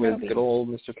Obi-Wan Kenobi. With good old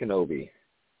Mr. Kenobi.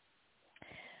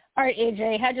 All right,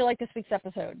 AJ, how'd you like this week's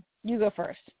episode? You go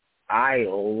first. I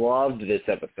loved this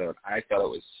episode. I thought it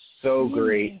was so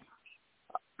great.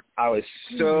 I was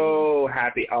so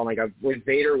happy. Oh my God, when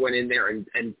Vader went in there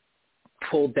and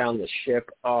pulled down the ship.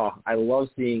 Oh, I love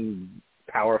seeing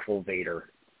powerful Vader.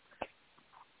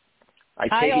 I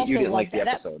take it you didn't like the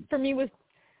episode. That for me was,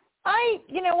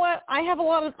 you know what? I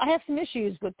have some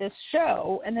issues with this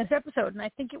show and this episode, and I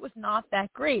think it was not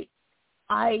that great.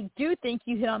 I do think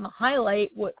you hit on the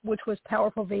highlight, which was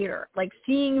powerful Vader. Like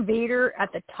seeing Vader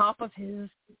at the top of his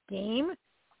game,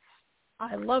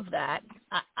 I love that.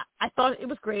 I thought it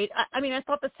was great. I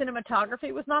thought the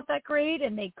cinematography was not that great,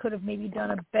 and they could have maybe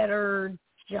done a better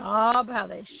job how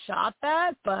they shot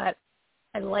that, but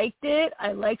I liked it.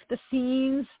 I liked the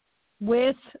scenes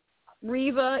with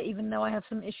Reva, even though I have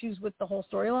some issues with the whole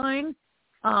storyline.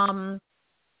 I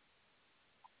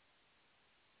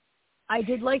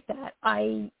did like that.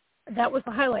 That was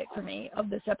the highlight for me of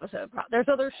this episode. There's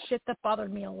other shit that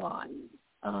bothered me a lot.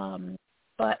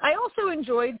 But I also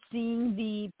enjoyed seeing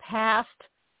the past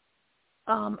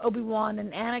Obi-Wan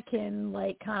and Anakin,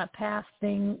 like, kind of past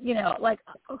thing, you know, like,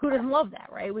 who doesn't love that,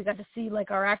 right? We got to see,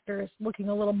 like, our actors looking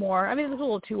a little more. I mean, it was a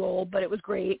little too old, but it was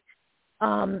great.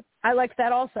 I liked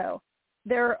that also.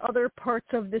 There are other parts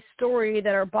of this story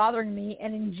that are bothering me,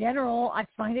 and in general, I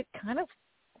find it kind of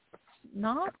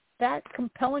not that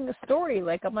compelling a story.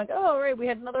 Like, I'm like, oh, right, we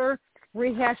had another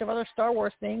rehash of other Star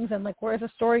Wars things, and, like, where's the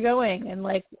story going? And,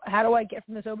 like, how do I get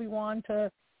from this Obi-Wan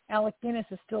to Alec Guinness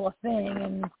is still a thing?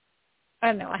 And I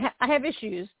don't know. I have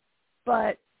issues,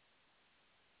 but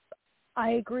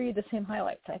I agree the same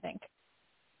highlights, I think.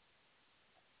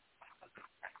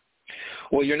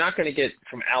 Well, you're not going to get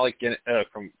from Alec Guinness,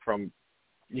 from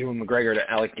Ewan McGregor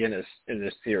to Alec Guinness in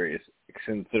this series,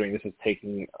 considering this is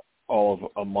taking all of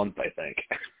a month, I think.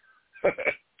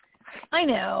 I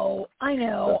know.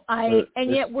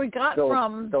 Yet we got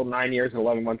still 9 years and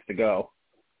 11 months to go.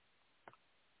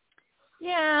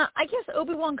 Yeah, I guess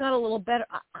Obi-Wan got a little better.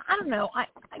 I don't know. I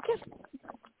guess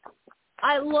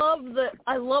I love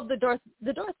the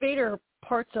Darth Vader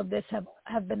parts of this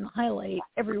have been the highlight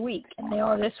every week, and they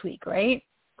are this week, right?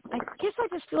 I guess I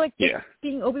just feel like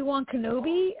being Obi-Wan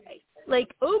Kenobi,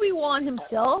 like Obi-Wan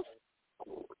himself,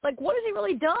 like what has he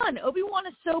really done? Obi-Wan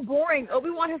is so boring.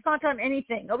 Obi-Wan has not done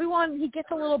anything. Obi-Wan, he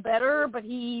gets a little better, but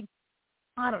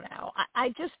I don't know. I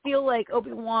just feel like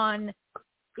Obi-Wan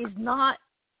is not,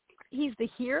 he's the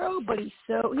hero, but he's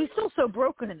still so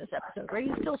broken in this episode, right?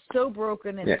 He's still so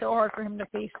broken, and it's so hard for him to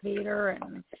face Vader,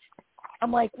 and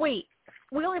I'm like, wait,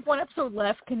 we only have one episode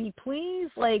left. Can he please,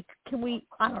 like,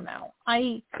 I don't know.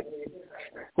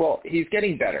 Well, he's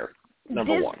getting better,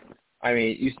 number one. I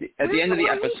mean, you see, at the end of the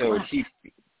episode,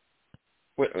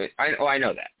 I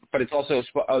know that, but it's also,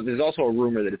 there's also a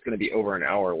rumor that it's going to be over an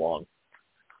hour long.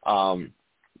 I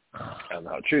don't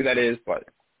know how true that is, but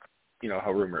you know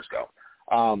how rumors go.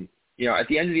 You know, at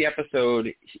the end of the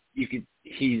episode,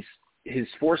 his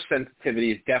force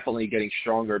sensitivity is definitely getting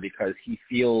stronger because he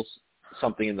feels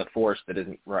something in the force that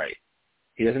isn't right.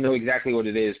 He doesn't know exactly what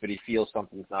it is, but he feels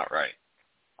something's not right.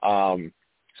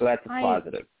 So that's a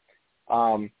positive.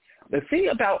 The thing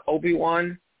about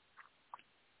Obi-Wan,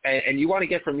 and you want to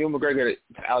get from Ewan McGregor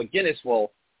to Alec Guinness,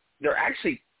 well, they're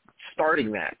actually starting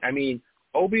that. I mean,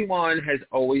 Obi-Wan has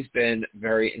always been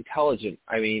very intelligent.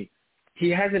 I mean, he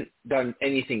hasn't done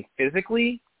anything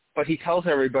physically, but he tells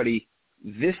everybody,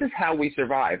 this is how we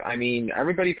survive. I mean,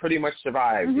 everybody pretty much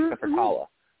survived except for Kala.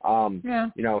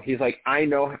 You know, he's like, I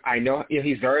know, you know,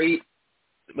 he's very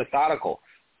methodical.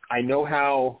 I know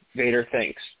how Vader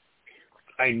thinks.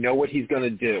 I know what he's going to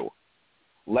do.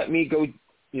 Let me go,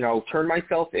 you know, turn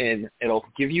myself in. It'll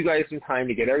give you guys some time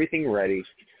to get everything ready,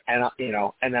 and, you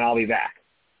know, and then I'll be back,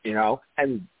 you know,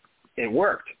 and it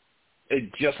worked.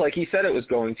 Just like he said it was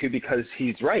going to, because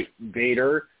he's right.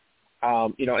 Vader,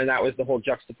 you know, and that was the whole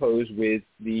juxtapose with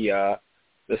the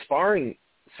sparring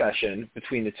session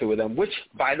between the two of them, which,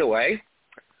 by the way,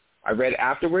 I read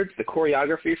afterwards, the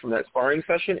choreography from that sparring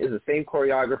session is the same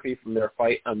choreography from their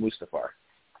fight on Mustafar.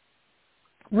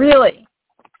 Really?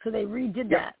 So they redid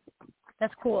that.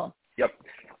 That's cool. Yep.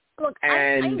 Look,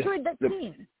 I enjoyed that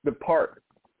scene. The part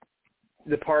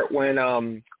when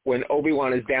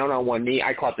Obi-Wan is down on one knee,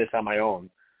 I caught this on my own,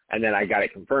 and then I got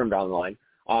it confirmed online.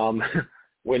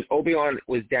 When Obi-Wan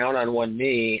was down on one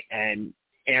knee and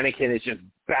Anakin is just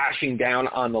bashing down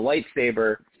on the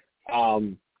lightsaber,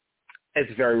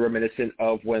 it's very reminiscent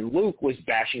of when Luke was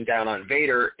bashing down on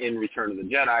Vader in Return of the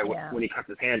Jedi when he cuts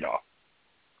his hand off.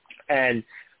 And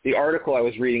the article I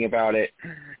was reading about it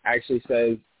actually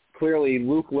says clearly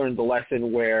Luke learned the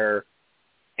lesson where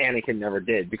Anakin never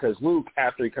did, because Luke,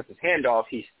 after he cuts his hand off,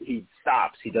 he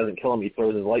stops. He doesn't kill him. He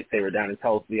throws his lightsaber down and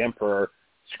tells the Emperor,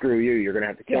 screw you, you're going to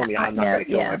have to kill me. I'm not going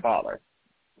to kill my father.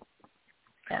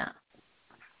 Yeah.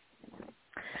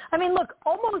 I mean, look,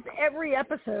 almost every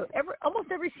episode,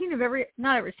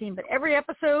 not every scene, but every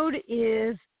episode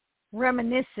is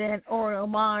reminiscent or an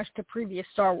homage to previous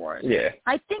Star Wars. Yeah.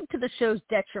 I think to the show's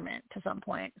detriment to some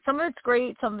point. Some of it's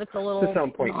great, some of it's a little to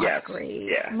some point, not yes. great.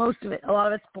 Yeah. Most of it, a lot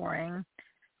of it's boring.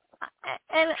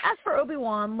 And as for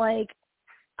Obi-Wan, like,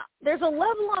 there's a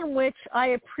level on which I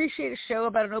appreciate a show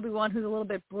about an Obi-Wan who's a little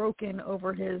bit broken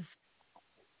over his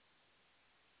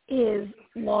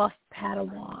lost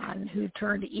Padawan who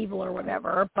turned evil or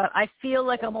whatever. But I feel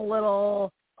like I'm a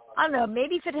little, I don't know,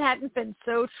 maybe if it hadn't been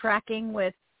so tracking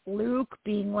with Luke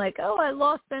being like, oh, I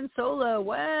lost Ben Solo.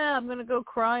 Well, I'm going to go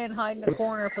cry and hide in a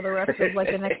corner for the rest of, like,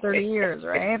 the next 30 years,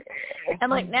 right? And,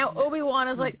 like, now Obi-Wan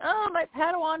is like, oh, my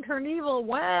Padawan turned evil.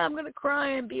 Well, I'm going to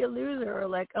cry and be a loser.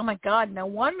 Like, oh, my God, no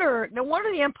wonder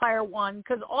the Empire won,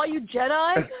 because all you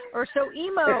Jedi are so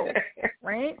emo,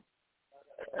 right?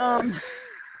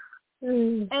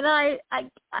 And I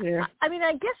mean,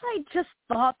 I guess I just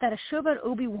thought that a show about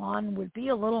Obi-Wan would be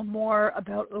a little more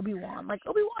about Obi-Wan. Like,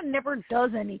 Obi-Wan never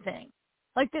does anything.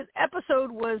 Like, this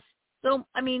episode was so,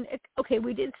 I mean, okay,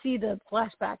 we did see the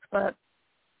flashbacks, but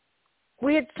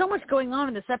we had so much going on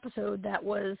in this episode that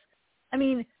was, I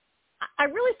mean, I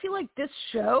really feel like this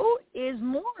show is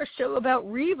more a show about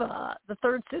Reva, the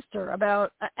third sister,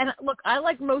 and look, I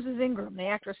like Moses Ingram, the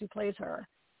actress who plays her.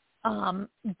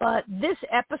 But this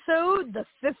episode, the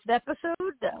fifth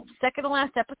episode, the second to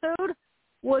last episode,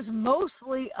 was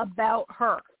mostly about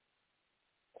her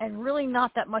and really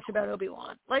not that much about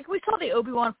Obi-Wan. Like, we saw the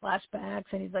Obi-Wan flashbacks,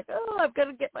 and he's like, oh, I've got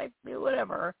to get my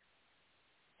whatever.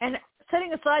 And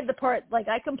setting aside the part, like,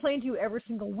 I complain to you every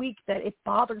single week that it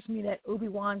bothers me that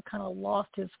Obi-Wan kind of lost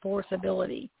his Force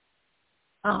ability,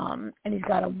 and he's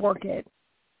got to work it.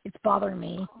 It's bothering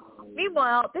me.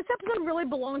 Meanwhile, this episode really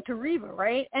belonged to Reva,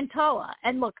 right? And Tala.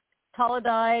 And look, Tala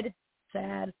died.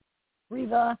 Sad.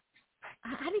 Reva.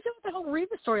 How do you feel with the whole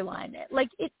Reva storyline? Like,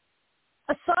 it,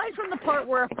 aside from the part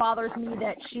where it bothers me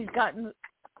that she's gotten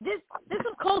this is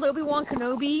called Obi-Wan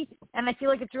Kenobi, and I feel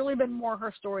like it's really been more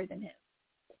her story than his.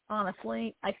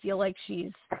 Honestly, I feel like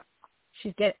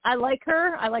I like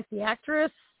her. I like the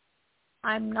actress.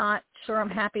 I'm not sure I'm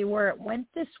happy where it went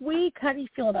this week. How do you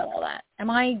feel about all that? Am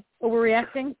I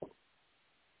overreacting?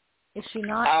 Is she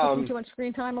not taking too much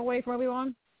screen time away from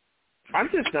Obi-Wan? I'm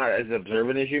just not as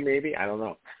observant as you, maybe. I don't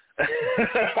know.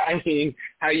 I mean,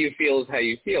 how you feel is how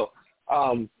you feel.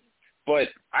 But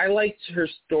I liked her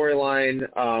storyline.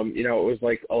 It was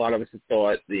like a lot of us had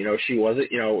thought, she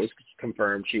wasn't, it was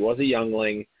confirmed. She was a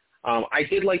youngling. I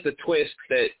did like the twist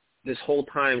that this whole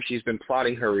time she's been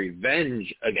plotting her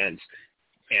revenge against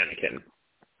Anakin.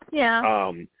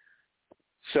 Yeah.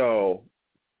 So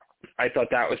I thought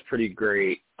that was pretty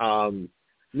great.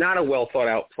 Not a well thought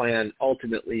out plan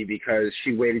ultimately because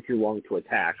she waited too long to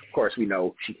attack. Of course, we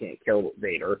know she can't kill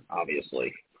Vader,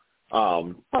 obviously.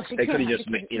 They could have just,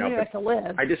 to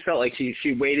live. I just felt like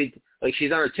she waited, like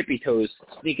she's on her tippy toes,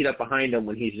 sneaking up behind him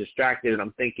when he's distracted, and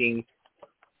I'm thinking,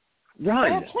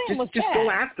 run, just go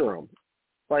after him.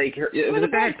 Like it was a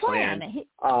bad plan.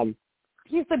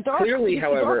 He's the Dark. Clearly, he's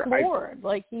however, the Dark Lord.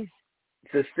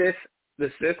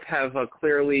 The Sith have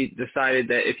clearly decided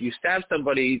that if you stab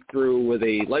somebody through with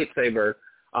a lightsaber,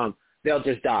 they'll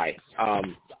just die.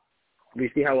 We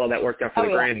see how well that worked out for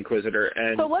the Grand Inquisitor.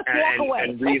 And, so let's walk away.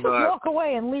 And Reva, let's just walk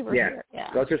away and leave her here. Yeah.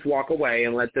 Let's just walk away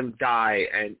and let them die.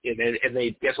 And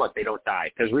they guess what? They don't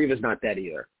die because Reva's not dead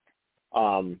either.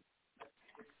 And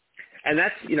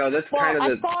that's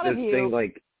kind of the thing.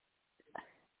 Like,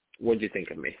 what'd you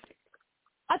think of me?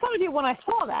 I thought of you when I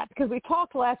saw that because we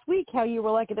talked last week how you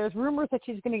were like, there's rumors that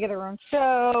she's going to get her own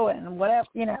show and whatever,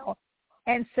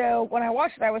 And so when I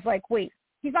watched it, I was like, wait,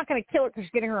 he's not going to kill her because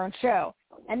she's getting her own show.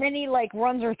 And then he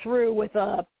runs her through with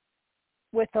a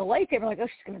lightsaber, like, oh,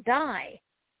 she's going to die.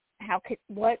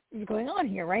 What is going on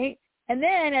here, right? And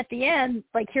then at the end,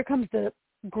 here comes the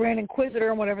Grand Inquisitor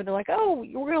and whatever. They're like, oh,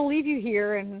 we're going to leave you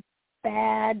here, and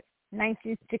bad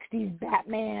 1960s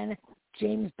Batman,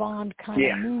 James Bond kind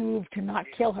of move to not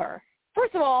kill her.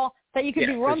 First of all, that you could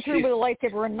be run through with a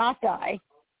lightsaber and not die,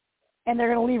 and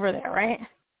they're going to leave her there, right?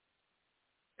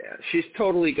 Yeah, she's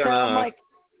totally going to...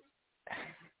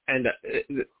 And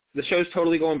the show's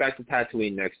totally going back to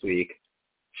Tatooine next week.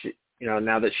 She,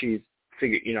 now that she's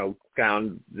figured,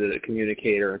 found the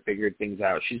communicator and figured things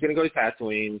out, she's going to go to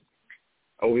Tatooine.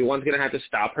 Obi-Wan's going to have to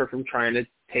stop her from trying to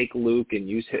take Luke and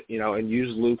use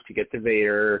Luke to get to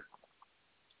Vader.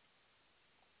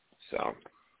 So.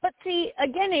 But see,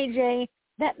 again, AJ,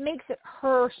 that makes it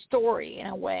her story in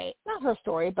a way. Not her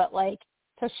story, but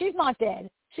so she's not dead.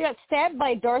 She got stabbed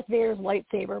by Darth Vader's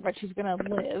lightsaber, but she's going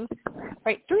to live.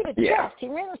 Right, through the chest. He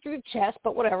ran her through the chest,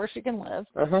 but whatever, she can live.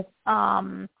 Uh-huh.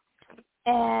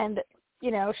 and,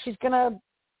 she's going to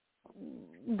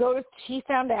she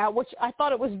found out, which I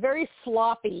thought it was very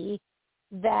sloppy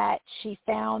that she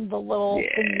found the little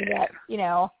thing that,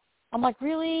 I'm like,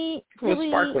 really? It was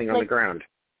sparkling on the ground.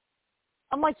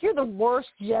 I'm like, you're the worst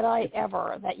Jedi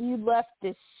ever, that you left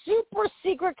this super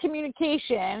secret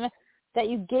communication that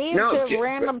you gave to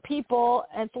random people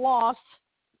and it's lost.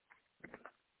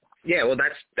 Yeah, well,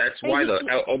 that's why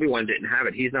Obi-Wan didn't have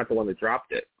it. He's not the one that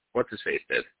dropped it. What's-his-face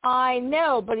did. I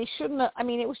know, but he shouldn't have. I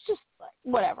mean, it was just,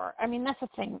 whatever. I mean, that's the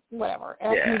thing, whatever.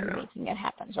 That's movie making, it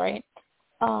happens, right?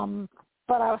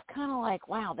 But I was kind of like,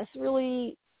 wow, this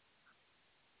really...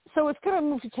 So it's going to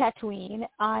move to Tatooine.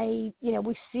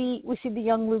 We see the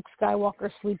young Luke Skywalker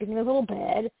sleeping in his little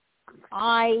bed.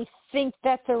 I think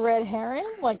that's a red herring.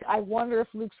 Like, I wonder if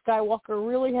Luke Skywalker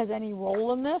really has any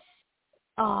role in this.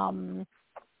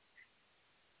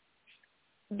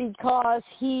 Because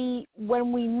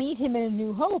when we meet him in A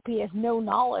New Hope, he has no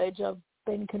knowledge of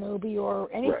Ben Kenobi or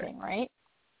anything, right?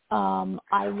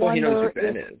 I wonder he knows who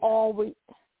Ben is.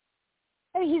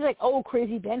 He's like,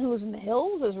 crazy Ben who was in the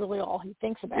hills is really all he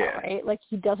thinks about, right? Like,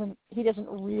 he doesn't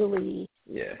really...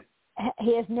 Yeah.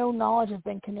 He has no knowledge of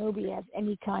Ben Kenobi as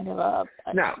any kind of a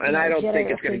no, and I don't Jedi think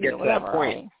it's going to get to that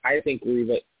point. Right? I think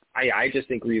Reva... I just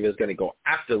think Reva is going to go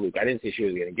after Luke. I didn't say she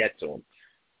was going to get to him.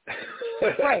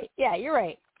 Right. Yeah, you're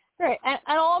right. Right. And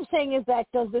all I'm saying is that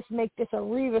does this make this a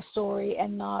Reva story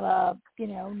and not a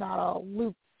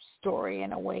Luke story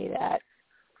in a way that,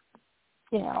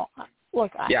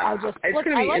 look, I just... It's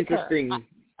going to be interesting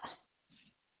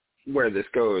where this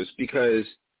goes because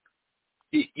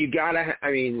you got to...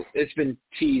 I mean, it's been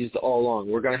teased all along.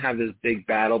 We're going to have this big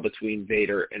battle between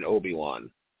Vader and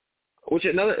Obi-Wan.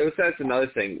 That's another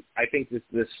thing. I think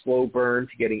this slow burn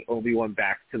to getting Obi-Wan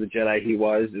back to the Jedi he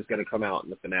was is going to come out in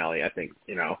the finale, I think,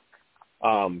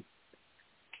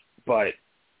 But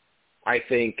I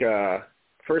think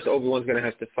first Obi-Wan's going to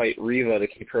have to fight Reva to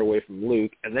keep her away from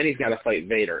Luke, and then he's got to fight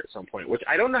Vader at some point, which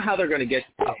I don't know how they're going to get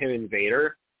to him and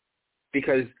Vader,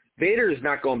 because Vader is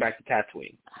not going back to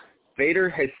Tatooine. Vader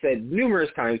has said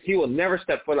numerous times he will never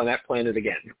step foot on that planet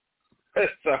again.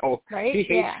 So he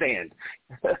hates sand.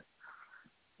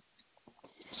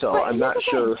 So I'm not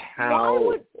sure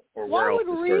how why would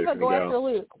Reva go after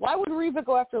Luke? Why would Reva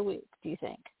go after Luke, do you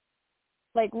think?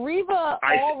 Like, Reva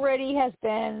already has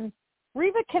been...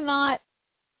 Reva cannot...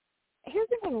 Here's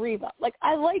the thing with Reva. Like,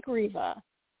 I like Reva,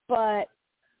 but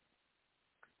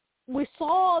we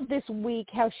saw this week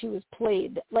how she was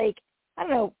played. Like, I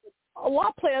don't know, a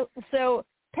lot played... So,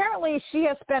 apparently she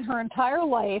has spent her entire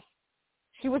life...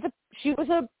 She was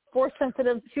a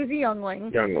Force-sensitive... She was a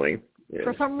youngling. Yeah.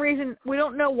 For some reason, we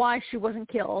don't know why she wasn't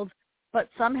killed, but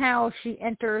somehow she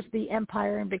enters the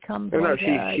Empire and becomes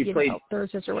she played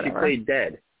Thursdays or whatever. She played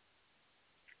dead.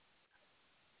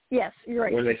 Yes, you're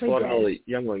right. When they slaughtered all the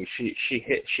younglings, she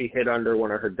hid under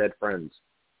one of her dead friends.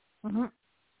 Mm-hmm.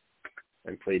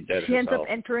 And played dead She herself. ends up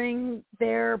entering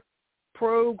their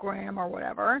program or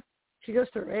whatever. She goes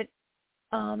through it.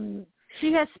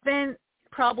 She has spent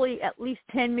probably at least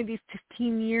 10, maybe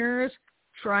 15 years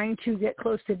trying to get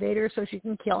close to Vader so she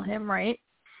can kill him, right?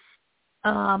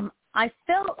 I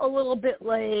felt a little bit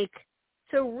like,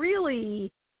 so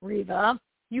really, Reva,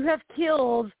 you have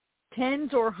killed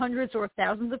tens or hundreds or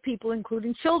thousands of people,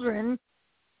 including children,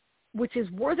 which is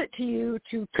worth it to you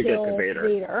to kill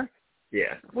Vader.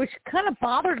 Yeah. Which kind of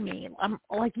bothered me. I'm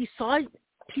like, you saw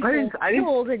people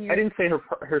killed and I didn't say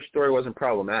her story wasn't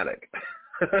problematic.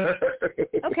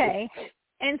 Okay.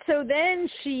 And so then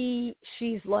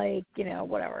she's like,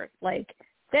 whatever. Like,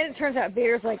 then it turns out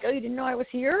Vader's like, oh, you didn't know I was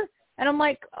here? And I'm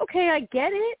like, okay, I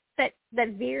get it that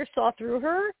Vader saw through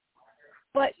her,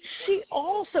 but she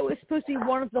also is supposed to be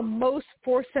one of the most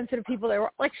Force-sensitive people there.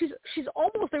 Like, she's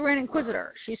almost a Grand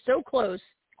Inquisitor. She's so close.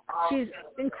 She's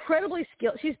incredibly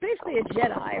skilled. She's basically a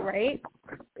Jedi, right?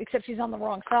 Except she's on the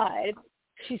wrong side.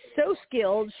 She's so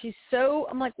skilled.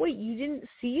 I'm like, wait, you didn't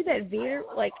see that Vader?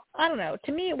 Like, I don't know.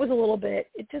 To me,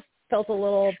 it just felt a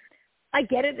little, I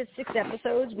get it. It's 6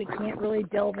 episodes. We can't really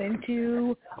delve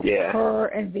into her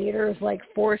and Vader's, like,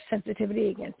 Force sensitivity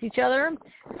against each other.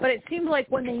 But it seemed like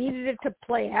when they needed it to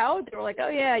play out, they were like, oh,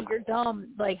 yeah, you're dumb.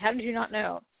 Like, how did you not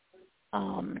know?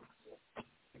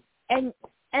 And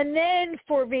then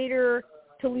for Vader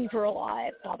to leave her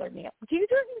alive bothered me. Do you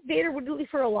think Vader would leave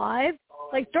her alive?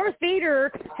 Like, Darth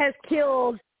Vader has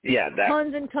killed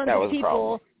tons and tons of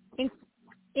people,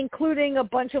 including a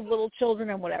bunch of little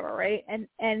children and whatever, right?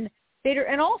 And Vader,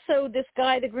 and also this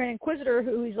guy, the Grand Inquisitor,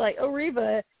 who he's like, oh,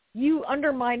 Reva, you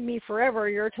undermined me forever.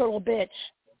 You're a total bitch.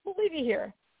 We'll leave you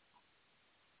here.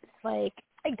 Like,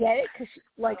 I get it, because,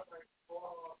 like,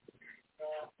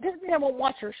 doesn't mean I won't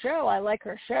watch her show. I like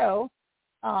her show.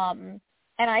 And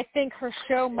I think her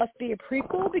show must be a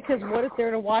prequel because what is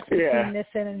there to watch between this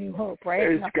and A New Hope,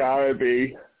 right? It's gotta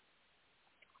be.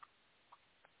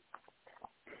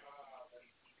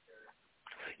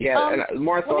 Yeah, and the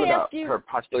more I thought about her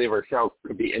possibility of her show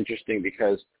could be interesting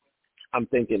because I'm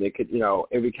thinking it could,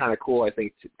 it'd be kind of cool, I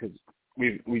think, because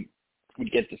we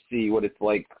get to see what it's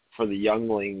like for the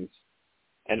younglings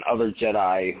and other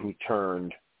Jedi who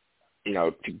turned,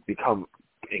 to become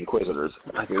Inquisitors.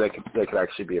 I think that could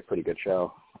actually be a pretty good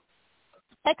show.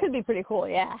 That could be pretty cool,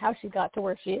 yeah, how she got to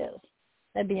where she is.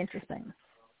 That'd be interesting.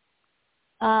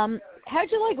 How'd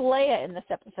you like Leia in this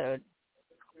episode?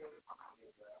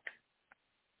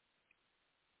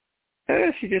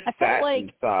 She just sat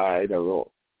inside a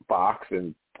little box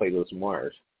and played with some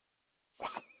wires.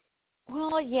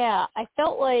 Well, yeah, I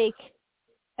felt like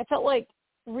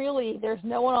really there's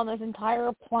no one on this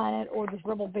entire planet or this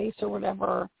rebel base or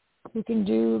whatever who can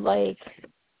do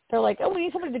they're like, oh, we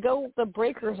need somebody to go the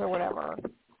breakers or whatever.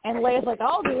 And Leia's like,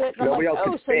 I'll do it. And I'm like,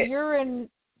 oh, so fit. You're in.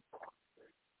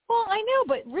 Well, I know,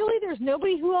 but really there's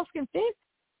nobody who else can fit.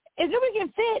 If nobody can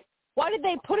fit, why did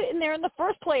they put it in there in the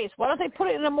first place? Why don't they put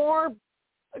it in a more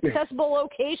accessible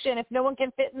location if no one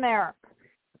can fit in there?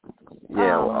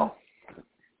 Yeah, well.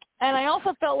 And I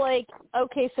also felt like,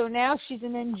 okay, so now she's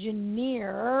an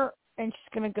engineer and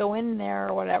she's going to go in there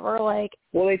or whatever.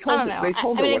 Well, they told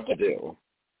her what to do.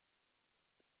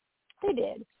 They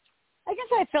did. I guess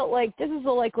I felt like this is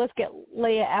let's get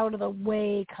Leia out of the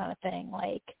way kind of thing.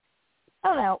 I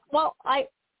don't know. Well,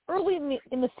 early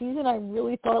in the season, I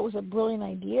really thought it was a brilliant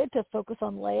idea to focus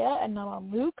on Leia and not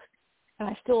on Luke, and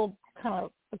I still kind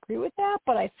of agree with that,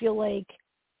 but I feel like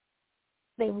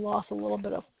they've lost a little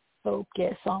bit of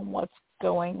focus on what's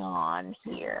going on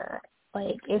here.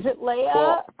 Is it Leia?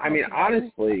 Well, I mean,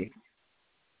 honestly,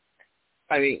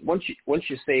 once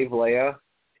you save Leia,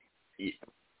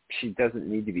 she doesn't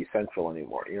need to be central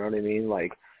anymore. You know what I mean?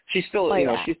 She still,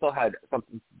 she still had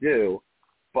something to do,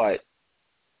 but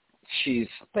she's,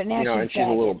 and she's a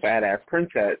little badass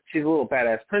princess. She's a little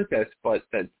badass princess, but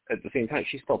at the same time,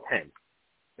 she's still 10.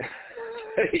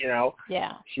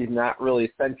 Yeah. She's not really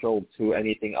essential to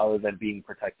anything other than being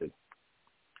protected.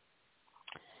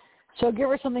 So give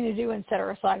her something to do and set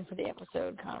her aside for the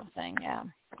episode kind of thing, yeah.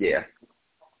 Yeah.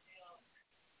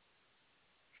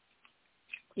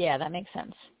 Yeah, that makes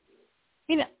sense.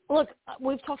 Look,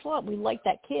 we've talked a lot. We like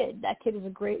that kid. That kid is a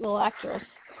great little actress.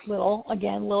 Little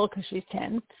because she's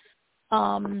 10.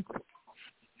 And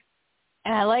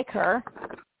I like her.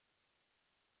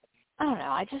 I don't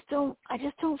know. I just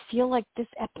don't feel like this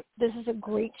is a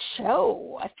great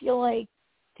show. I feel like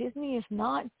Disney is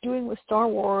not doing with Star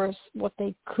Wars what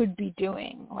they could be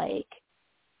doing. I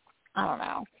don't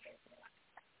know.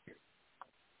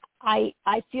 I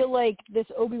feel like this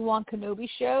Obi-Wan Kenobi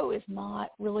show is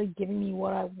not really giving me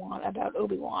what I want about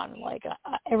Obi-Wan.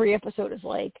 Every episode is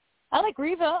I like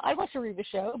Reva. I watch a Reva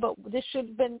show, but this show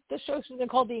should have been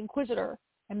called The Inquisitor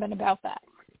and been about that.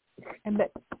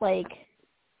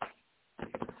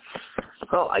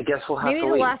 Well, I guess we'll have to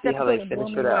wait and see how they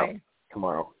finish it out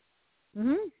tomorrow.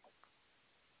 Mm-hmm.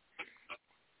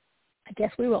 I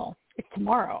guess we will. It's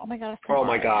tomorrow. Oh my God! It's tomorrow. Oh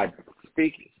my God!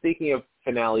 Speaking of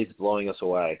finales blowing us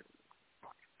away.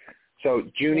 So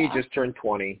Junie just turned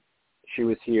 20. She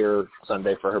was here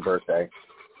Sunday for her birthday,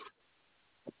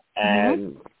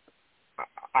 and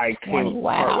I came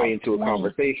partway into a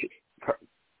conversation.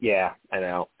 Yeah, I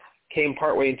know. Came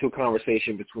partway into a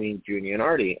conversation between Junie and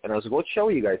Artie, and I was like, "What show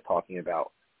are you guys talking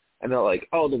about?" And they're like,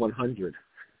 "Oh, the 100."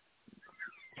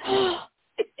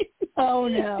 Oh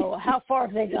no! How far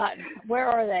have they gotten? Where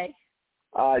are they?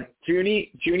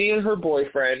 Junie and her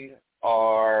boyfriend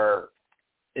are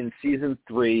in season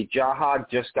 3. Jaha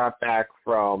just got back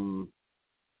from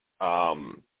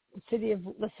the City of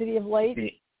Light.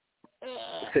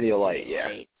 City of Light, yeah.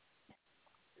 Right.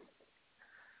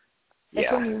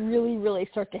 That's when you really, really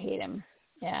start to hate him.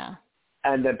 Yeah.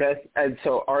 And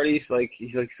so Artie's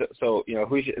he's like, so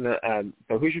who's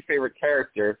your favorite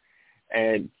character?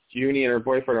 And Junie and her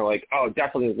boyfriend are like, oh,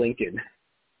 definitely Lincoln.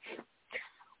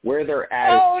 Where they're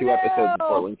at is 2 episodes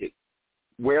before Lincoln.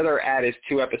 Where they're at is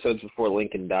 2 episodes before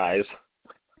Lincoln dies.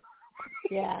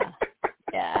 Yeah.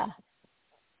 Yeah.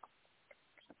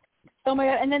 Oh my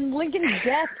God! And then Lincoln's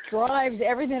death drives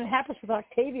everything that happens with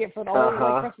Octavia for the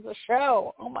whole rest of the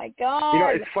show. Oh my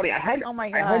God! It's funny. Oh my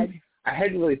God! I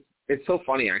hadn't really. It's so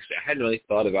funny actually. I hadn't really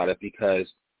thought about it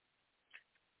because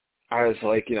I was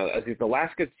like, I think the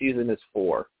last good season is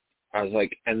 4. I was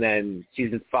like, and then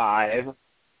season 5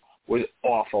 was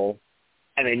awful,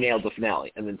 and they nailed the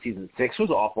finale. And then season 6 was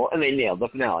awful, and they nailed the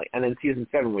finale. And then season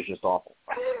 7 was just awful.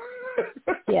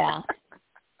 Yeah.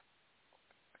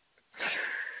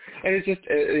 And it's just,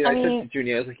 I said to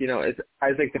Junie, I was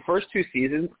like, the first 2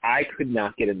 seasons, I could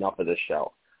not get enough of this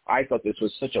show. I thought this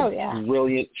was such a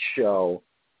brilliant show,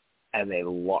 and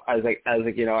and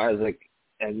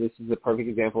this is a perfect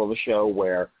example of a show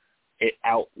where it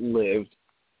outlived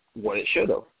what it should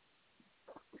have.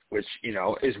 Which,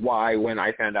 is why when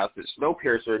I found out that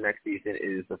Snowpiercer next season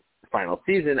is the final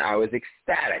season, I was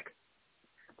ecstatic.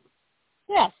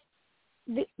 Yes.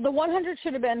 The 100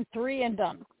 should have been 3 and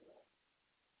done.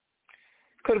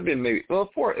 Could have been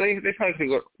 4. They probably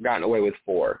could have gotten away with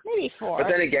 4. Maybe 4. But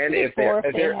then again, if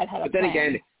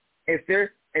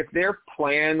their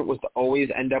plan was to always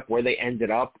end up where they ended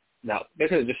up, no, they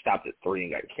could have just stopped at 3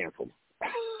 and got canceled.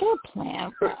 Their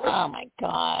plan. Oh my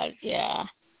God, yeah.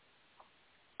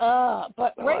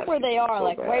 But right where they are,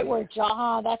 right where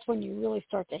Jaha, that's when you really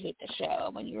start to hate the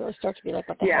show. When you really start to be like,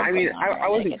 what the hell? Yeah, I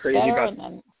wasn't crazy about.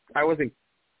 I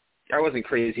wasn't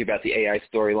crazy about the AI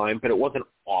storyline, but it wasn't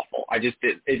awful.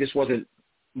 It just wasn't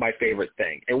my favorite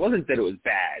thing. It wasn't that it was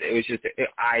bad. It was just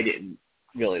I didn't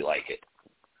really like it.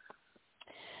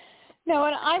 No,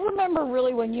 and I remember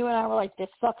really when you and I were like, this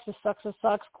sucks.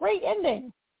 Great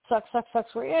ending. Sucks,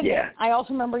 great ending. Yeah. I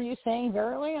also remember you saying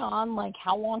very early on, like,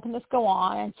 how long can this go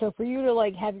on? And so for you to,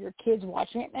 like, have your kids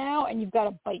watching it now, and you've got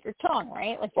to bite your tongue,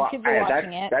 right? Like, your kids are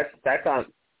watching it. That's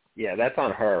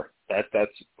on her. That's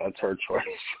her choice.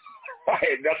 I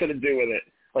had nothing to do with it.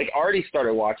 Like, Artie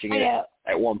started watching it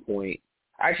at one point.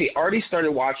 Actually, Artie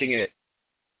started watching it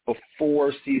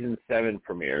before season 7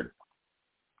 premiered.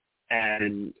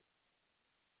 And,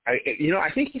 I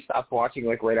think he stopped watching,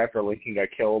 like, right after Lincoln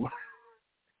got killed.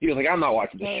 He was like, I'm not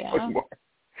watching this show anymore.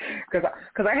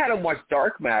 Because I had him watch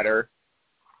Dark Matter,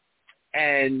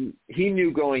 and he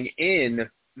knew going in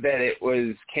that it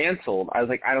was canceled. I was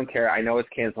like, I don't care. I know it's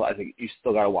canceled. I was like, you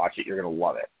still got to watch it. You're going to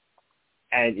love it.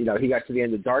 And, he got to the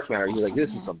end of Dark Matter. He was like, this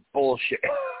is some bullshit.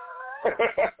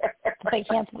 They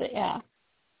canceled it, yeah.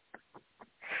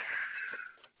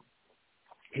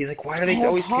 He's like, why do they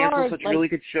always cancel such really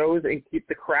good shows and keep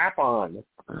the crap on?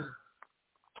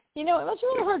 It must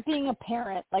really hurt being a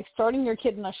parent, like starting your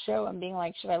kid in a show and being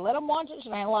like, should I let him watch it?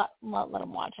 Should I not let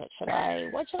him watch it?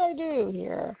 What should I do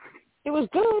here? It was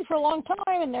good for a long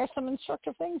time, and there's some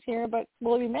instructive things here, but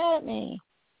will he be mad at me?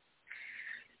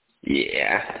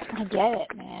 Yeah. I get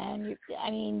it, man.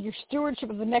 Your stewardship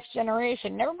of the next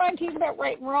generation. Never mind teaching about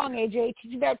right and wrong, AJ.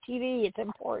 Teach about TV. It's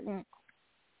important.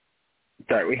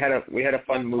 Sorry, we had a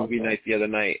fun movie night the other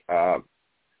night.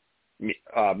 Me,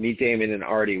 Damon, and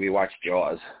Artie, we watched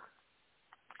Jaws.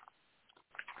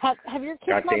 Have your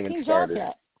kids not seen Jaws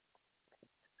yet?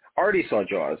 Artie saw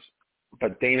Jaws,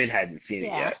 but Damon hadn't seen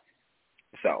it yet.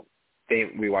 So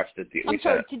we watched it. The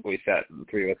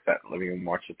three of us sat in the living room and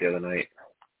watched it the other night.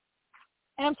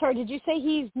 And I'm sorry, did you say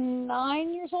he's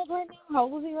 9 years old right now? How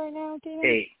old is he right now, Damon?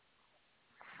 8.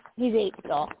 He's 8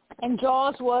 still. And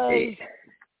Jaws was 8.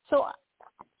 So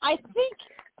I think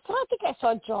I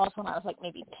saw Jaws when I was like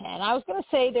maybe 10. I was going to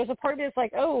say there's a part of me that's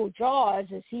like, oh, Jaws,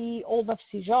 is he old enough to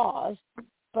see Jaws?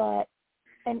 But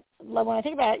and when I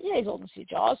think about it, yeah, he's old enough to see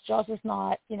Jaws. Jaws is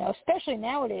not, especially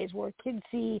nowadays where kids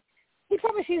he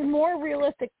probably sees more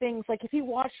realistic things. Like if he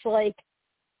watched like,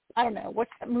 I don't know,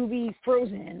 what's that movie,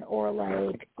 Frozen, or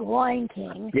like Lion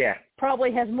King,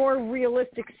 probably has more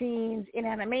realistic scenes in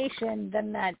animation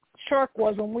than that shark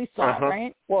was when we saw it,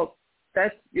 right? Well,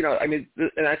 that's, and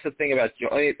that's the thing about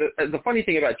Jaws. The funny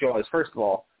thing about Jaws, first of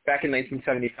all, back in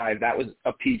 1975, that was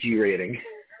a PG rating.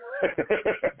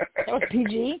 That was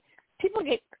PG? People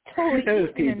get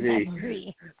totally eaten in that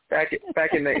movie. Back in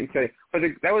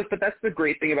 1970. But that's the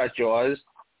great thing about Jaws.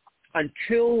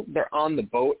 Until they're on the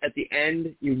boat at the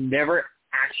end, you never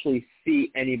actually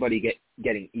see anybody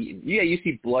getting eaten. Yeah, you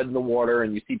see blood in the water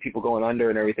and you see people going under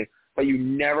and everything, but you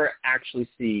never actually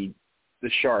see the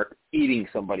shark eating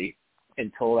somebody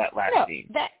until that last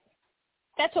scene.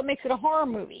 That's what makes it a horror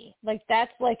movie. Like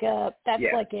that's like a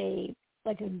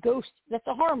ghost. That's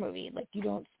a horror movie. Like you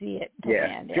don't see it until the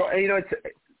end.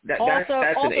 That's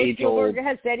an age-old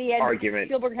argument.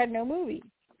 Spielberg had no movie.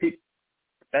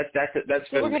 That's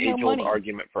been an age-old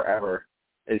argument forever.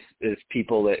 Is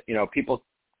people that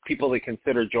people that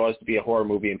consider Jaws to be a horror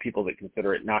movie and people that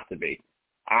consider it not to be.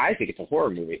 I think it's a horror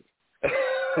movie.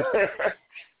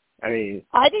 I think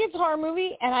it's a horror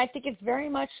movie, and I think it's very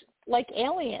much like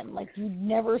Alien. Like you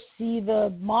never see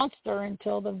the monster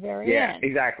until the very end. Yeah,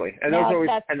 exactly. And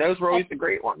those were always the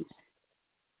great ones.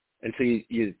 And so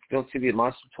you don't see the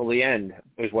monster until the end.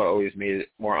 Is what always made it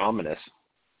more ominous.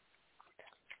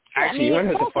 Actually, you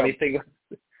know the funny thing?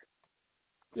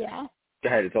 Yeah. Go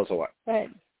ahead. It's also what? Go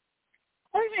ahead.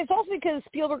 It's also because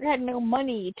Spielberg had no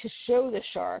money to show the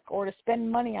shark or to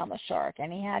spend money on the shark,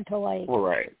 and he had to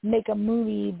make a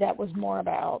movie that was more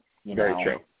about Very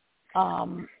true.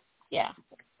 Yeah.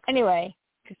 Anyway,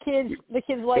 the kids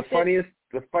liked it.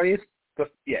 The funniest.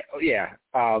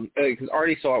 Because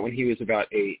Artie saw it when he was about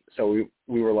 8, so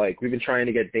we were like, we've been trying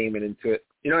to get Damon into it.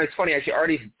 It's funny actually.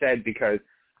 Artie said because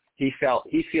he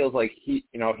feels like he's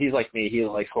like me. He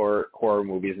likes horror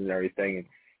movies and everything. And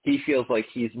he feels like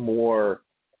he's more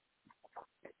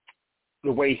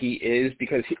the way he is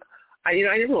because I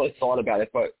never really thought about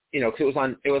it, but because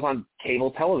it was on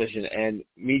cable television, and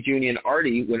me, Junie, and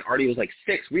Artie, when Artie was like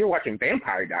 6, we were watching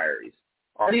Vampire Diaries.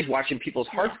 Artie's watching people's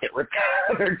hearts get ripped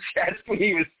out of their chest when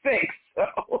he was 6.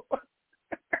 So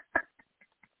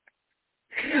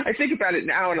I think about it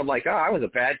now, and I'm like, oh, I was a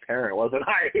bad parent, wasn't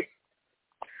I?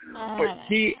 But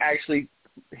he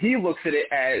looks at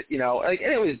it as, and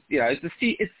it was,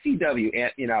 it's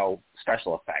CW,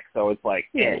 special effects. So it's like,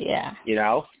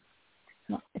 No,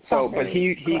 but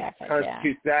he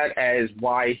constitutes that as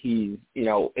why he,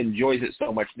 enjoys it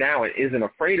so much now and isn't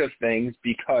afraid of things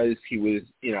because he was,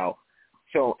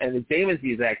 so, and Damon's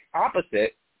the exact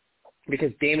opposite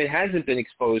because Damon hasn't been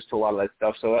exposed to a lot of that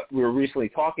stuff. So we were recently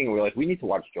talking and we were like, we need to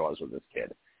watch Jaws with this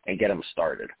kid and get him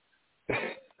started.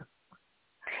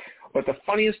 But the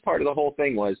funniest part of the whole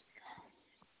thing was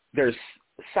there's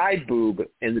side boob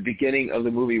in the beginning of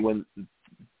the movie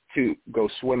to go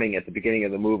swimming at the beginning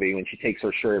of the movie when she takes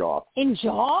her shirt off. In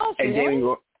Jaws? And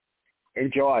really?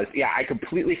 In Jaws, yeah, I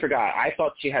completely forgot. I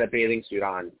thought she had a bathing suit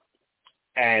on,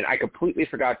 and I completely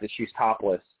forgot that she's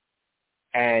topless.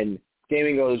 And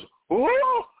Damon goes,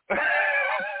 whoa!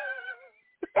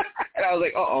 And I was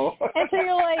like, uh-oh. And so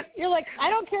you're like, I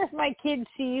don't care if my kid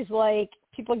sees,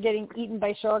 people getting eaten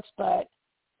by sharks, but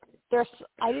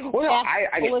I didn't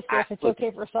ask Melissa if it's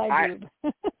okay for side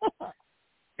boob.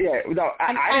 Yeah, no,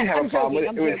 I didn't have a problem with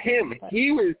it. It was him.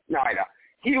 He was, no, I know.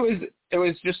 It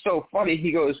was just so funny.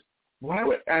 He goes, why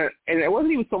would, and it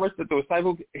wasn't even so much that there was side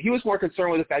boob. He was more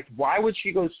concerned with the fact, why would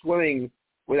she go swimming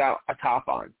without a top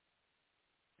on?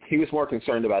 He was more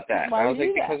concerned about that. Why I was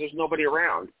like, because there's nobody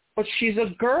around. But she's a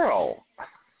girl.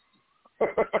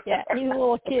 Yeah, he's a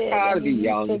little kid. Gotta be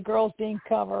young. The girls being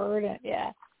covered, and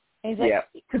and he's like,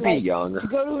 could be young. To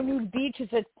go to a nude beach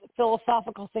is a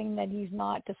philosophical thing that he's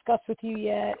not discussed with you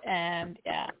yet, and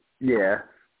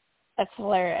that's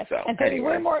hilarious. So, and so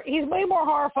anyway. he's way more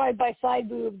horrified by side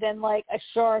boob than a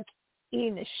shark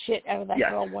eating the shit out of that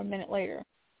girl 1 minute later.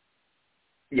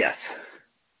 Yes.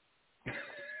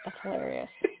 That's hilarious.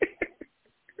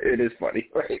 It is funny,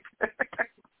 right?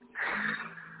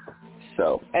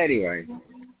 So, anyway,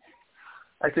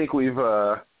 I think we've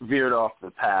veered off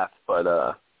the path,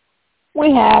 but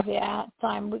we have,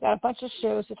 time. We got a bunch of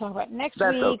shows to talk about next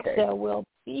week, okay. So we'll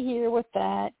be here with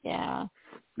that,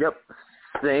 Yep,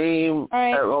 same. All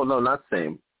right. Oh, no, not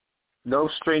same. No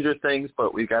Stranger Things,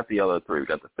 but we got the other 3. We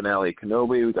got the finale of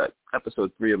Kenobi. We got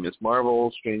episode 3 of Ms.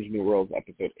 Marvel, Strange New Worlds,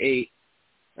 episode 8.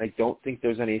 I don't think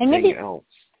there's anything else.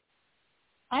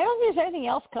 I don't think there's anything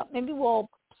else. Maybe we'll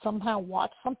somehow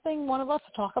watch something, one of us,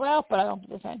 to talk about, but I don't think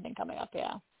there's anything coming up,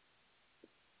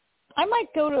 I might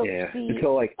go to see,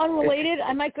 unrelated,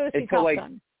 I might go to see Top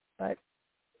Gun. But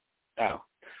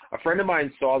a friend of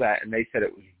mine saw that, and they said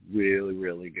it was really,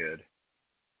 really good.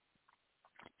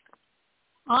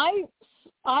 I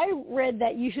read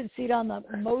that you should see it on the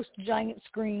most giant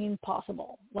screen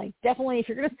possible. Definitely, if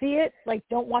you're going to see it,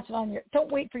 don't watch it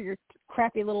don't wait for your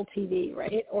crappy little TV,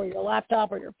 right? Or your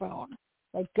laptop or your phone.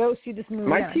 Go see this movie.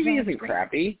 My TV isn't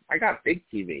crappy. I got big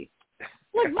TV.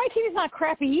 Look, my TV's not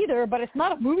crappy either, but it's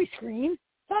not a movie screen.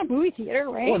 It's not a movie theater,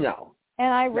 right? Well, no. And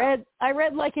I read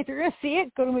if you're going to see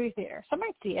it, go to movie theater. So I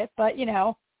might see it, but,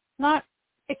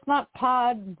 it's not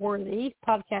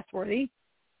podcast worthy.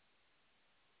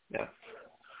 Yeah.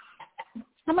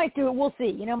 I might do it. We'll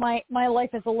see. My life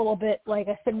is a little bit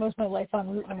I spend most of my life on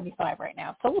Route 95 right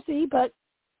now. So we'll see, but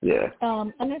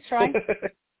I'm going to try.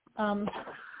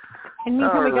 In the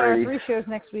meantime, we got our 3 shows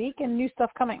next week and new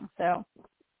stuff coming. So,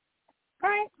 all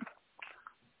right.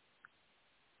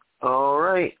 All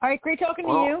right. All right. Great talking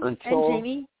to you and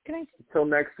Jamie. Good night. Until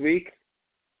next week.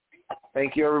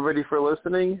 Thank you, everybody, for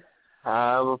listening.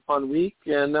 Have a fun week,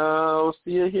 and we'll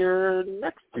see you here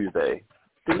next Tuesday.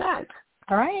 Good night.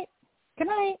 All right. Good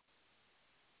night.